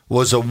to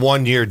was a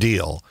 1-year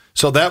deal.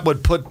 So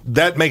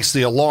that makes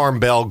the alarm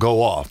bell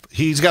go off.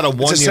 He's got a 1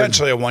 year. It's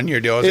essentially a 1 year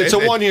deal. It's a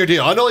 1 year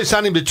deal. I know they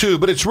signed him to 2,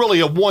 but it's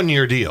really a 1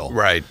 year deal.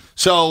 Right.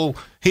 So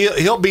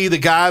he'll be the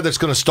guy that's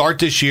going to start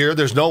this year.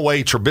 There's no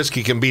way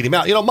Trubisky can beat him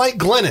out. Mike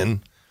Glennon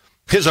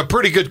is a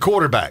pretty good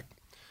quarterback.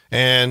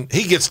 And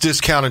he gets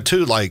discounted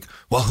too. Like,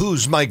 well,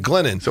 who's Mike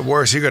Glennon? So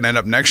where is he going to end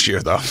up next year,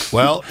 though?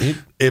 Well,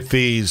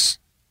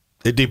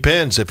 it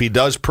depends. If he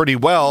does pretty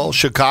well,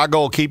 Chicago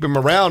will keep him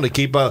around to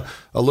keep a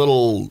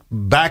little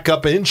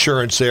backup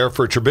insurance there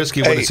for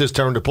Trubisky when it's his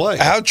turn to play.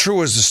 How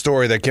true is the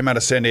story that came out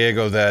of San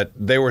Diego that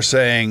they were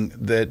saying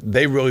that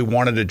they really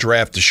wanted to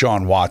draft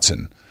Deshaun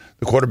Watson,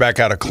 the quarterback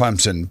out of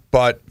Clemson,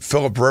 but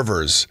Phillip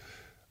Rivers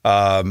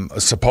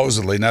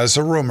supposedly, now it's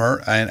a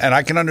rumor, and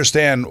I can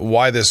understand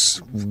why this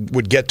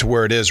would get to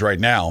where it is right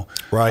now,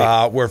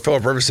 right? Where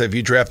Phillip Rivers said, if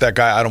you draft that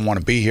guy, I don't want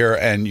to be here,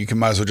 and you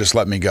might as well just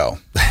let me go.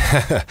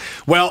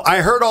 Well,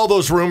 I heard all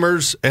those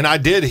rumors, and I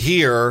did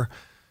hear,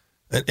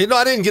 I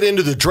didn't get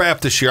into the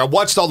draft this year. I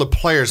watched all the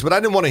players, but I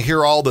didn't want to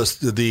hear all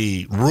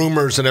the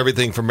rumors and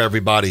everything from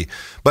everybody.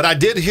 But I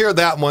did hear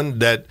that one,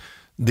 that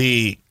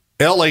the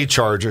L.A.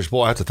 Chargers,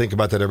 boy, I have to think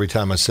about that every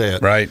time I say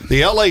it. Right.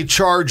 The L.A.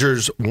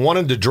 Chargers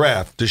wanted to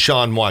draft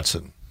Deshaun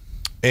Watson.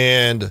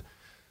 And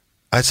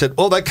I said,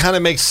 oh, that kind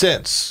of makes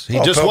sense. He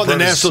just won the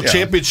national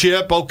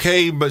championship.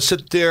 Okay, but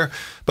sit there.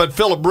 But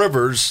Phillip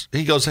Rivers,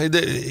 he goes, hey,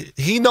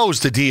 he knows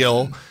the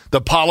deal, the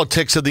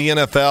politics of the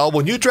NFL.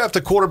 When you draft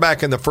a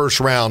quarterback in the first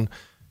round,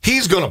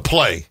 he's going to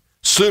play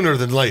sooner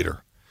than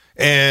later.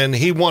 And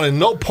he wanted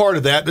no part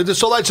of that.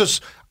 So that's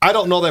just, I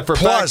don't know that for a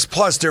fact.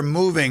 Plus, they're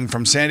moving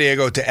from San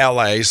Diego to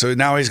L.A., so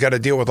now he's got to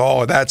deal with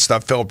all of that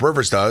stuff Phillip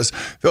Rivers does.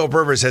 Phillip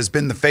Rivers has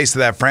been the face of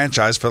that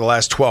franchise for the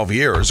last 12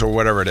 years or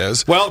whatever it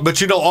is. Well,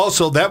 but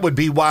also that would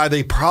be why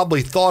they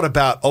probably thought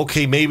about,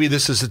 okay, maybe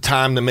this is the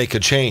time to make a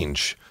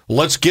change.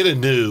 Let's get a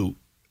new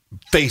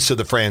face of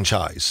the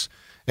franchise.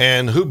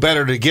 And who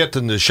better to get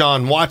than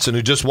Deshaun Watson,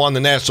 who just won the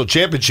national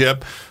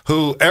championship,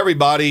 who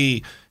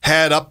everybody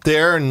had up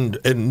there, and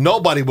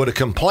nobody would have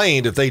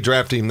complained if they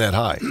drafted him that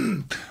high.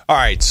 All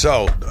right,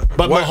 so...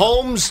 But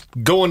Mahomes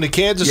going to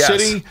Kansas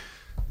City,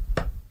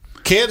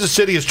 Kansas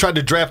City has tried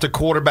to draft a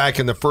quarterback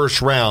in the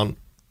first round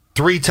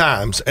 3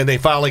 times, and they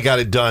finally got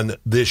it done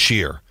this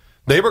year.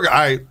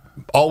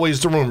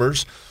 Always the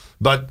rumors,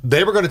 but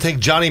they were going to take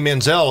Johnny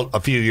Manziel a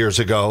few years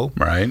ago.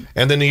 Right.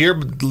 And then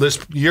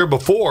the year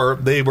before,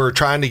 they were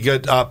trying to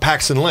get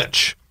Paxton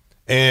Lynch,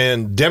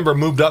 and Denver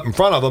moved up in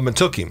front of him and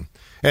took him.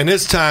 And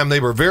this time they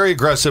were very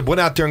aggressive, went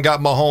out there and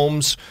got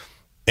Mahomes.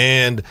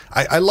 And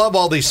I love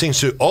all these things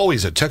too.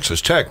 Always at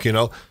Texas Tech,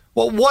 Well,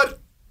 what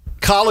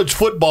college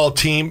football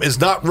team is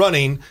not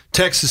running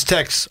Texas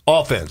Tech's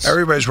offense?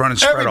 Everybody's running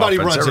spread Everybody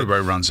offense.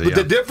 Everybody runs it. But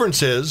the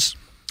difference is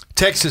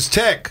Texas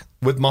Tech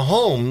with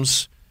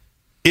Mahomes,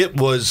 it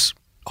was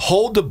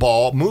hold the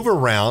ball, move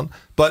around,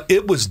 but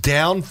it was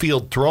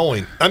downfield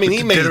throwing. I mean,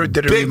 he made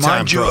Did it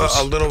remind you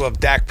a little of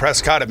Dak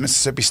Prescott at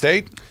Mississippi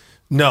State?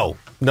 No,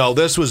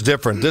 this was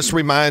different. This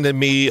reminded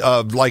me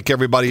of, like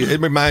everybody, it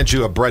reminds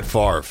you of Brett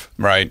Favre.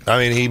 Right. I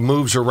mean, he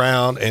moves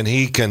around and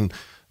he can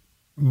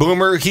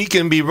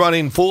be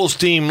running full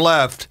steam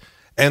left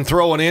and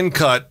throw an in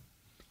cut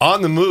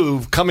on the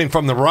move coming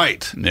from the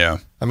right. Yeah.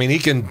 I mean, he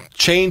can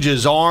change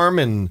his arm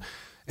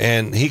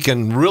and he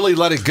can really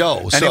let it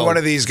go. Any one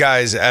of these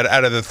guys,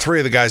 out of the 3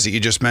 of the guys that you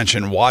just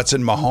mentioned,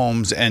 Watson,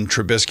 Mahomes, and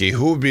Trubisky,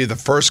 who would be the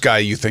first guy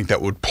you think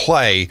that would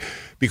play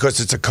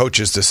because it's a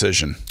coach's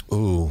decision?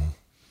 Ooh.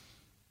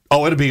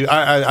 Oh, it'd be.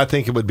 I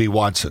think it would be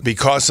Watson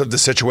because of the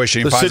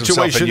situation he finds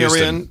himself in.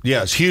 They're in.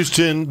 Yes,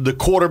 Houston, the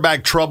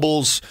quarterback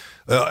troubles,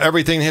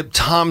 everything hit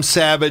Tom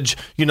Savage.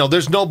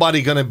 There's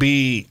nobody going to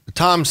be.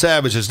 Tom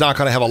Savage is not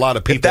going to have a lot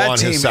of people on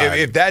his side.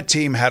 If that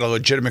team had a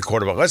legitimate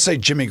quarterback, let's say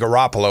Jimmy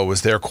Garoppolo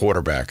was their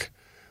quarterback,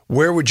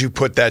 where would you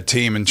put that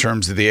team in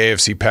terms of the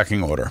AFC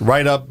pecking order?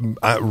 Right up,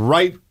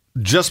 right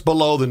just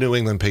below the New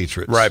England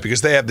Patriots. Right, because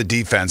they have the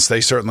defense.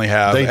 They certainly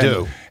have. They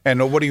do.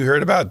 And what do you hear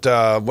about?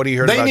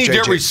 They need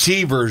their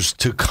receivers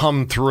to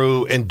come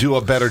through and do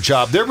a better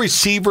job. Their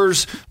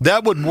receivers,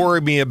 that would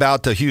worry me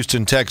about the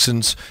Houston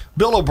Texans.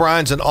 Bill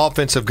O'Brien's an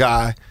offensive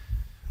guy.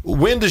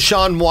 When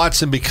Deshaun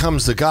Watson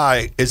becomes the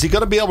guy, is he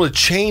going to be able to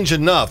change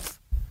enough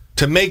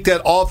to make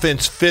that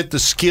offense fit the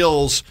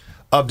skills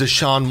of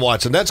Deshaun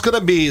Watson? That's going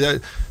to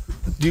be.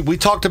 We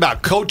talked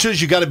about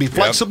coaches. You got to be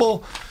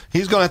flexible. Yep.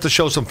 He's going to have to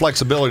show some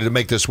flexibility to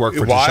make this work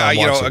for Deshaun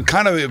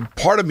Watson.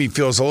 Part of me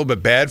feels a little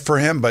bit bad for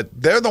him, but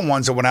they're the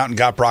ones that went out and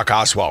got Brock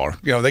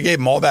Osweiler. They gave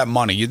him all that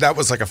money. That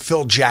was like a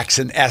Phil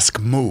Jackson-esque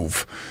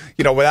move.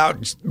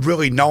 Without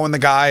really knowing the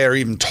guy or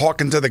even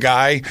talking to the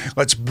guy,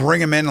 let's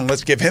bring him in and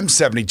let's give him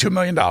 $72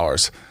 million.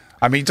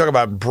 I mean, you talk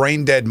about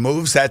brain-dead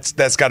moves,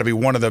 that's got to be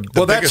one of the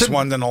biggest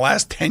ones in the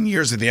last 10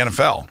 years of the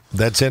NFL.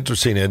 That's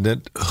interesting, isn't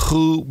it?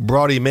 Who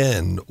brought him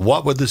in?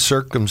 What were the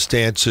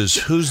circumstances?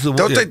 Who's the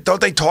one?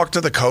 Don't they talk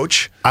to the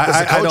coach? Does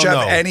the coach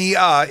have any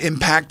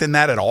impact in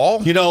that at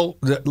all?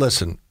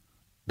 Listen,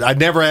 I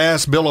never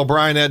asked Bill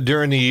O'Brien that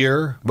during the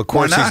year. Of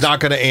course, he's not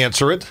going to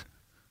answer it.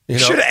 You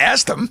should have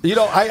asked him.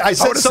 I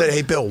would have said,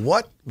 "Hey, Bill,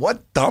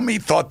 what dummy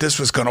thought this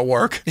was going to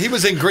work?" He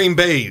was in Green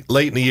Bay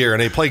late in the year,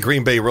 and they played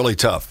Green Bay really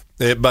tough.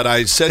 But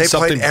I said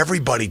something. They played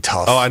everybody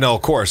tough. Oh, I know,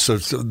 of course, so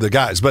the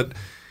guys. But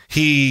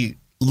he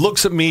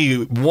looks at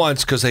me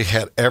once because they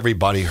had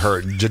everybody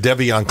hurt.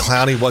 Jadeveon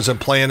Clowney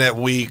wasn't playing that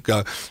week.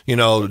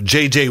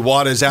 J.J.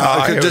 Watt is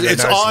out.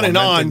 It's on and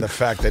on. The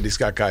fact that he's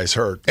got guys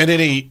hurt. And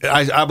then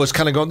I was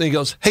kind of going, he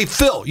goes, "Hey,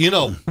 Phil,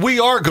 we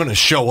are going to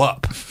show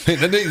up." And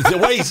the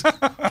way he's,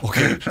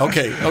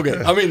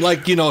 okay. I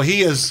mean,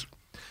 he is.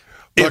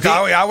 Look,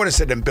 I would have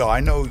said to him, "Bill, I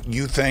know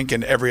you think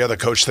and every other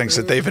coach thinks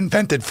that they've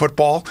invented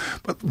football,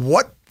 but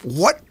what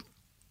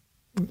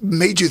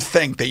made you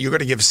think that you're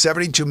going to give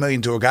 $72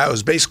 million to a guy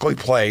who's basically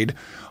played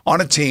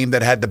on a team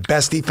that had the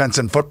best defense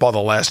in football the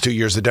last 2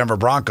 years, the Denver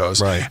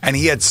Broncos, right? And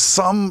he had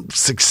some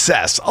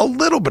success, a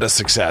little bit of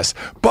success,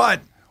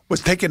 but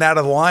was taken out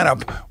of the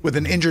lineup with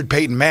an injured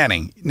Peyton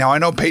Manning. Now, I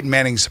know Peyton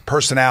Manning's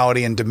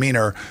personality and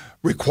demeanor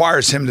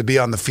requires him to be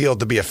on the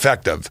field to be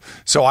effective.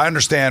 So I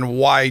understand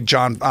why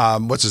Gary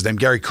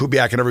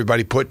Kubiak and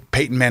everybody put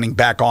Peyton Manning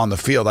back on the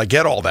field. I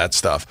get all that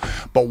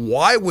stuff. But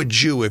why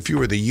would you, if you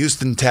were the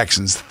Houston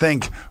Texans,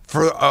 think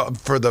for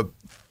the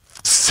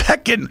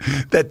second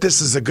that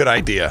this is a good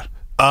idea?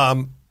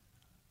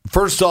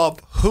 First off,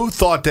 who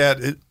thought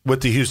that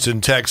with the Houston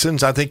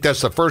Texans? I think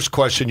that's the first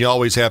question you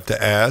always have to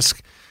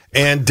ask.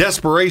 And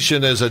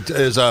desperation is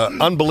a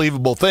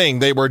unbelievable thing.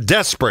 They were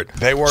desperate.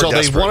 They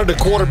wanted a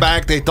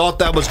quarterback. They thought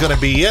that was going to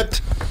be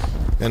it,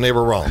 and they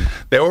were wrong.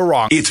 They were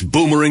wrong. It's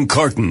Boomer and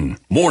Carton.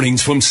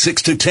 Mornings from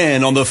 6 to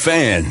 10 on The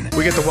Fan.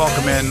 We get to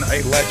welcome in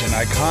a legend,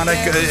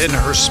 iconic in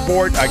her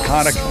sport,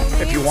 iconic.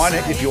 If you want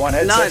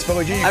headsets,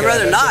 Billie Jean, I'd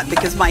rather not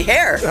because my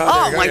hair.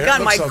 Oh my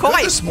God, my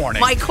coif this morning.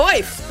 My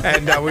coif.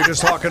 And we were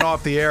just talking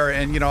off the air,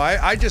 and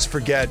I just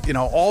forget,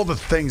 all the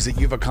things that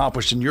you've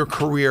accomplished in your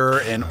career,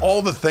 and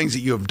all the things that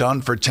you have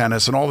done for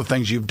tennis, and all the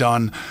things you've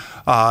done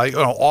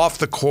off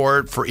the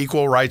court for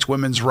equal rights,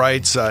 women's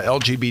rights,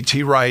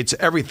 LGBT rights,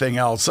 everything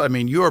else. I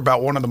mean, you're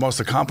about one of the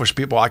most accomplished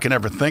people I can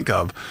ever think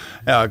of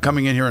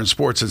coming in here in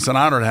sports. It's an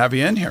honor to have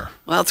you in here.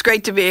 Well, it's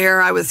great to be here.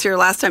 I was here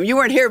last time. You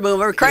weren't here,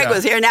 Boomer. Craig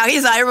was here. Now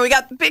he's not here. We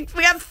got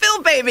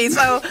Phil, baby.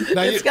 So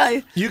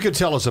you can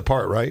tell us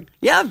apart, right?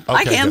 Yeah, okay,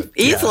 I can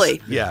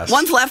easily. Yes.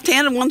 One's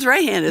left-handed, one's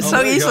right-handed.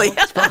 So easily.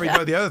 It's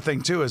perfect. The other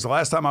thing too is the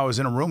last time I was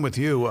in a room with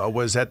you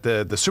was at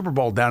the Super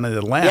Bowl down in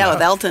Atlanta. Yeah,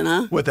 with Elton,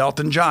 huh? With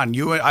Elton John.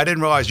 I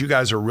didn't realize you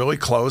guys are really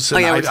close.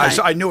 And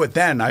I knew it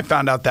then. I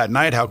found out that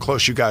night how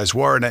close you guys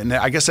were. And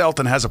I guess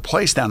Elton has a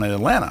place down in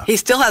Atlanta. He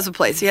still has a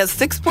place. He has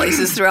 6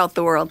 places throughout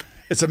the world.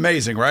 It's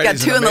amazing, right?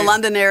 He's got 2 in the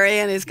London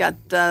area, and he's got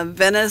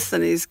Venice,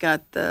 and he's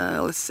got,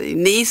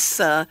 Nice,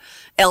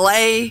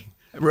 L.A.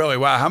 Really?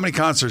 Wow. How many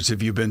concerts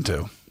have you been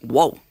to?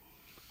 Whoa.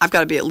 I've got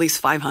to be at least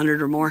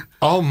 500 or more.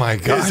 Oh, my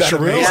gosh.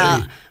 Really?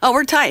 Yeah. Oh,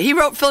 we're tight. He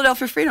wrote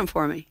Philadelphia Freedom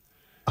for me.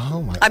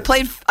 Oh, my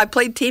God. I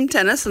played team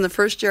tennis, and the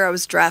first year I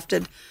was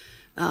drafted,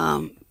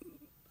 I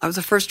was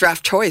the first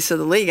draft choice of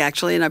the league,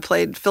 actually, and I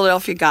played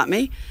Philadelphia Got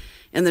Me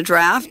in the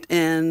draft,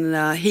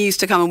 and he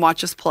used to come and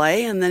watch us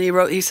play, and then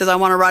he says, "I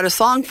want to write a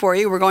song for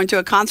you. We're going to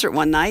a concert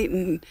one night,"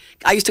 and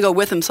I used to go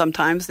with him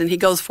sometimes, and he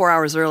goes 4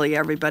 hours early,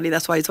 everybody.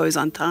 That's why he's always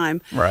on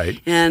time. Right.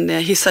 And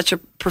he's such a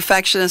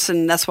perfectionist,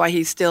 and that's why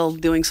he's still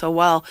doing so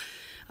well.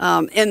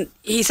 And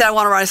he said, "I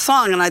want to write a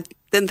song," and I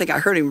didn't think I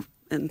heard him,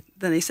 and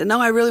then he said,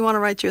 "No, I really want to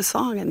write you a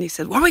song," and he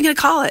said, "What are we going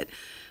to call it?"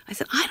 I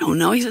said, "I don't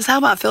know." He says, "How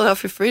about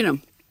Philadelphia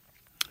Freedom?"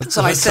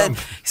 So I said,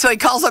 so he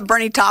calls up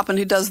Bernie Taupin,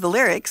 who does the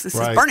lyrics. He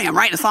says, "Bernie, I'm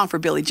writing a song for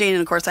Billie Jean."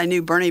 And of course, I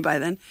knew Bernie by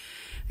then.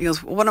 He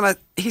goes, "What am I?"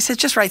 He said,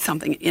 "Just write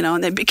something,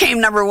 And it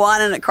became number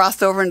one, and it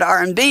crossed over into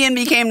R&B and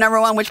became number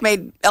one, which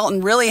made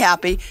Elton really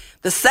happy.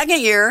 The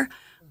second year,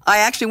 I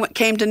actually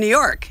came to New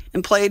York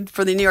and played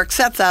for the New York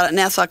Sets out at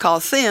Nassau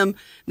Coliseum.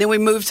 Then we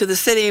moved to the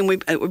city, and we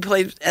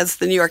played as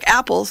the New York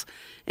Apples.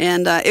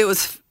 And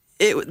that's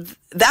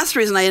the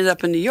reason I ended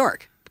up in New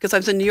York, because I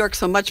was in New York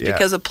so much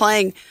because of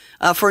playing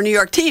for a New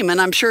York team. And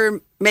I'm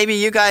sure maybe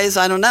you guys,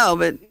 I don't know,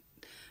 but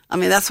I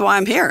mean, that's why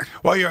I'm here.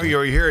 Well,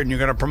 you're here and you're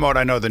going to promote,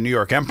 I know, the New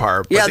York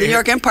Empire. Yeah, the New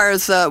York Empire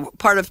is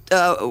part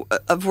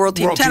of World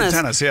Team Tennis.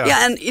 Team Tennis, yeah.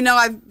 Yeah, and,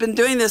 I've been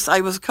doing this.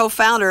 I was a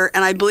co-founder,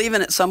 and I believe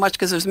in it so much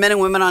because there's men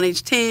and women on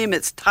each team.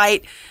 It's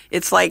tight.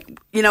 It's like,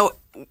 you don't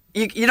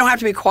have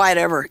to be quiet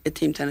ever at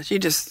Team Tennis. You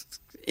just,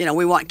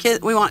 we want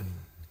kids.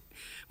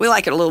 We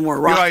like it a little more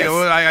raucous.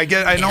 I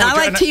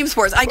like team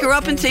sports. I grew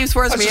up in team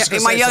sports.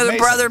 My younger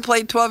brother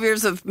played 12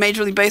 years of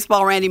Major League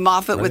Baseball, Randy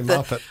Moffat.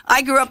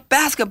 I grew up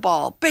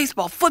basketball,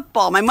 baseball,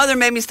 football. My mother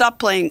made me stop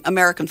playing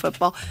American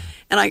football.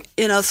 And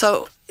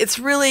so it's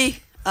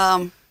really...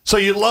 so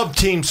you love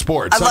team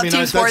sports. I love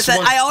team sports.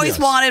 I always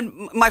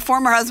wanted... My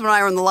former husband and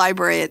I were in the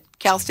library at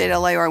Cal State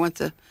LA, where I went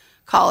to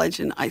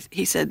college, and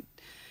he said,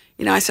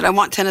 I said, "I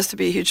want tennis to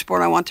be a huge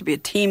sport. I want it to be a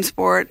team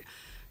sport."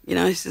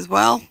 He says,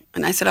 "Well,"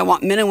 and I said, "I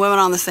want men and women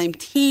on the same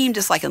team,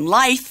 just like in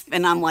life."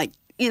 And I'm like,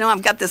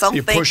 I've got this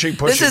own thing.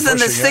 This is in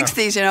the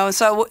 60s,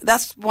 so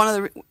that's one of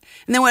the.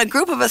 And then when a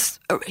group of us,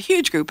 a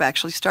huge group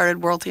actually,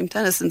 started World Team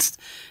Tennis, and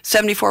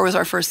 74 was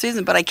our first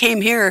season. But I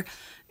came here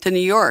to New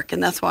York,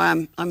 and that's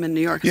why I'm in New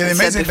York. Yeah, the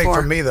amazing thing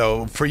for me,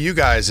 though, for you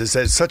guys, is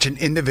that it's such an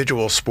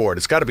individual sport.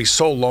 It's got to be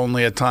so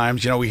lonely at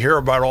times. We hear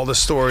about all the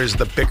stories,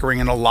 the bickering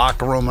in the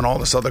locker room and all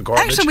this other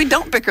garbage. Actually, we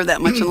don't bicker that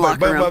much in the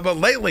locker room. But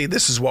lately,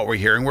 this is what we're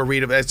hearing. We're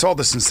reading. It's all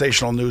the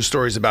sensational news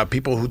stories about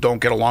people who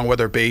don't get along,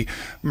 whether it be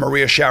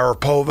Maria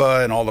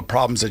Sharapova and all the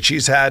problems that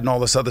she's had and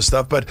all this other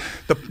stuff. But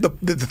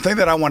the thing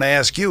that I want to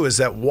ask you is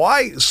that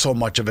why so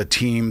much of a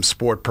team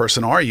sport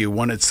person are you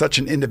when it's such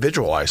an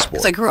individualized sport?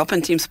 Because I grew up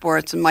in team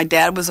sports, and my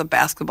dad was a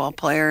basketball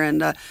player,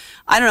 and I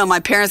don't know,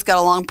 my parents got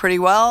along pretty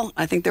well.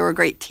 I think they were a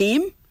great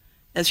team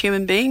as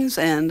human beings,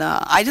 and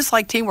I just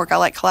like teamwork. I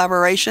like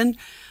collaboration.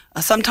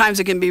 Sometimes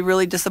it can be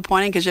really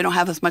disappointing because you don't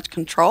have as much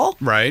control.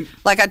 Right.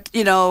 Like,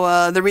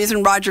 the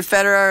reason Roger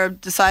Federer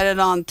decided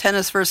on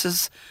tennis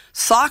versus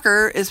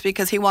soccer is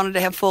because he wanted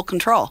to have full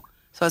control.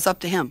 So it's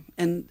up to him.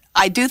 And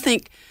I do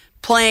think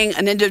playing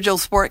an individual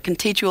sport can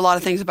teach you a lot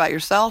of things about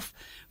yourself,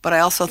 but I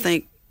also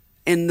think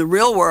in the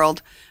real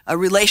world,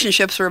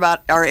 relationships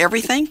are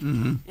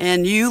everything,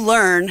 and you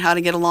learn how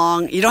to get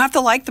along. You don't have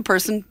to like the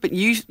person, but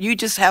you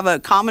just have a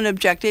common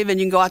objective, and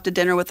you can go out to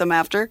dinner with them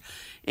after,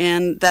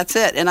 and that's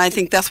it. And I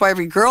think that's why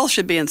every girl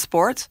should be in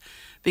sports,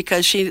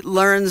 because she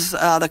learns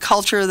the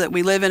culture that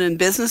we live in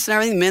business and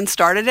everything. Men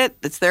started it;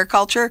 it's their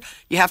culture.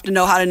 You have to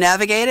know how to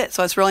navigate it,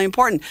 so it's really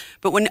important.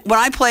 But when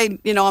I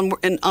played,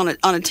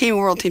 on a team,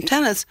 World Team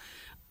Tennis,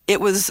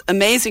 it was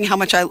amazing how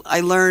much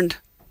I learned.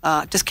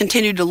 Just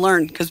continued to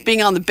learn, because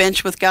being on the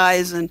bench with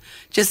guys and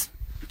just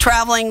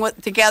traveling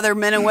together,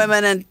 men and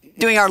women, and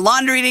doing our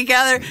laundry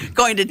together,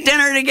 going to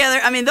dinner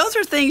together. I mean, those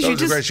are things you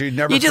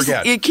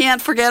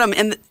can't forget them.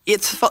 And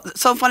it's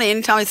so funny.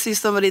 Anytime I see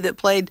somebody that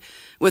played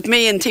with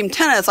me in team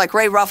tennis, like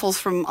Ray Ruffles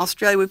from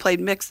Australia, we played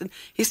mixed, and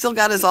he still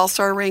got his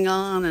All-Star ring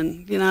on,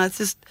 and it's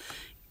just.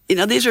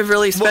 These are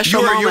really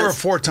special moments. You were a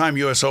 4-time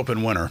U.S.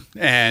 Open winner,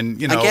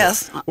 and I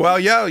guess. Well,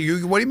 yeah.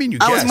 What do you mean?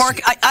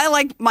 I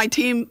like my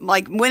team,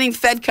 like winning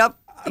Fed Cup.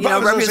 I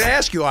was going to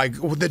ask you,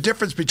 the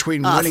difference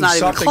between winning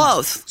something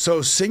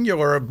so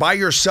singular by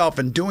yourself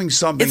and doing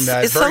something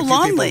that very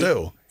few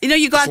people do.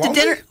 You go out to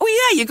dinner.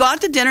 Oh yeah, you go out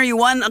to dinner. You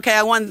won. Okay,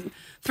 I won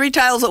 3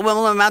 titles at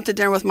Wimbledon. I'm out to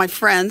dinner with my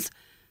friends,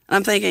 and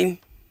I'm thinking,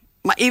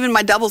 even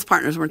my doubles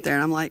partners weren't there,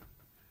 and I'm like,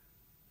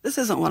 this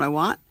isn't what I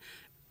want.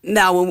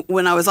 Now,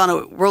 when I was on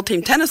a World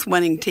Team Tennis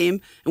winning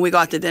team and we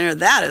got to dinner,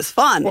 that is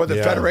fun. Or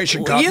the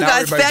Federation Cup. You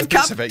guys, Fed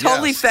Cup,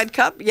 totally Fed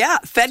Cup. Yeah,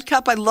 Fed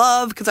Cup I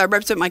love because I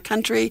represent my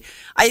country.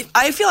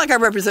 I feel like I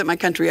represent my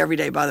country every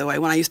day, by the way,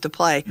 when I used to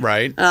play.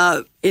 Right.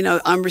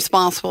 I'm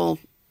responsible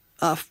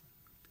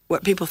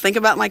what people think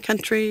about my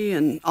country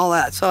and all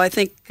that. So I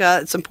think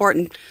it's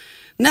important.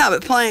 No,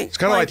 but playing. It's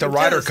kind of like the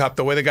Ryder Cup,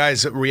 the way the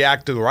guys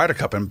react to the Ryder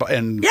Cup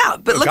and yeah,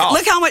 but look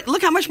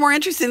how much more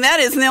interesting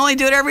that is, and they only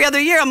do it every other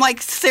year. I'm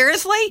like,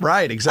 seriously?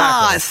 Right,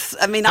 exactly.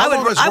 I mean, I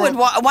would.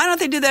 Why don't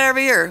they do that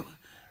every year?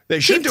 They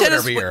should do it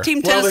every year.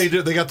 Well, they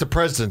do. They got the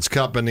President's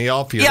Cup in the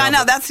off-year. Yeah, I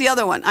know. That's the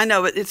other one. I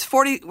know, but it's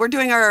 40. We're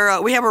doing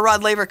we have a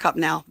Rod Laver Cup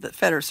now that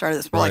Federer started.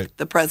 It's more like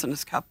the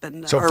President's Cup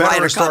and so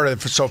Federer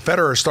started. So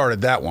Federer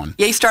started that one.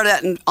 Yeah, he started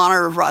that in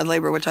honor of Rod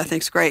Laver, which I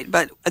think is great.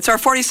 But it's our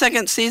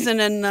 42nd season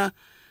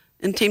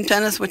in team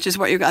tennis, which is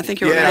what I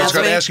think you were going to ask me. Yeah, I was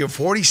going to ask you,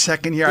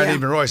 42nd year, I didn't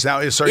even realize.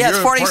 Now, so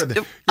you're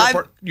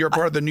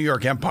part of the New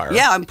York Empire.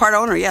 Yeah, I'm part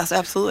owner, yes,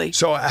 absolutely.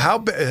 So how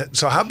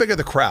big are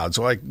the crowds?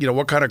 Like,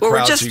 what kind of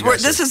crowds do you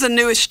guys this is a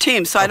newish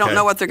team, so I don't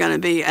know what they're going to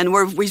be. And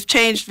we've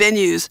changed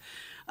venues.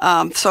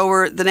 So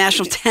we're the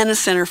National Tennis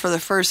Center for the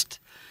first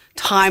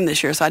time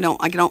this year, so I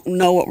don't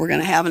know what we're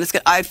going to have. And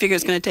I figure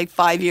it's going to take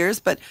 5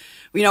 years, but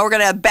we're going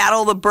to have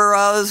Battle of the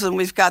Boroughs, and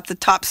we've got the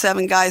top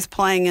 7 guys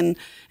playing in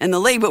the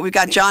league, but we've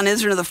got John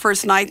Isner the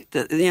first night.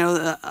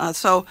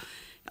 So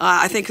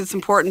I think it's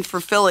important for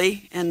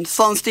Philly, and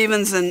Sloane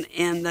Stephens and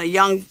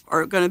Young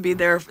are going to be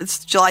there.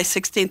 It's July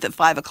 16th at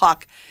 5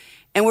 o'clock.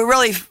 And we're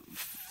really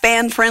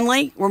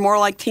fan-friendly. We're more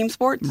like team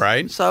sports.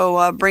 Right.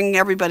 So bringing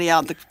everybody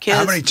out, the kids.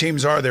 How many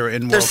teams are there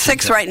in World There's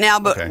 6 right now,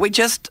 but we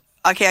just,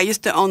 I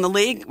used to own the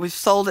league. We've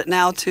sold it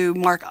now to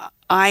Mark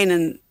Ein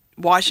and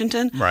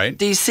Washington,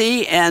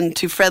 D.C., and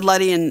to Fred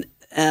Luddy and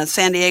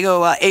San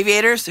Diego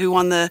Aviators, who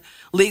won the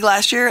league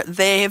last year.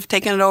 They have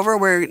taken it over.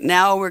 We're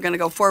going to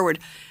go forward.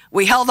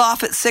 We held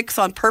off at 6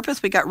 on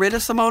purpose. We got rid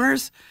of some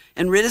owners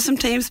and rid of some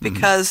teams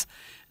because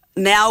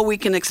now we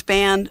can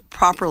expand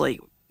properly.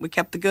 We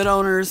kept the good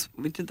owners.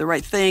 We did the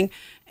right thing.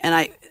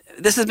 And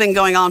this has been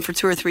going on for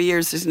 2 or 3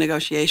 years, these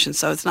negotiations,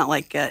 so it's not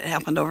like it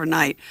happened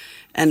overnight.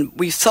 And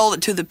we sold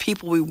it to the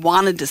people we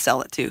wanted to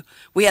sell it to.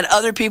 We had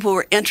other people who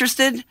were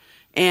interested.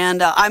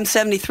 And I'm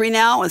 73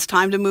 now. It's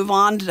time to move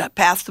on to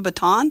pass the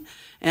baton.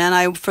 And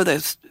and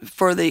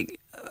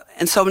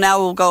so now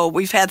we'll go.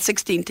 We've had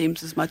 16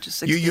 teams, as much as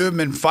 16. You have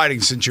been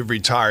fighting since you've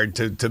retired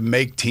to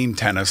make team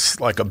tennis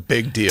like a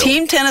big deal.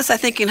 Team tennis, I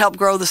think, can help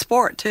grow the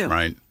sport too.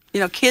 Right.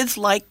 Kids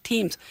like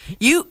teams.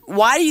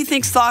 Why do you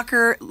think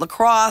soccer,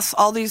 lacrosse,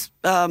 all these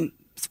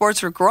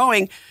sports are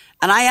growing.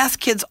 And I ask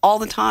kids all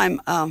the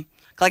time,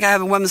 like I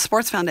have a women's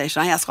sports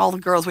foundation. I ask all the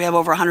girls, we have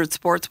over 100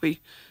 sports we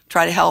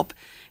try to help.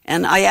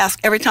 And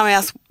every time I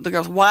ask the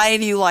girls, why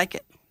do you like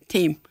it?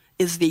 Team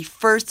is the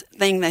first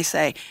thing they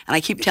say. And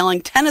I keep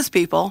telling tennis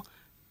people,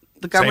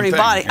 the governing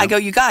body, I go,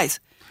 you guys,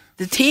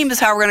 the team is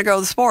how we're going to grow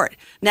the sport.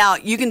 Now,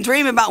 you can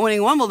dream about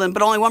winning Wimbledon,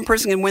 but only one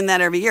person can win that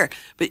every year.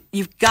 But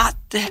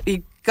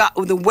the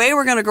way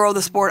we're going to grow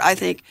the sport, I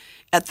think,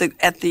 at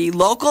the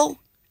local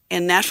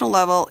and national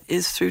level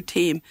is through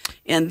team.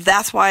 And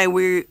that's why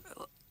we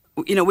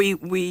are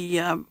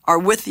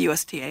with the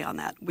USTA on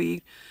that.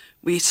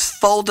 We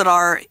folded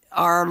our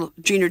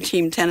junior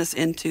team tennis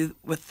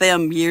with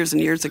them years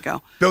and years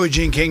ago. Billie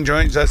Jean King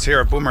joins us here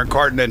at Boomer and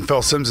Carton, and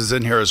Phil Simms is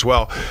in here as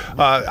well.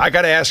 I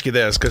got to ask you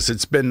this because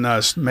it's been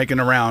making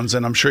the rounds,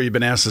 and I'm sure you've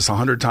been asked this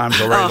 100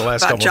 times already the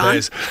last couple of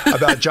days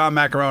about John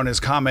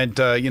McEnroe comment,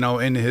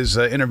 in his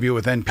interview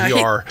with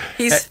NPR.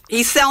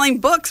 He's selling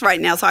books right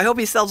now, so I hope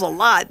he sells a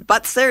lot.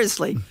 But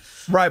seriously.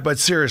 Right, but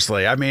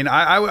seriously, I mean,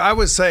 I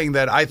was saying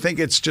that I think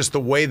it's just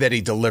the way that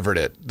he delivered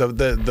it.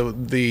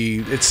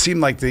 It seemed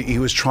like he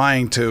was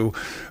trying to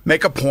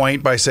make a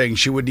point by saying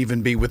she wouldn't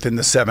even be within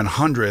the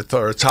 700th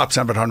or top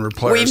 700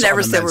 players. We've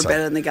never said we're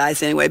better than the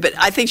guys anyway, but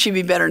I think she'd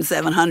be better than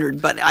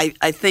 700. But I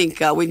think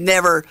we've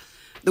never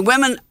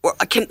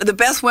the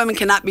best women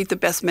cannot beat the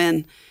best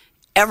men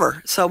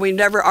ever. So we've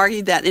never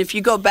argued that. And if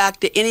you go back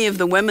to any of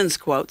the women's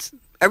quotes,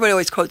 everybody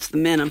always quotes the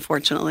men,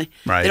 unfortunately.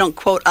 Right. They don't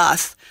quote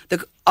us.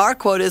 Our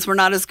quote is we're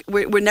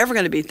never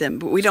going to beat them.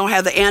 We don't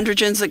have the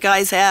androgens that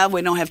guys have.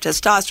 We don't have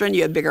testosterone.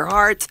 You have bigger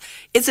hearts.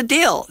 It's a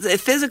deal.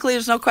 Physically,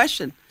 there's no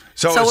question.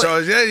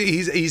 So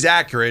he's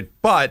accurate,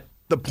 but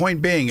the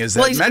point being is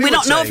that we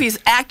don't know if he's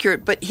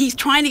accurate, but he's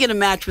trying to get a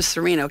match with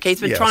Serena. Okay,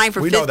 he's been trying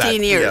for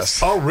 15 years.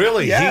 Yes. Oh,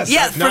 really?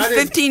 Yes, for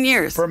 15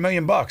 years. For $1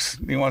 million,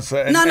 he wants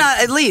to. No,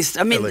 at least.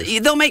 I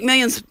mean, they'll make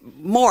millions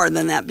more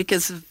than that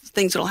because of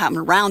things that'll happen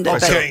around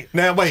it. Okay,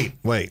 now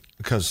wait,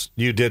 because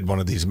you did one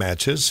of these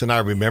matches, and I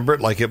remember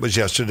it like it was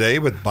yesterday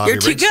with Bobby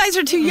Riggs. You guys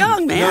are too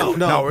young, man.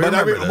 No,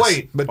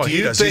 but do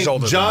you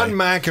think John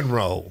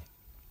McEnroe?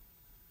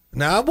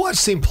 Now, I've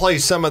watched him play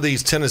some of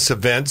these tennis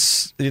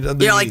events.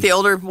 Like the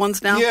older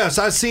ones now? Yes,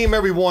 I see him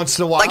every once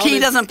in a while. Like he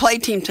doesn't play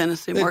team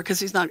tennis anymore because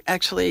he's not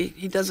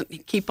he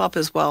doesn't keep up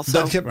as well.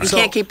 So he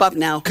can't keep up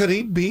now. Could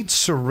he beat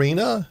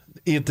Serena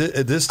at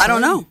this time? I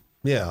don't know.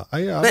 Yeah.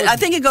 But I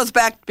think it goes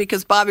back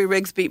because Bobby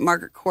Riggs beat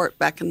Margaret Court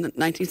back in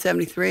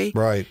 1973.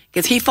 Right.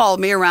 Because he followed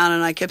me around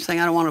and I kept saying,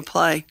 I don't want to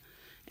play.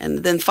 And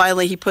then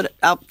finally he put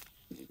out,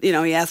 he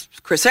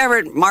asked Chris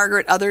Everett,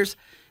 Margaret, others.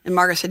 And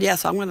Margaret said,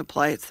 yes, I'm going to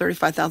play. It's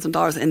 $35,000.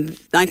 In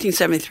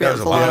 1973, that was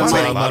a lot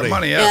of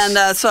money. Yes.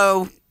 And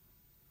so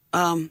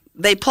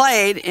they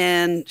played,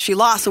 and she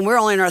lost, and we're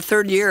only in our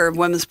third year of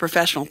women's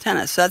professional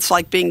tennis. So that's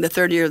like being the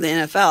third year of the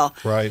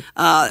NFL. Right.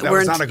 That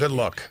was not a good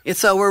look.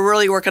 So we're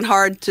really working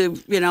hard to,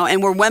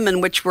 and we're women,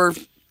 which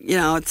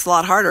it's a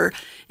lot harder.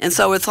 And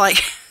so it's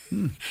like,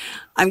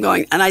 I'm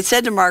going, and I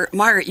said to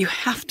Margaret, you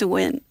have to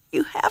win.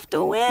 You have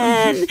to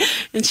win.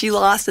 And she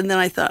lost, and then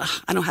I thought,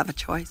 I don't have a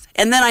choice.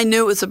 And then I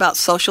knew it was about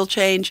social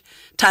change.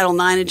 Title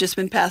IX had just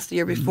been passed the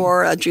year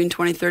before, June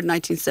 23rd,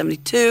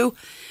 1972.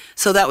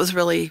 So that was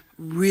really,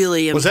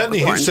 really important. Was that in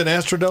the Houston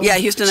Astrodome? Yeah,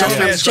 Houston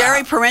Astrodome.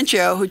 Jerry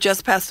Parenchio, who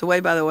just passed away,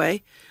 by the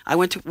way, I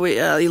went to,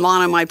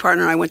 Ilana, my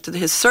partner, and I went to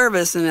his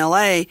service in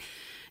L.A.,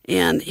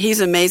 and he's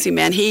an amazing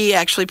man. He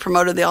actually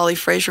promoted the Ollie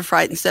Frazier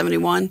fight in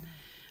 71,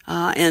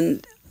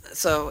 and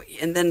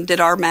then did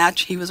our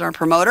match. He was our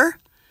promoter.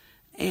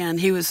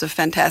 And he was a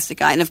fantastic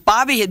guy. And if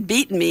Bobby had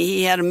beaten me,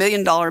 he had $1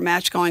 million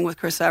match going with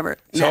Chris Everett.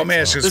 So let me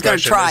ask you this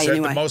question.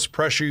 Is that the most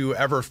pressure you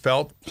ever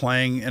felt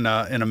playing in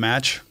a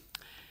match?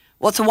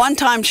 Well, it's a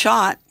one-time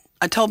shot.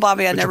 I told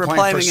Bobby I'd never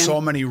play him again. For so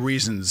many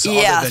reasons other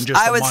than just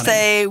I would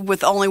say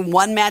with only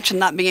one match and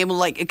not being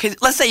able to, cause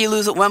let's say you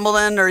lose at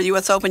Wimbledon or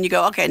U.S. Open, you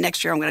go, okay,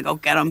 next year I'm going to go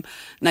get him.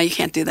 No, you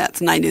can't do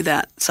that. And I knew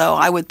that. So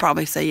I would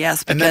probably say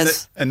yes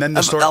because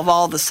of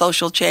all the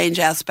social change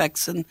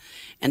aspects and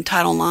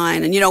Title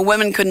IX. And,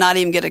 women could not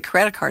even get a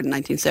credit card in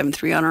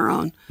 1973 on her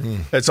own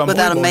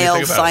without a male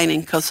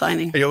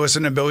co-signing. You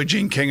listen to Billie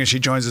Jean King, and she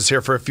joins us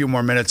here for a few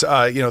more minutes.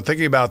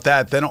 Thinking about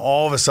that, then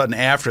all of a sudden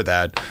after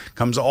that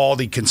comes all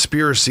the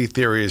conspiracy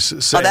theories.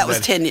 That was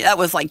 10 years. That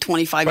was like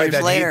 25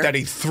 years later. That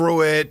he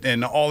threw it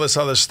and all this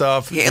other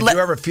stuff. Yeah, did you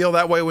ever feel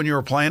that way when you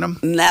were playing him?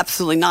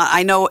 Absolutely not.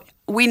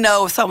 We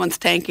know if someone's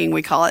tanking,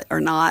 we call it,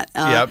 or not.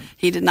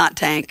 He did not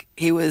tank.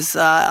 He was,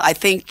 I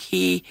think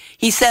he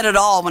said it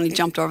all when he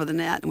jumped over the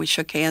net and we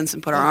shook hands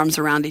and put our arms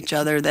around each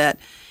other that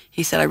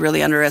he said, I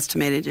really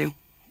underestimated you.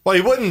 Well,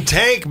 he wouldn't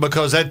tank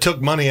because that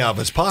took money out of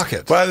his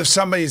pocket. Well, if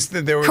somebody's...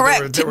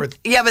 Correct.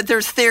 But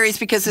there's theories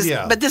because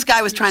but this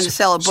guy was trying to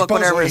sell a book,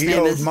 whatever his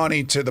name is. He owed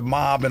money to the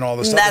mob and all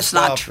this That's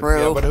stuff. That's not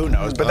true. Yeah, but who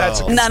knows? But that's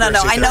No.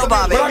 I know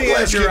Bobby. Let me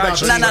ask you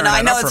about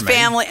I know it's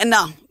family.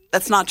 No.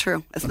 That's not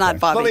true. It's not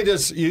Bobby. Let me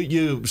just,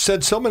 you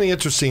said so many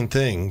interesting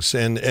things,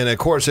 and of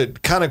course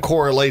it kind of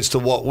correlates to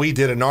what we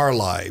did in our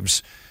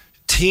lives.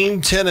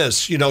 team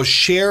tennis,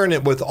 sharing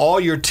it with all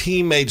your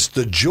teammates,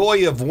 the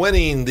joy of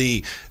winning,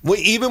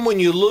 even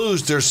when you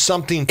lose, there's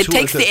something to it. It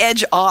takes the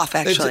edge off,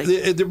 actually.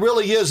 It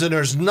really is, and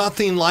there's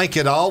nothing like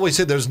it. I always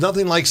say there's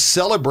nothing like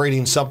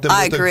celebrating something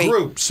with a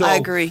group. So, I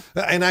agree.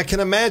 And I can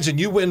imagine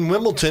you win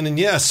Wimbledon, and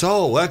that's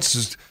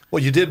just...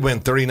 Well, you did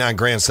win 39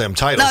 Grand Slam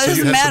titles. No, it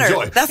doesn't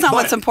matter. That's not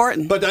what's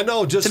important. But I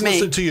know, just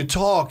listen to you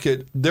talk.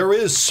 There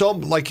is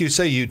some, like you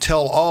say, you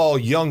tell all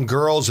young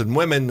girls and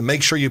women to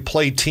make sure you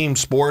play team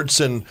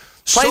sports and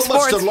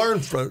much to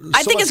learn from.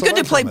 I think it's good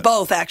to play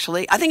both,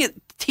 actually. I think it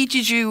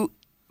teaches you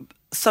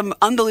some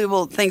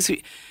unbelievable things.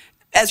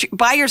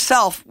 By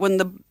yourself, when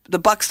the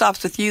buck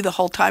stops with you the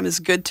whole time is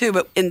good, too.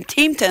 But in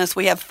team tennis,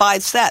 we have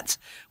 5 sets.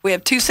 We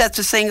have 2 sets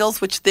of singles,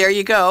 which there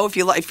you go, if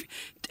you like.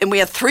 And we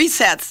have 3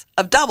 sets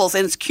of doubles,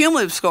 and it's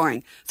cumulative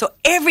scoring. So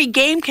every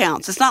game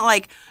counts. It's not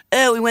like,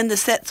 we win the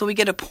set so we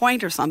get a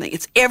point or something.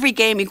 It's every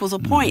game equals a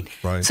point.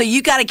 Right. So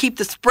you got to keep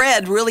the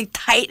spread really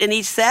tight in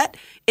each set.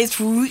 As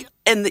far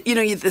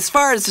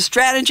as the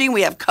strategy,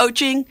 we have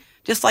coaching,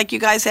 just like you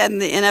guys had in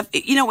the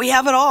NFL. We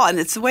have it all, and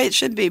it's the way it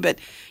should be. But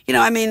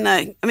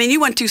you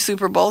won 2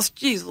 Super Bowls.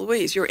 Jeez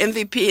Louise, you're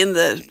MVP in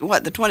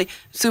the 20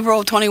 Super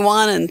Bowl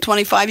 21 and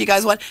 25. You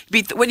guys won.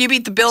 When you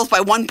beat the Bills by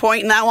 1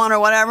 point in that one or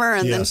whatever,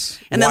 and then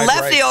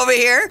Lefty over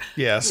here.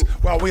 Yes.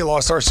 Well, we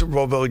lost our Super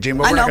Bowl, Billie Jean.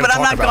 But I know, but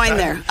I'm not going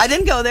there. I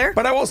didn't go there.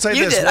 But I will say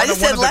you this: did. I just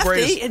said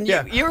Lefty, and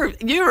you were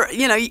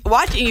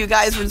watching you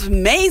guys was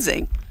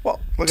amazing. Well,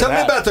 tell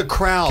me about the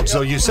crowds.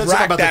 So you said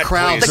something about the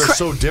crowds are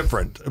so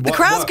different. The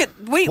crowds get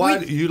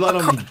you let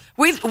them.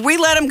 We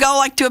let them go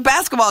like to a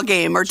basketball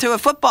game or to a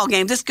football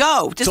game. Just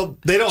go. So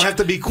they don't have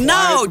to be quiet.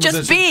 No,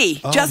 just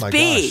be. Just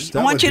be.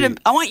 I want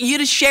you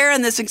to share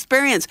in this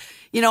experience.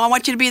 I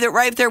want you to be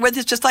right there with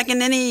us, just like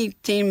in any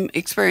team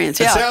experience.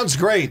 Yeah. It sounds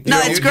great. No,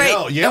 it's great.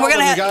 And we're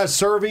gonna have guys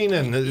serving,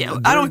 and we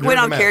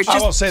don't care. I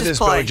will say this,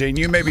 Billie Jean.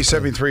 You may be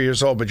 73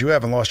 years old, but you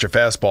haven't lost your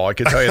fastball. I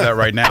can tell you that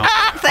right now.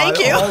 Thank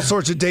you. All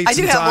sorts of dates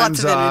and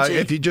times.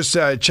 If you just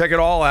check it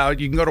all out,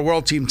 you can go to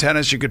World Team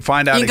Tennis. You could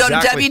find out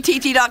exactly. You can go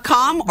to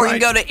WTT.com or you can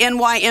go to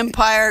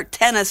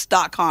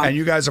NYEmpireTennis.com. And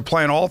you guys are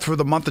playing all through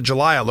the month of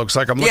July, it looks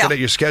like. I'm looking at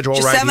your schedule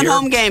just right 7 here.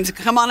 7 home games.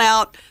 Come on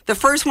out. The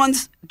first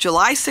one's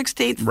July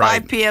 16th,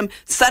 5 p.m.,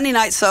 Sunday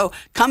night. So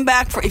come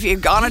back if you're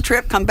on a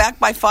trip, come back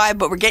by 5,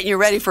 but we're getting you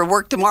ready for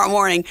work tomorrow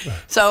morning.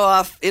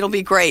 So it'll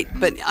be great.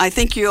 But I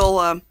think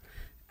you'll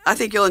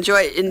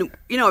enjoy it. And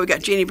we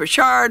got Jeannie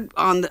Burchard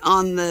on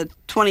the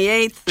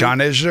 28th. John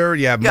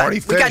Isner, Marty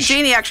Fish. We got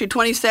Jeannie actually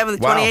 27th,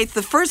 28th.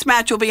 The first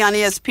match will be on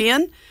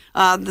ESPN,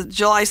 the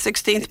July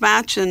 16th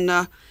match,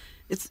 and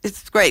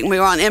it's great. And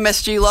we're on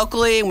MSG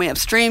locally, and we have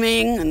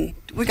streaming, and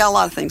we got a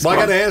lot of things. Well, I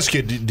got to ask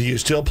you, do you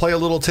still play a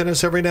little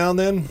tennis every now and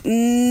then?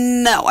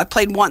 No, I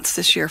played once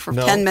this year for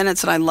 10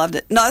 minutes, and I loved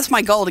it. No, that's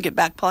my goal, to get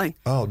back playing.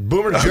 Oh,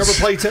 Boomer, did you ever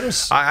play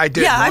tennis? I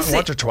did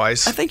once or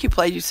twice. I think you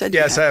played. You said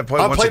yes, you I played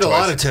once or twice. I played a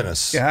lot of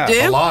tennis. Yeah. Do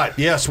you? A lot,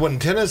 yes. When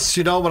tennis,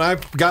 when I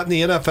got in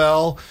the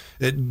NFL,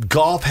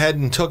 golf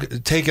hadn't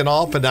taken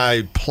off, and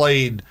I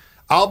played...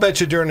 I'll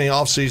bet you during the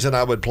off season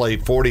I would play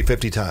 40,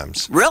 50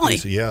 times. Really?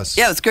 Yes.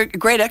 Yeah, it's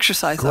great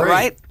exercise, though,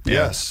 right?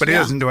 Yes. But he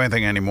doesn't do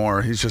anything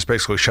anymore. He's just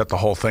basically shut the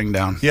whole thing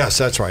down. Yes,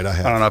 that's right. I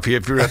have. I don't know if you're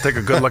going to take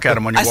a good look at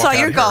him when you walk out I saw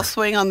your here. golf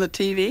swing on the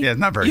TV. Yeah,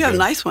 not very good. You have a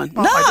nice one.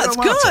 Oh, no, it's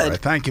good. Right.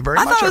 Thank you very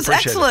much. I thought it was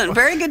excellent.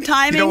 Very good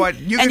timing. You know what?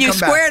 You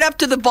squared up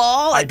to the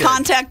ball at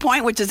contact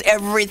point, which is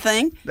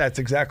everything. That's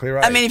exactly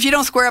right. I mean, if you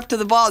don't square up to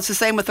the ball, it's the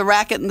same with the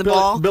racket and the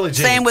ball. Billie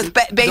Jean, same with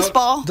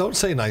baseball. Don't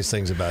say nice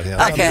things about him.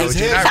 Okay. I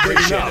appreciate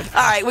it.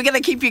 All right, we're going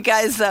to keep you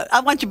guys. I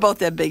want you both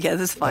to have big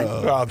heads. It's fine.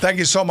 Thank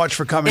you so much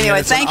for coming. Anyway,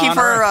 in. thank you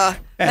for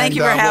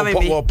having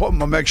me. We'll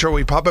make sure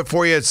we pop it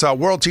for you. It's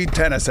World Team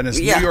Tennis, and it's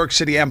New York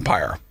City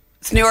Empire.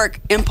 It's New York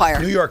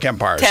Empire. New York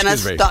Empire.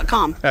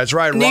 Tennis.com. That's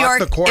right. New York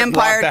the court,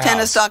 Empire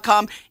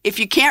Tennis.com. If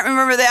you can't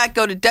remember that,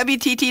 go to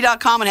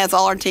WTT.com. It has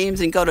all our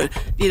teams, and go to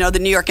the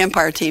New York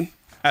Empire team.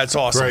 That's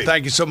awesome. Great.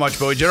 Thank you so much,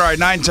 Billie Jean. All right,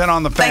 9:10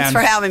 on the fan. Thanks for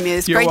having me.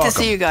 It's great to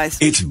see you guys.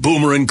 It's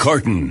Boomer and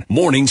Carton.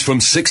 Mornings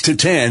from 6 to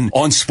 10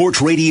 on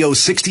Sports Radio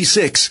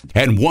 66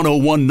 and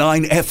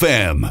 101.9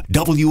 FM,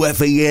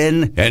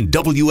 WFAN and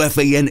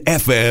WFAN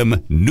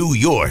FM, New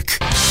York.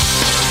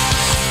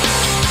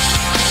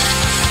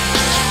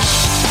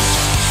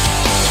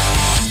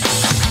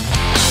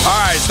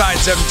 It's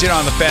 9:17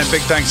 on the fan.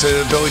 Big thanks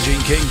to Billie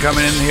Jean King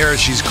coming in here.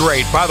 She's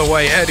great. By the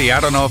way, Eddie, I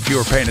don't know if you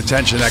were paying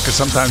attention to that because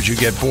sometimes you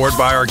get bored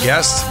by our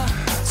guests.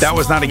 That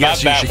was not a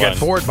guest you should get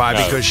bored by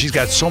because she's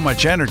got so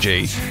much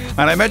energy.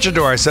 And I mentioned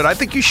to her, I said, I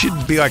think you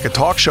should be like a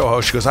talk show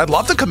host. She goes, I'd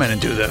love to come in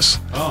and do this.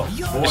 Oh,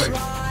 boy.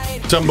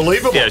 It's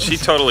unbelievable. Yeah, she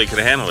totally could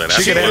handle it.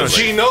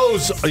 She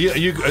knows.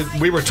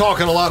 We were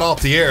talking a lot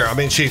off the air. I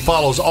mean, she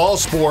follows all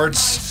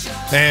sports.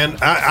 And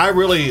I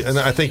really, and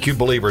I think you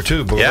believe her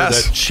too, Boomer,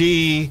 that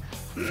she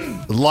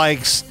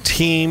likes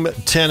team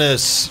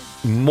tennis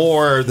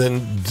more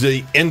than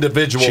the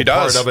individual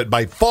part of it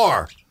by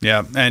far.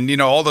 Yeah, and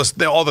all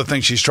the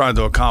things she's trying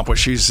to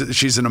accomplish.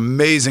 She's an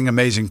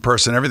amazing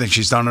person. Everything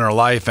she's done in her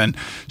life, and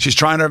she's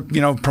trying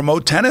to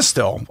promote tennis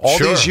still. All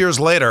these years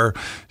later,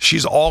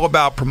 she's all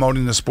about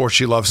promoting the sport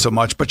she loves so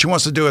much. But she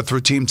wants to do it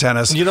through team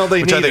tennis, which I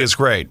think is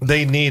great.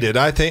 They need it.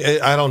 I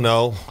don't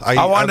know.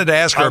 I wanted to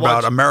ask her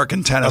about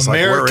American tennis.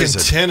 American where is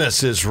it?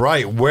 tennis is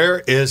right. Where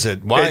is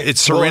it? Why?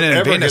 It's Serena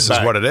and Venus is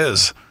what it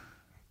is.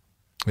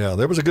 Yeah,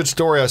 there was a good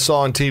story I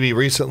saw on TV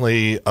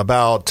recently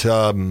about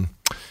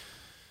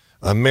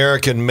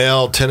American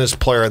male tennis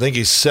player. I think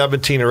he's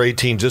 17 or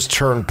 18, just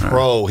turned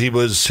pro.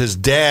 His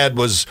dad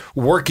was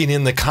working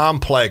in the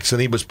complex,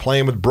 and he was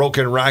playing with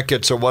broken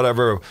rackets or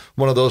whatever.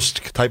 One of those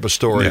type of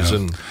stories.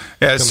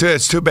 Yeah,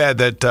 it's too bad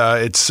that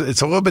it's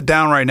a little bit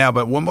down right now.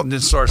 But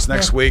Wimbledon starts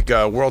next week.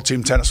 World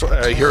Team Tennis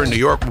here in New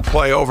York will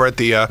play over at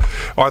the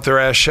Arthur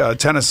Ashe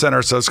Tennis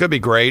Center, so it's going to be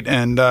great.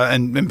 And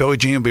Billie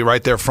Jean will be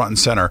right there front and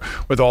center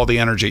with all the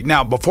energy.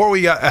 Now, before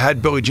we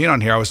had Billie Jean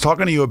on here, I was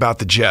talking to you about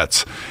the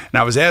Jets, and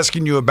I was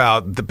asking you about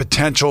the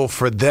potential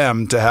for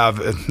them to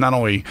have not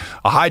only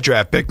a high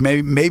draft pick,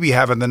 maybe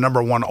having the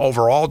number 1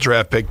 overall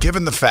draft pick,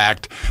 given the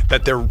fact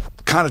that they're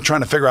kind of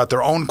trying to figure out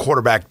their own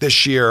quarterback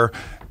this year.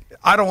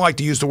 I don't like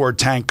to use the word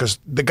tank because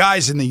the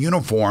guys in the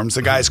uniforms,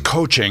 the guys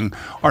coaching,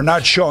 are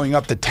not showing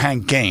up to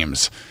tank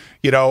games.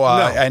 And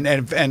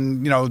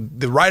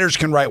the writers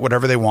can write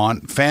whatever they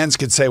want. Fans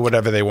can say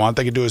whatever they want.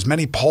 They can do as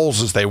many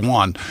polls as they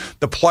want.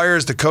 The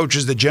players, the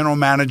coaches, the general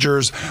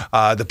managers,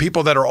 the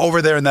people that are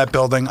over there in that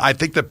building, I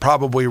think they're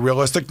probably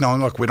realistic,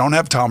 knowing, look, we don't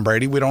have Tom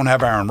Brady, we don't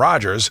have Aaron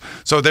Rodgers,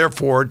 so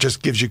therefore it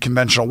just gives you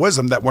conventional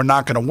wisdom that we're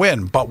not going to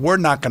win, but we're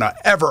not going to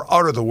ever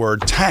utter the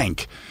word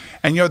tank.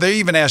 And, they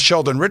even asked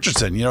Sheldon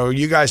Richardson,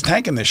 you guys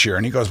tanking this year?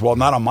 And he goes, well,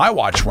 not on my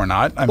watch, we're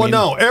not.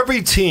 No,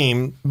 every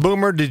team,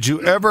 Boomer, did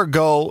you ever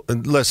go,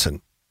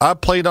 listen, I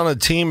played on a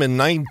team in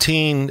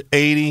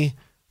 1980.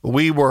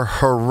 We were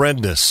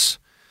horrendous.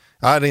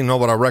 I didn't even know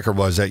what our record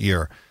was that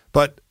year.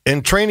 But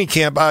in training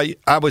camp, I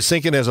was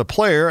thinking as a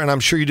player, and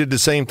I'm sure you did the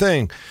same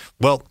thing,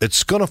 well,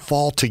 it's going to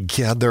fall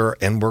together,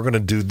 and we're going to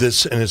do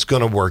this, and it's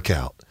going to work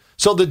out.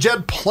 So the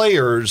Jet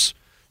players,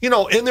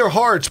 in their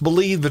hearts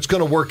believe it's going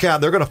to work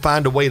out. They're going to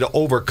find a way to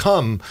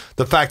overcome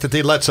the fact that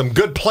they let some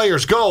good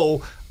players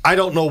go. I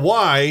don't know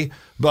why.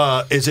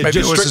 Is it maybe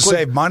just it was strictly, to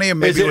save money, and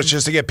maybe it was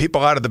just to get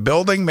people out of the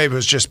building. Maybe it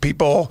was just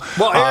people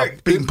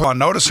being put on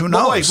notice. Who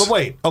knows? But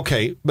wait.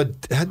 Okay,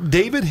 but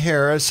David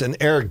Harris and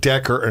Eric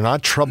Decker are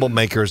not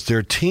troublemakers.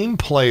 They're team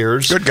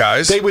players. Good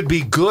guys. They would be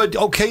good.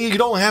 Okay, you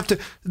don't have to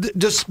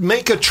just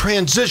make a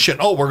transition.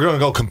 Oh, we're going to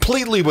go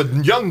completely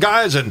with young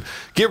guys and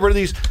get rid of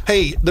these.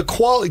 Hey,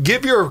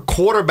 give your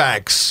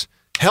quarterbacks.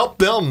 Help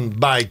them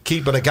by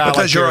keeping a guy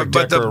like Eric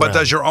Decker around. But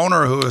does your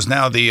owner, who is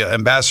now the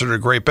ambassador to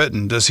Great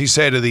Britain, does he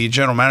say to the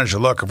general manager,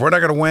 look, if we're not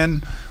going to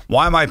win,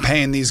 why am I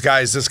paying these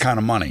guys this kind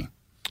of money?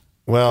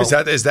 Well, is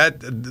that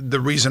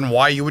the reason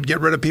why you would get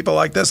rid of people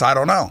like this? I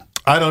don't know.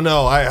 I don't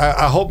know.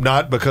 I hope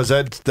not, because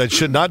that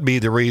should not be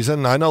the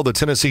reason. I know the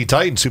Tennessee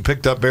Titans, who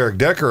picked up Eric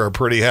Decker, are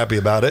pretty happy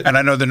about it. And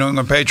I know the New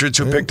England Patriots,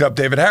 who picked up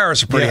David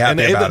Harris, are pretty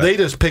happy about it. They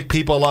just pick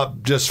people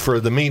up just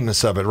for the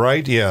meanness of it,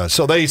 right? Yeah.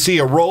 So they see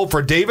a role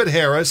for David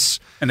Harris.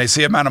 And they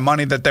see the amount of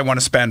money that they want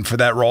to spend for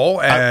that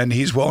role, and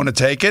he's willing to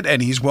take it,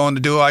 and he's willing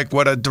to do like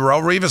what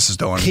Darrelle Revis is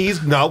doing.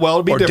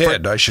 It'll be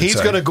different. He's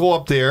going to go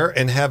up there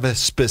and have a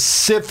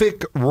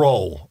specific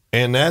role.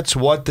 And that's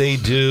what they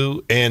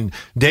do. And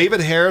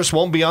David Harris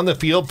won't be on the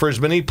field for as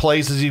many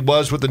plays as he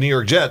was with the New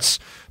York Jets,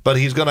 but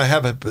he's going to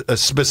have a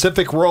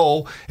specific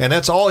role, and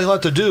that's all he'll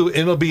have to do. And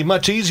it'll be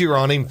much easier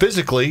on him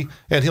physically,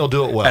 and he'll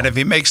do it well. And if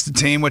he makes the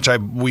team, which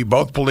we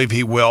both believe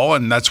he will,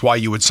 and that's why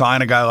you would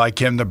sign a guy like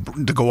him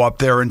to go up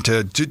there and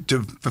to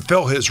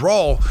fulfill his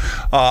role,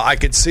 I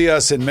could see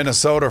us in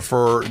Minnesota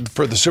for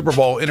the Super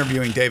Bowl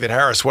interviewing David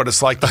Harris, what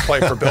it's like to play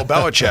for Bill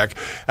Belichick,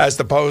 as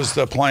opposed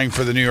to playing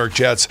for the New York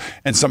Jets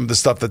and some of the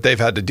stuff that they've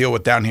had to deal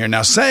with down here.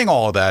 Now, saying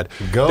all of that,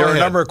 there are a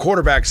number of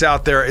quarterbacks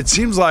out there. It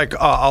seems like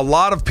a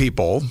lot of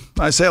people,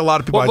 I say a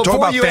lot of people, I talk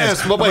about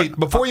fans.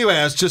 Before you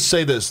ask, just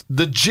say this.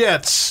 The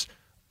Jets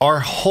are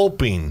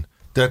hoping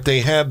that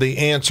they have the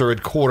answer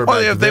at quarterback.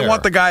 Well, if they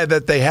want the guy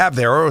that they have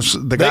there, or the guys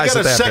that they have there. They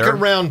got a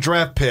second-round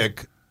draft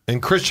pick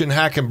in Christian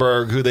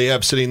Hackenberg, who they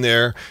have sitting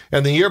there.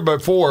 And the year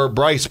before,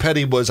 Bryce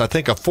Petty was, I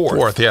think, a fourth.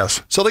 Fourth,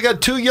 yes. So they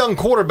got two young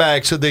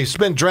quarterbacks that they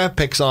spent draft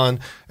picks on,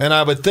 and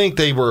I would think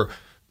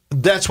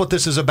that's what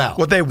this is about.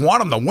 Well, they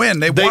want them to win.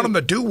 They want them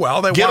to do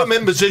well. Get them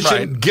in position.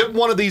 Right. Get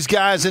one of these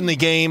guys in the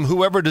game,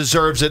 whoever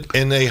deserves it,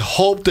 and they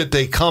hope that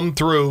they come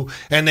through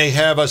and they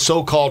have a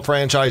so-called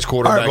franchise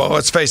quarterback. All right, well,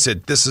 let's face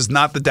it. This is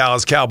not the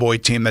Dallas Cowboy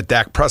team that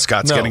Dak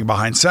Prescott's getting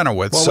behind center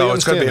with. Well, so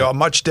it's going to be a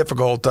much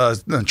difficult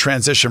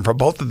transition for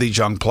both of these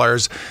young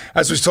players,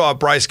 as we saw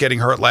Bryce getting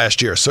hurt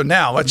last year. So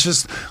now let's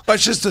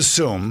just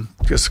assume,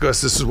 because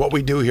this is what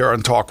we do here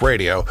on Talk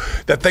Radio,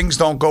 that things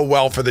don't go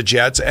well for the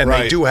Jets, and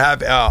they do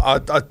have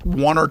a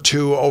 1 or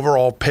 2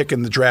 overall pick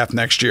in the draft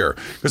next year?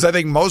 Because I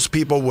think most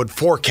people would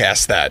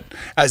forecast that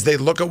as they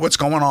look at what's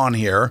going on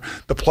here,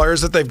 the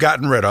players that they've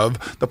gotten rid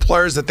of, the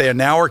players that they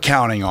now are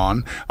counting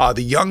on,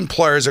 the young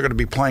players are going to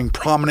be playing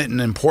prominent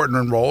and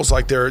important roles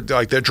like their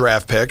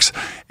draft picks,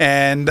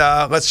 and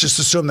let's just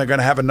assume they're going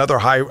to have another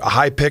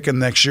high pick in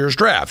next year's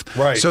draft.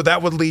 Right. So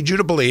that would lead you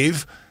to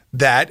believe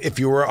that if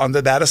you were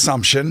under that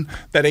assumption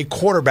that a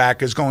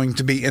quarterback is going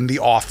to be in the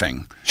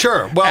offing.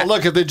 Sure. Well,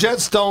 look, if the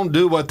Jets don't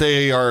do what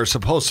they are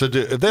supposed to do,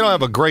 if they don't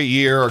have a great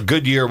year or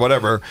good year,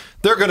 whatever,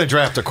 they're going to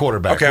draft a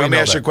quarterback. Okay, let me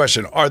ask you a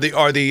question. Are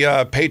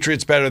the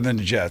Patriots better than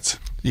the Jets?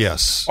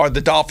 Yes. Are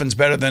the Dolphins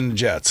better than the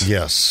Jets?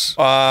 Yes.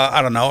 I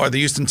don't know. Are the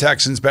Houston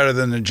Texans better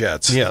than the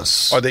Jets?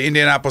 Yes. Are the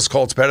Indianapolis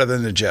Colts better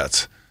than the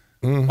Jets?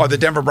 Mm-hmm. Are the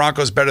Denver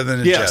Broncos better than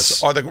the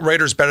Jets? Are the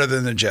Raiders better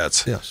than the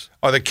Jets? Yes.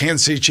 Are the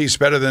Kansas City Chiefs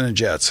better than the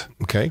Jets?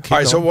 Okay. All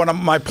right, so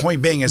my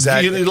point being is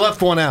that... You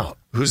left one out.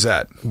 Who's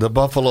that? The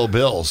Buffalo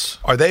Bills.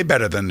 Are they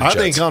better than the Jets? I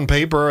think on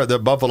paper, the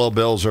Buffalo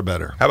Bills are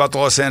better. How about the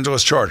Los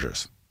Angeles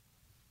Chargers?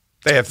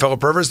 They have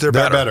Phillip Rivers. They're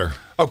better.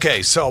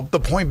 Okay, so the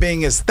point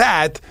being is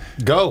that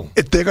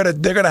they're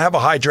gonna have a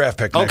high draft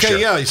pick next year.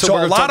 Yeah.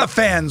 So a lot of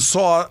fans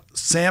saw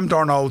Sam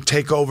Darnold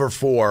take over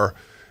for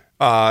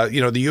the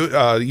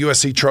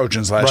USC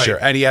Trojans last year,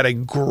 and he had a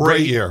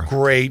great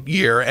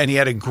year, and he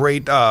had a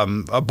great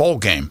a bowl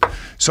game.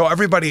 So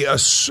everybody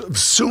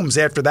assumes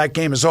after that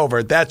game is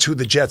over, that's who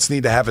the Jets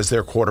need to have as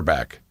their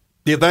quarterback.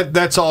 Yeah,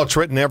 that's all it's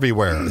written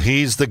everywhere.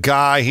 He's the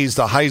guy. He's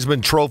the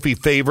Heisman Trophy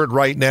favorite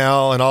right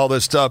now and all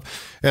this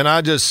stuff. And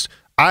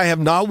I have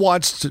not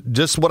watched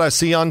just what I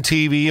see on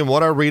TV and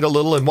what I read a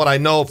little and what I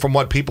know from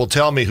what people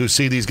tell me who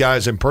see these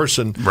guys in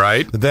person.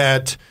 Right.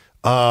 That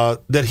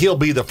he'll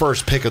be the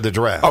first pick of the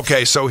draft.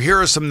 Okay, so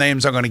here are some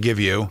names I'm going to give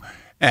you.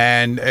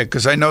 And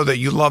because I know that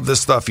you love this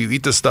stuff, you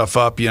eat this stuff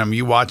up.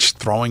 You watch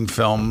throwing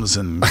films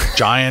and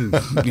giant,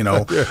 mini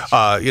camp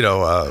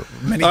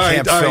films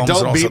and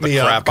all sorts of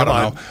crap. I don't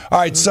know. All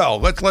right, so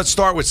let's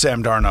start with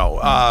Sam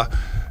Darnold.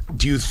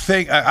 Do you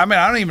think? I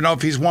don't even know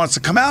if he wants to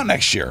come out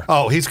next year.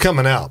 Oh, he's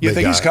coming out. You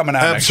think he's coming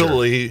out?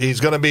 Absolutely. Next year? He's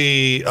going to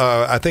be,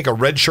 I think, a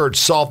redshirt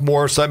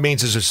sophomore. So that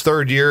means it's his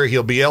third year.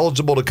 He'll be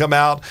eligible to come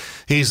out.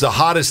 He's the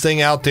hottest thing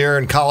out there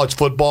in college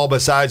football,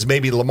 besides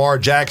maybe Lamar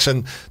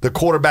Jackson, the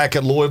quarterback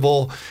at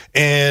Louisville.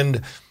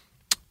 And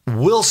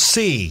we'll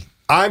see.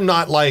 I'm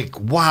not like,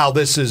 wow,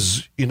 this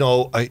is,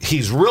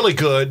 he's really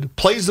good,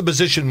 plays the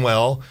position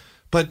well,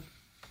 but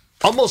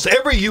almost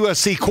every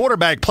USC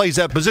quarterback plays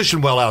that position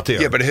well out there.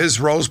 Yeah, but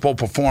his Rose Bowl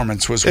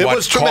performance was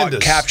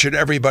captured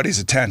everybody's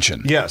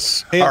attention.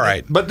 Yes. All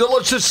right. But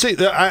let's just see.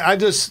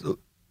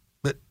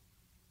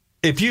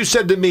 If you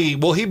said to me,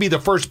 will he be the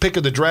first pick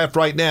of the draft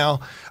right now?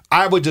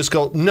 I would just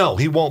go, no,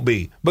 he won't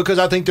be. Because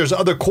I think there's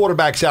other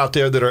quarterbacks out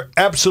there that are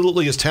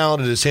absolutely as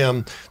talented as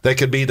him that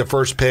could be the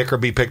first pick or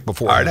be picked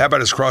before him. All right, how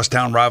about his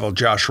crosstown rival,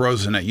 Josh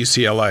Rosen at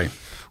UCLA?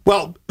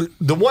 Well,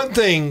 the one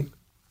thing,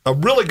 a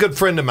really good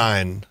friend of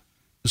mine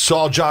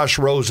saw Josh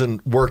Rosen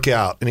work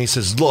out, and he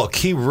says, look,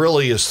 he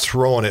really is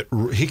throwing it.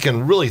 He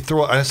can really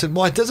throw it. And I said,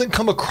 well, it doesn't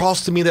come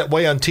across to me that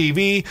way on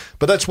TV,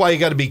 but that's why you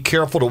got to be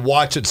careful to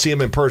watch it, see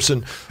him in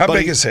person. How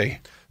big is he?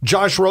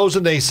 Josh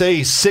Rosen, they say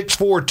he's 6'4",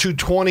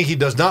 220. He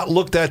does not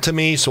look that to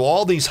me. So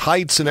all these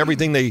heights and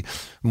everything,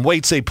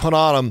 weights they put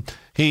on him,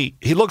 he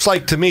looks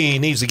like, to me, he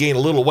needs to gain a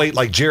little weight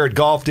like Jared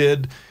Goff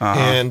did. Uh-huh.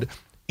 And,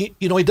 he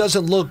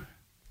doesn't look,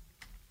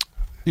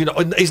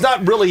 he's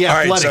not really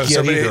athletic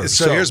yet either.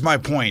 So here's my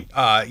point.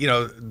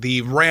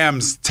 The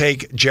Rams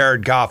take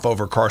Jared Goff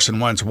over Carson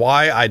Wentz.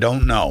 Why? I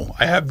don't know.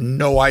 I have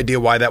no idea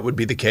why that would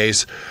be the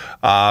case.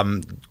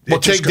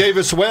 Take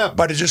Davis Webb.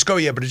 But it just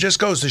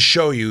goes to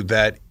show you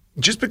that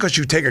just because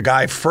you take a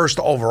guy first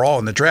overall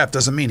in the draft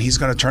doesn't mean he's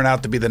going to turn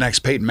out to be the next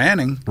Peyton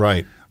Manning.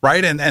 Right.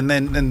 Right? And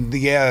then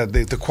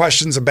the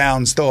questions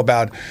abound still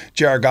about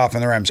Jared Goff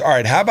and the Rams. All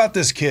right, how about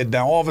this kid?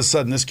 Now, all of a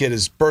sudden, this kid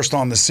has burst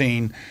on the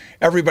scene.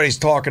 Everybody's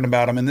talking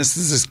about him, and this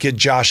is this kid,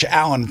 Josh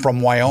Allen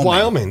from Wyoming.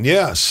 Wyoming,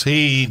 yes.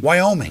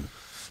 Wyoming.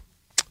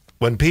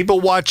 When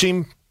people watch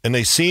him and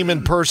they see him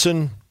in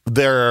person,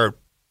 they're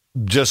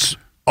just,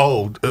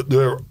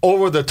 they're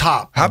over the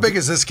top. How big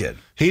is this kid?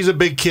 He's a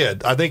big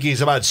kid. I think he's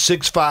about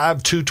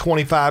 6'5",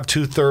 225,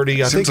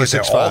 230. I think he's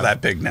 6'5". They're all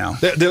that big now.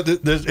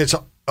 It's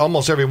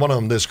almost every one of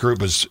them in this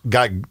group has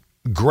got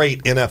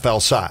great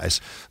NFL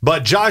size.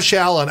 But Josh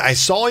Allen, I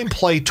saw him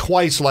play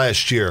twice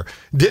last year.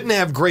 Didn't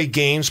have great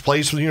games.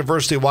 Plays for the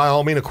University of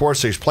Wyoming. Of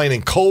course, he's playing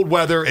in cold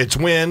weather. It's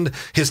wind.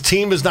 His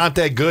team is not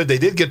that good. They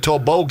did get to a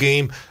bowl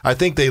game. I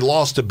think they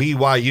lost to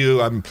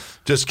BYU. I'm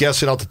just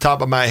guessing off the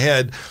top of my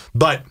head.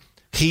 But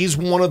he's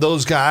one of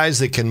those guys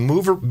that can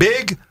move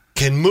big,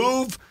 can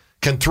move,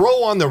 can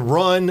throw on the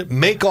run,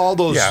 make all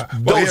those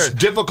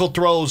difficult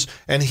throws,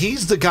 and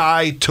he's the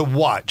guy to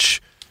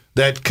watch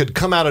that could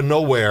come out of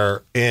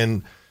nowhere.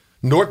 In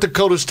North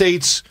Dakota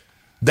State's,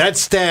 that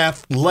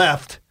staff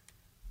left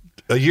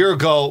a year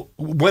ago,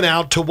 went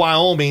out to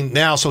Wyoming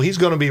now, so he's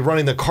going to be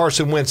running the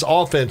Carson Wentz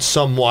offense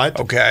somewhat.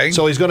 Okay.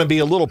 So he's going to be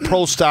a little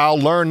pro-style,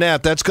 learn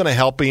that. That's going to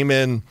help him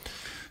in.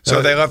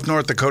 So they left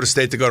North Dakota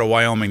State to go to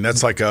Wyoming.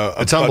 That's like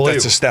it's unbelievable.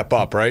 That's a step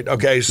up, right?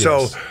 Okay,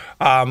 so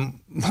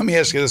let me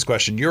ask you this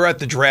question. You're at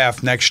the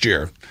draft next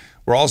year.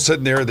 We're all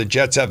sitting there. The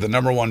Jets have the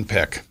number 1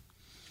 pick.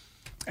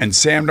 And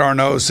Sam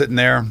Darnold's sitting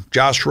there.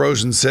 Josh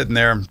Rosen's sitting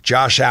there.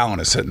 Josh Allen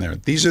is sitting there.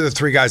 These are the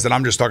 3 guys that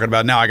I'm just talking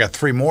about now. I got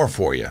 3 more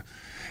for you.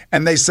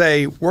 And they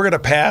say, we're going to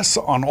pass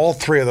on all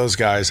 3 of those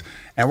guys,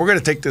 and we're going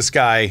to take this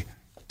guy,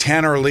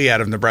 Tanner Lee,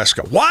 out of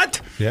Nebraska. What?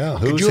 Yeah,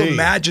 Could you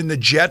imagine the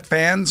Jet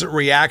fans'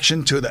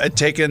 reaction to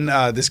taking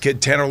this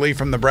kid, Tanner Lee,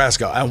 from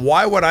Nebraska? And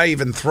why would I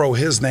even throw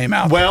his name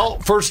out? Well,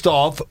 first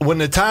off, when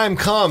the time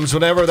comes,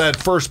 whenever that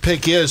first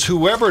pick is,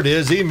 whoever it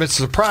is, even if it's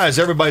a surprise,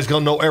 everybody's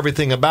going to know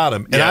everything about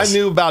him. And Yes. I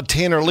knew about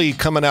Tanner Lee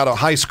coming out of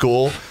high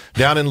school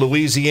down in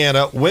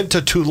Louisiana, went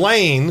to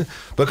Tulane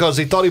because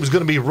he thought he was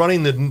going to be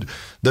running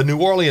the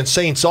New Orleans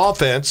Saints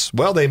offense.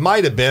 Well, they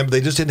might have been, but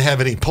they just didn't have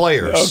any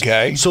players.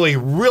 Okay. So he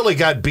really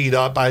got beat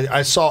up.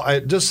 I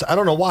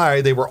don't know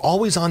why, they were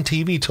always on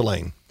TV,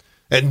 Tulane,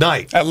 at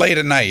night. Late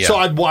at night, yeah. So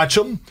I'd watch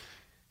him.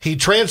 He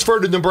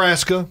transferred to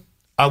Nebraska.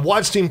 I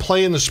watched him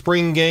play in the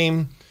spring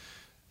game.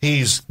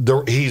 He's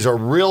a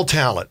real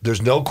talent.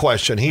 There's no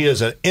question. He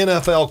is an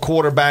NFL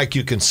quarterback.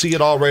 You can see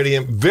it already.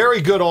 Very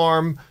good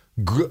arm,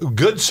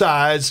 good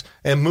size,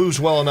 and moves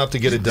well enough to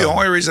get it done. The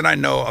only reason I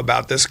know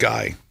about this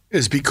guy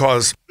is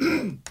because,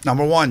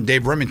 number one,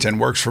 Dave Remington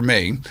works for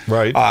me.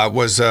 Right.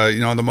 Was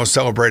the most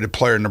celebrated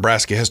player in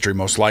Nebraska history,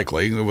 most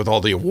likely, with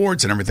all the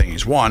awards and everything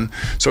he's won.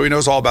 So he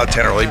knows all about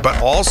Tanner Lee, but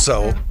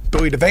also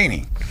Billy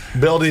Devaney.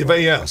 Bill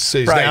Devaney, yes.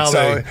 He's right. Now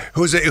So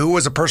who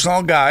was a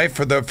personal guy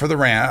for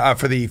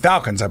the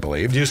Falcons, I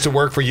believe. Used to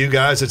work for you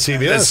guys at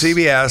CBS. At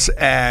CBS,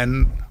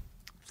 and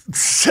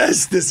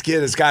says this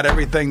kid has got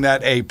everything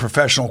that a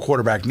professional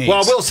quarterback needs.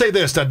 Well, I will say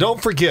this. Now, don't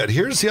forget,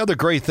 here's the other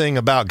great thing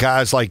about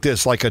guys like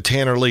this, like a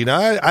Tanner Lee.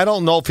 Now, I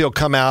don't know if he'll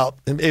come out.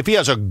 If he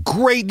has a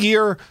great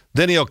year,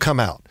 then he'll come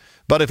out.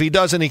 But if he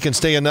doesn't, he can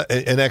stay an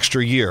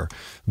extra year.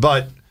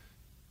 But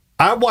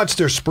I watched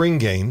their spring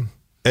game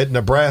at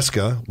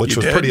Nebraska, which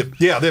was pretty.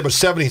 Yeah, there was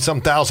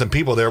 70-some thousand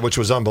people there, which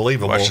was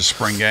unbelievable. Watch the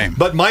spring game.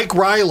 But Mike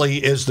Riley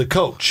is the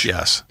coach.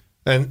 Yes.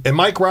 And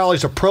Mike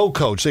Riley's a pro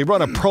coach. They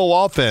run a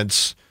pro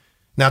offense.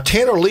 Now,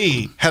 Tanner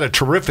Lee had a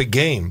terrific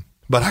game,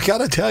 but I got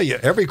to tell you,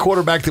 every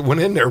quarterback that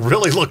went in there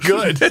really looked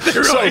good.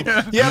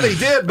 Yeah, they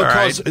did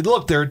because,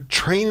 look, they're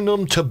training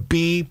them to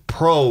be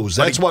pros.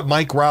 That's what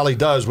Mike Riley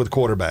does with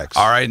quarterbacks.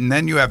 All right, and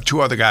then you have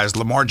 2 other guys.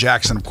 Lamar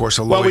Jackson, of course,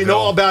 of Louisville. Well, we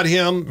know about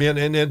him,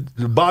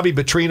 and Bobby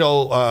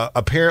Petrino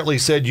apparently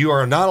said you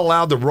are not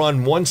allowed to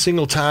run one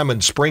single time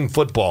in spring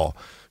football.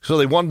 So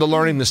they wanted to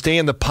learn him to stay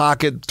in the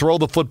pocket, throw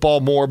the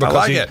football more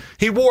because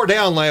he wore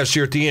down last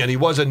year at the end. He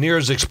wasn't near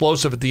as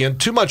explosive at the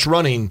end. Too much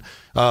running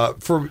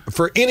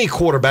for any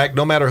quarterback,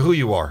 no matter who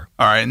you are.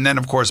 All right, and then,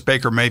 of course,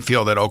 Baker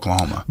Mayfield at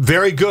Oklahoma.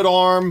 Very good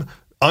arm.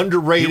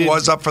 Underrated. He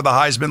was up for the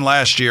Heisman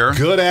last year.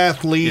 Good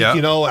athlete.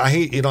 Yep. I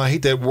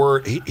hate that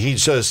word.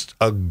 He's just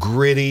a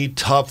gritty,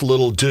 tough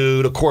little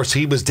dude. Of course,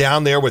 he was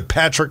down there with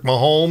Patrick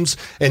Mahomes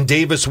and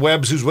Davis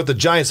Webb, who's with the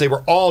Giants. They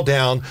were all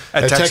down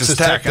at Texas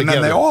Tech and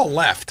then they all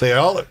left.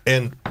 How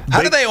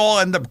did they all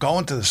end up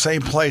going to the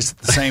same place at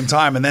the same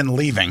time and then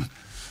leaving?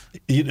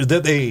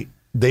 They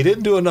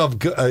didn't do enough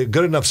good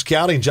enough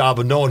scouting job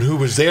of knowing who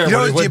was there when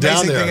they went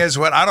down there. The amazing thing is,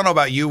 I don't know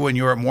about you when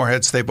you were at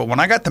Morehead State, but when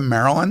I got to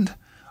Maryland,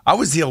 I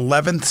was the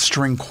 11th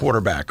string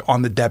quarterback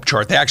on the depth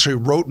chart. They actually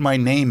wrote my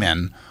name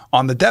in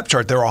on the depth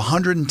chart. There were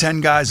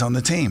 110 guys on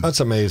the team. That's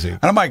amazing.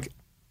 And I'm like,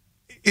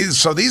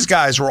 so these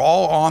guys were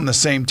all on the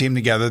same team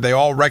together. They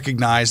all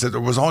recognized that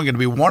there was only going to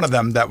be one of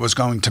them that was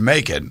going to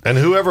make it. And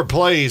whoever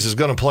plays is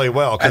going to play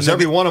well because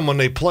every one of them, when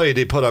they play,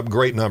 they put up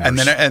great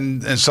numbers.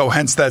 And so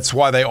hence that's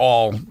why they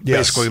all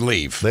basically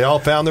leave. They all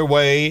found their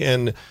way,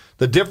 and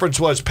the difference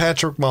was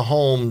Patrick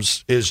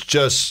Mahomes is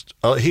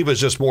he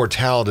was just more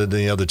talented than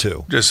the other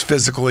two. Just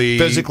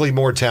physically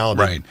more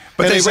talented. Right.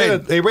 But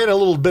they ran a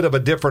little bit of a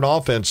different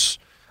offense,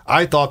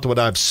 I thought, than what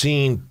I've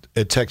seen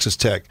at Texas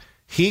Tech.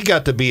 He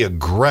got to be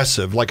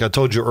aggressive, like I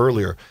told you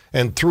earlier,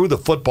 and threw the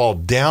football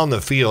down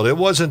the field. It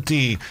wasn't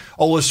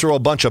let's throw a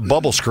bunch of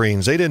bubble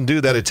screens. They didn't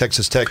do that at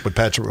Texas Tech with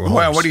Patrick Mahomes.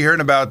 Well, what are you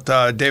hearing about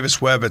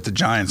Davis Webb at the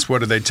Giants?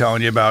 What are they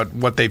telling you about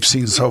what they've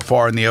seen so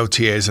far in the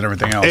OTAs and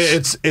everything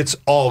else? It's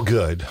all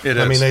good. It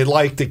is. I mean, they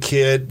like the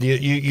kid.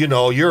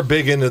 You're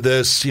big into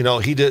this.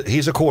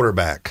 He's a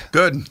quarterback.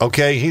 Good.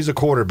 Okay, he's a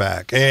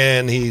quarterback,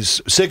 and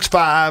he's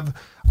 6'5".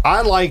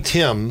 I liked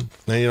him.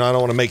 And, I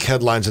don't want to make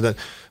headlines of that.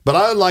 But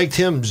I liked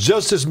him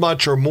just as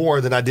much or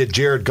more than I did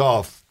Jared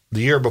Goff the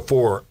year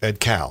before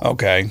at Cal.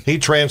 Okay. He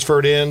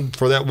transferred in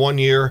for that 1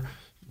 year,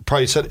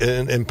 probably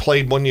and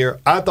played 1 year.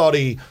 I thought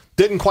he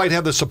didn't quite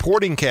have the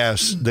supporting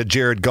cast that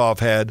Jared Goff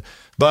had,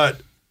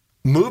 but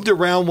moved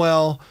around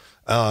well,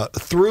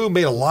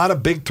 made a lot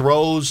of big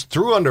throws,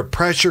 threw under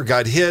pressure,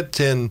 got hit,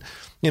 and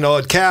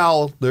at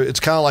Cal, it's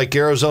kind of like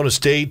Arizona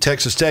State,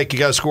 Texas Tech. You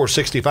got to score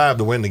 65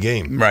 to win the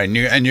game. Right,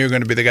 and you're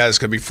going to be the guy that's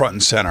going to be front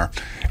and center.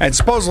 And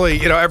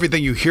supposedly,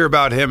 everything you hear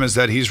about him is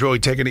that he's really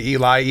taken to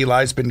Eli.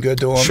 Eli's been good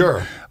to him.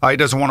 Sure. He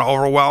doesn't want to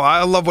overwhelm.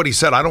 I love what he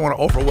said. I don't want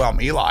to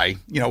overwhelm Eli,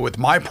 with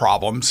my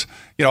problems.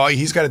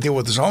 He's got to deal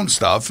with his own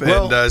stuff.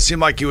 And it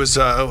seemed like he was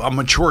a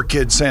mature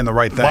kid saying the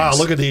right things. Wow,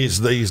 look at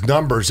these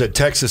numbers at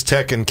Texas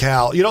Tech and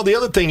Cal. The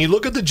other thing, you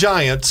look at the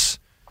Giants.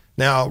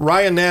 Now,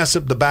 Ryan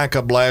Nassib, the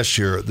backup last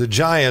year, the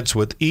Giants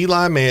with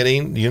Eli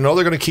Manning, they're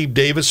going to keep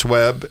Davis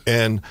Webb,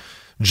 and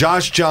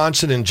Josh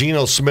Johnson and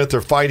Geno Smith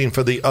are fighting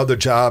for the other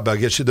job. I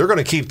guess they're going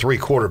to keep 3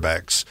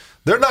 quarterbacks.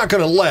 They're not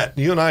going to let,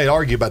 you and I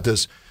argue about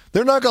this,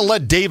 they're not going to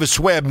let Davis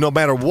Webb, no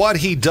matter what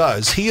he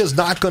does, he is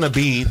not going to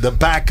be the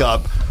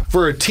backup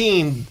for a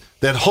team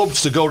that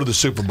hopes to go to the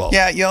Super Bowl.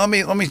 Yeah,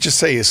 let me just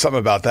say something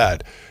about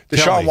that.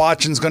 Deshaun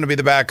Watson's going to be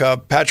the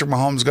backup. Patrick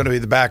Mahomes is going to be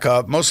the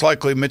backup. Most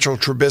likely, Mitchell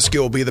Trubisky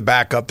will be the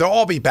backup. They'll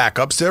all be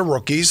backups. They're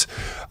rookies.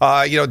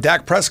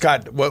 Dak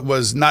Prescott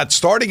was not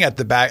starting at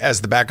as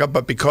the backup,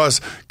 but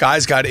because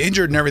guys got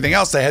injured and everything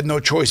else, they had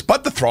no choice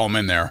but to throw him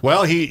in there.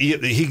 Well,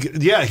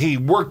 he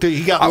worked.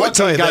 He got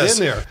lucky and got in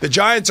there. The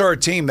Giants are a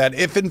team that,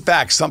 if in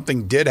fact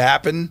something did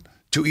happen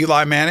to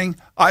Eli Manning,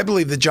 I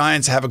believe the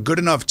Giants have a good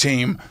enough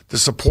team to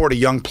support a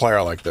young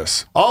player like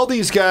this. All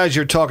these guys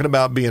you're talking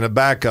about being a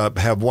backup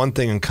have one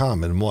thing in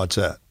common, and what's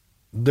that?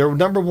 They're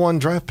number 1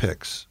 draft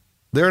picks.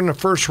 They're in the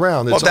first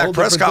round. Well, Dak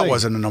Prescott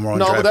wasn't a number 1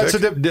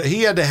 draft pick.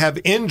 He had to have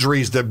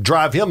injuries to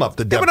drive him up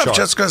the depth chart. I'm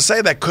just going to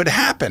say that could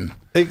happen.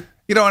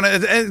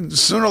 And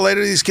sooner or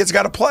later, these kids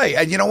got to play.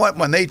 And you know what?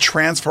 When they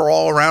transfer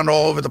all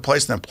over the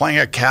place, and they're playing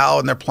at Cal,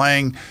 and they're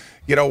playing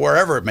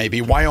wherever it may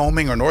be,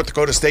 Wyoming or North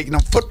Dakota State,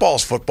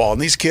 football's football. And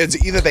these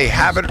kids, either they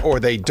have it or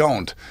they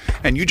don't.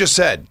 And you just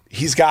said,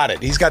 he's got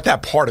it. He's got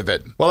that part of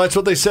it. Well, that's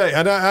what they say.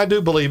 And I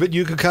do believe it.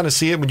 You can kind of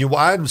see it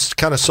I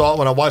kind of saw it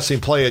when I watched him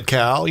play at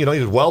Cal. He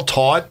was well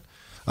taught.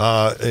 He's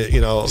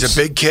a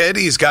big kid.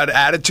 He's got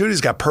attitude.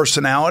 He's got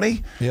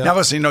personality. Yeah. Now,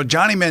 listen,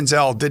 Johnny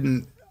Manziel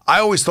didn't.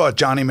 I always thought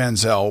Johnny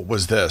Manziel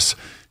was this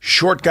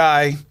short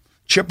guy,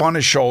 chip on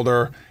his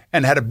shoulder,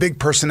 and had a big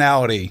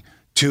personality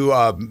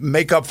to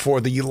make up for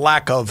the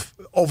lack of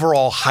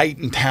overall height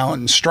and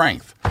talent and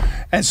strength.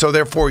 And so,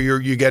 therefore,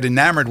 you get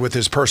enamored with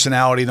his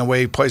personality and the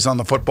way he plays on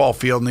the football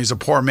field, and he's a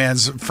poor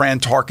man's Fran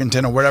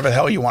Tarkenton or whatever the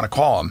hell you want to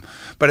call him.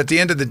 But at the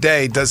end of the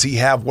day, does he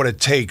have what it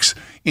takes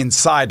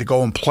inside to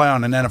go and play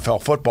on an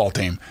NFL football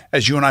team?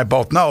 As you and I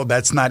both know,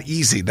 that's not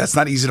easy. That's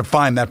not easy to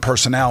find, that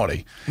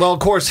personality. Well, of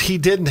course, he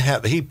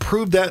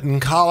proved that in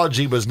college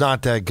he was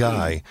not that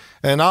guy.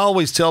 And I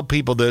always tell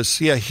people this,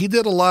 he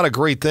did a lot of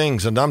great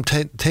things, and I'm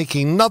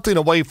taking nothing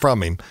away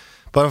from him.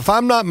 But if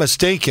I'm not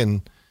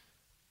mistaken,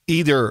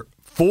 either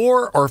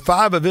 4 or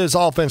 5 of his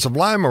offensive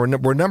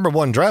linemen were number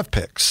 1 draft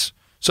picks.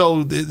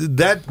 So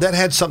that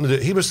had something to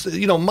do. He was,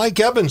 Mike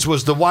Evans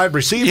was the wide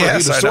receiver he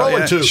was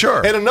throwing to.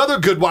 Sure. And another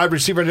good wide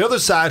receiver on the other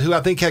side who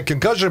I think had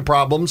concussion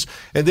problems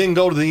and didn't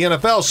go to the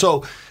NFL.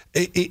 So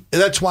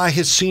that's why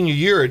his senior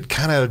year, it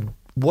kind of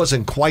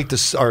wasn't quite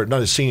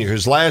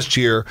his last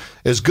year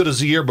as good as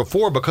the year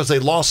before because they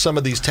lost some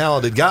of these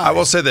talented guys. I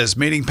will say this,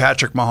 meeting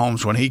Patrick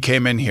Mahomes when he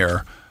came in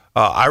here,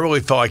 I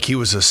really felt like he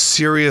was a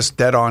serious,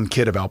 dead-on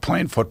kid about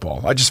playing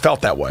football. I just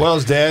felt that way. Well,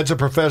 his dad's a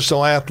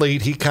professional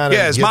athlete. He kind of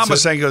his mom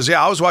was saying,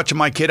 I was watching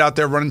my kid out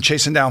there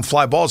chasing down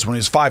fly balls when he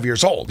was 5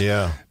 years old.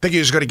 Yeah. I think he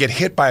was going to get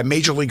hit by a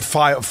major league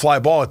fly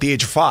ball at the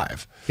age of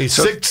 5. He's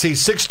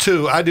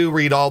 6'2". I do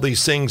read all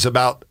these things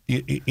about,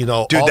 Dude,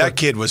 that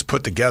kid was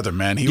put together,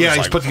 man.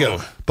 He's put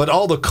together. But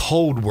all the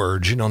code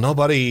words,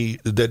 nobody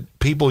that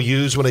people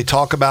use when they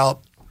talk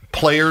about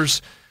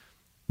players.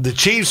 The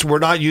Chiefs were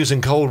not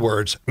using code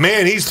words.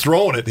 Man, he's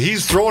throwing it.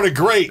 He's throwing it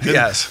great. And,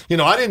 yes.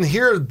 I didn't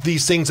hear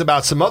these things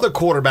about some other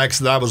quarterbacks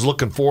that I was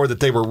looking for that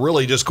they were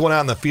really just going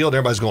out in the field.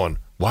 Everybody's going,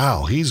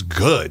 wow, he's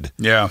good.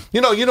 Yeah.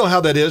 You know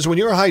how that is. When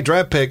you're a high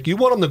draft pick, you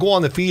want him to go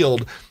on the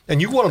field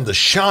and you want him to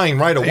shine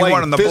right away. You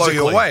want him to blow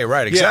you away.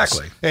 Right,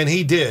 exactly. Yes. And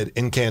he did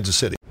in Kansas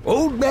City.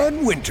 Old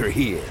Man Winter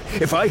here.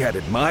 If I had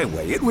it my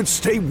way, it would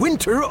stay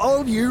winter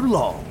all year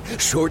long.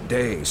 Short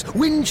days,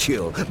 wind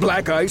chill,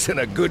 black ice, and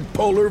a good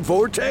polar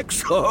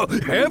vortex. Oh,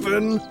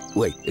 heaven.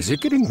 Wait, is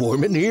it getting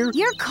warm in here?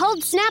 Your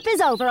cold snap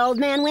is over, Old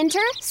Man Winter.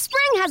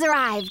 Spring has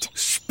arrived.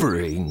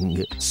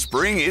 Spring.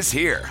 Spring is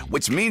here,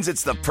 which means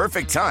it's the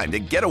perfect time to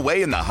get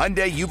away in the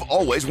Hyundai you've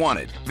always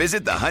wanted.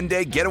 Visit the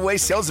Hyundai Getaway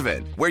Sales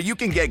Event, where you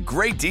can get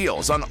great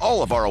deals on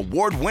all of our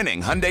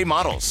award-winning Hyundai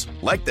models,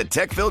 like the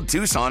tech-filled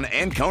Tucson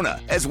and Kona,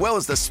 as well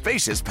as the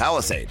spacious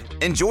Palisade.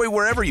 Enjoy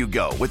wherever you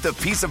go with the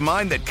peace of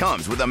mind that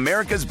comes with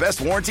America's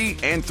best warranty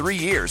and 3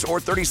 years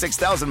or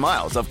 36,000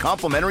 miles of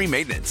complimentary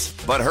maintenance.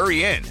 But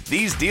hurry in,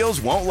 these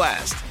deals won't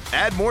last.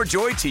 Add more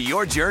joy to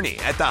your journey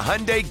at the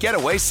Hyundai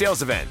Getaway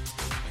Sales Event.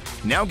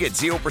 Now get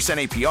 0%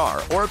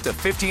 APR or up to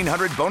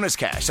 $1,500 bonus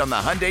cash on the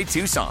Hyundai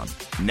Tucson.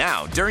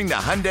 Now, during the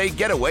Hyundai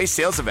Getaway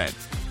Sales Event.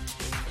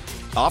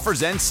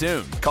 Offers end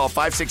soon. Call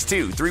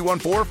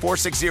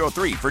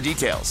 562-314-4603 for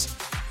details.